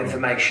or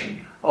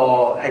information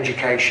or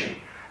education.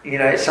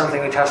 It's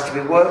something which has to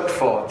be worked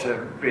for to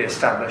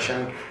re-establish,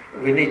 and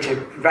we need to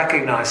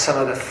recognise some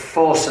of the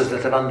forces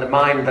that have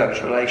undermined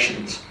those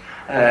relations,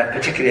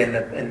 particularly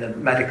in the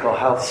medical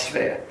health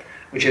sphere,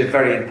 which is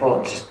very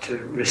important to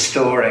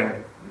restoring,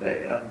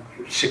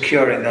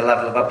 securing the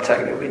level of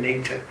uptake that we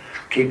need to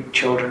keep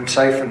children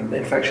safe from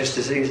infectious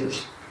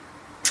diseases.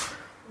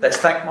 Let's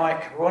thank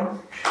Mike, everyone.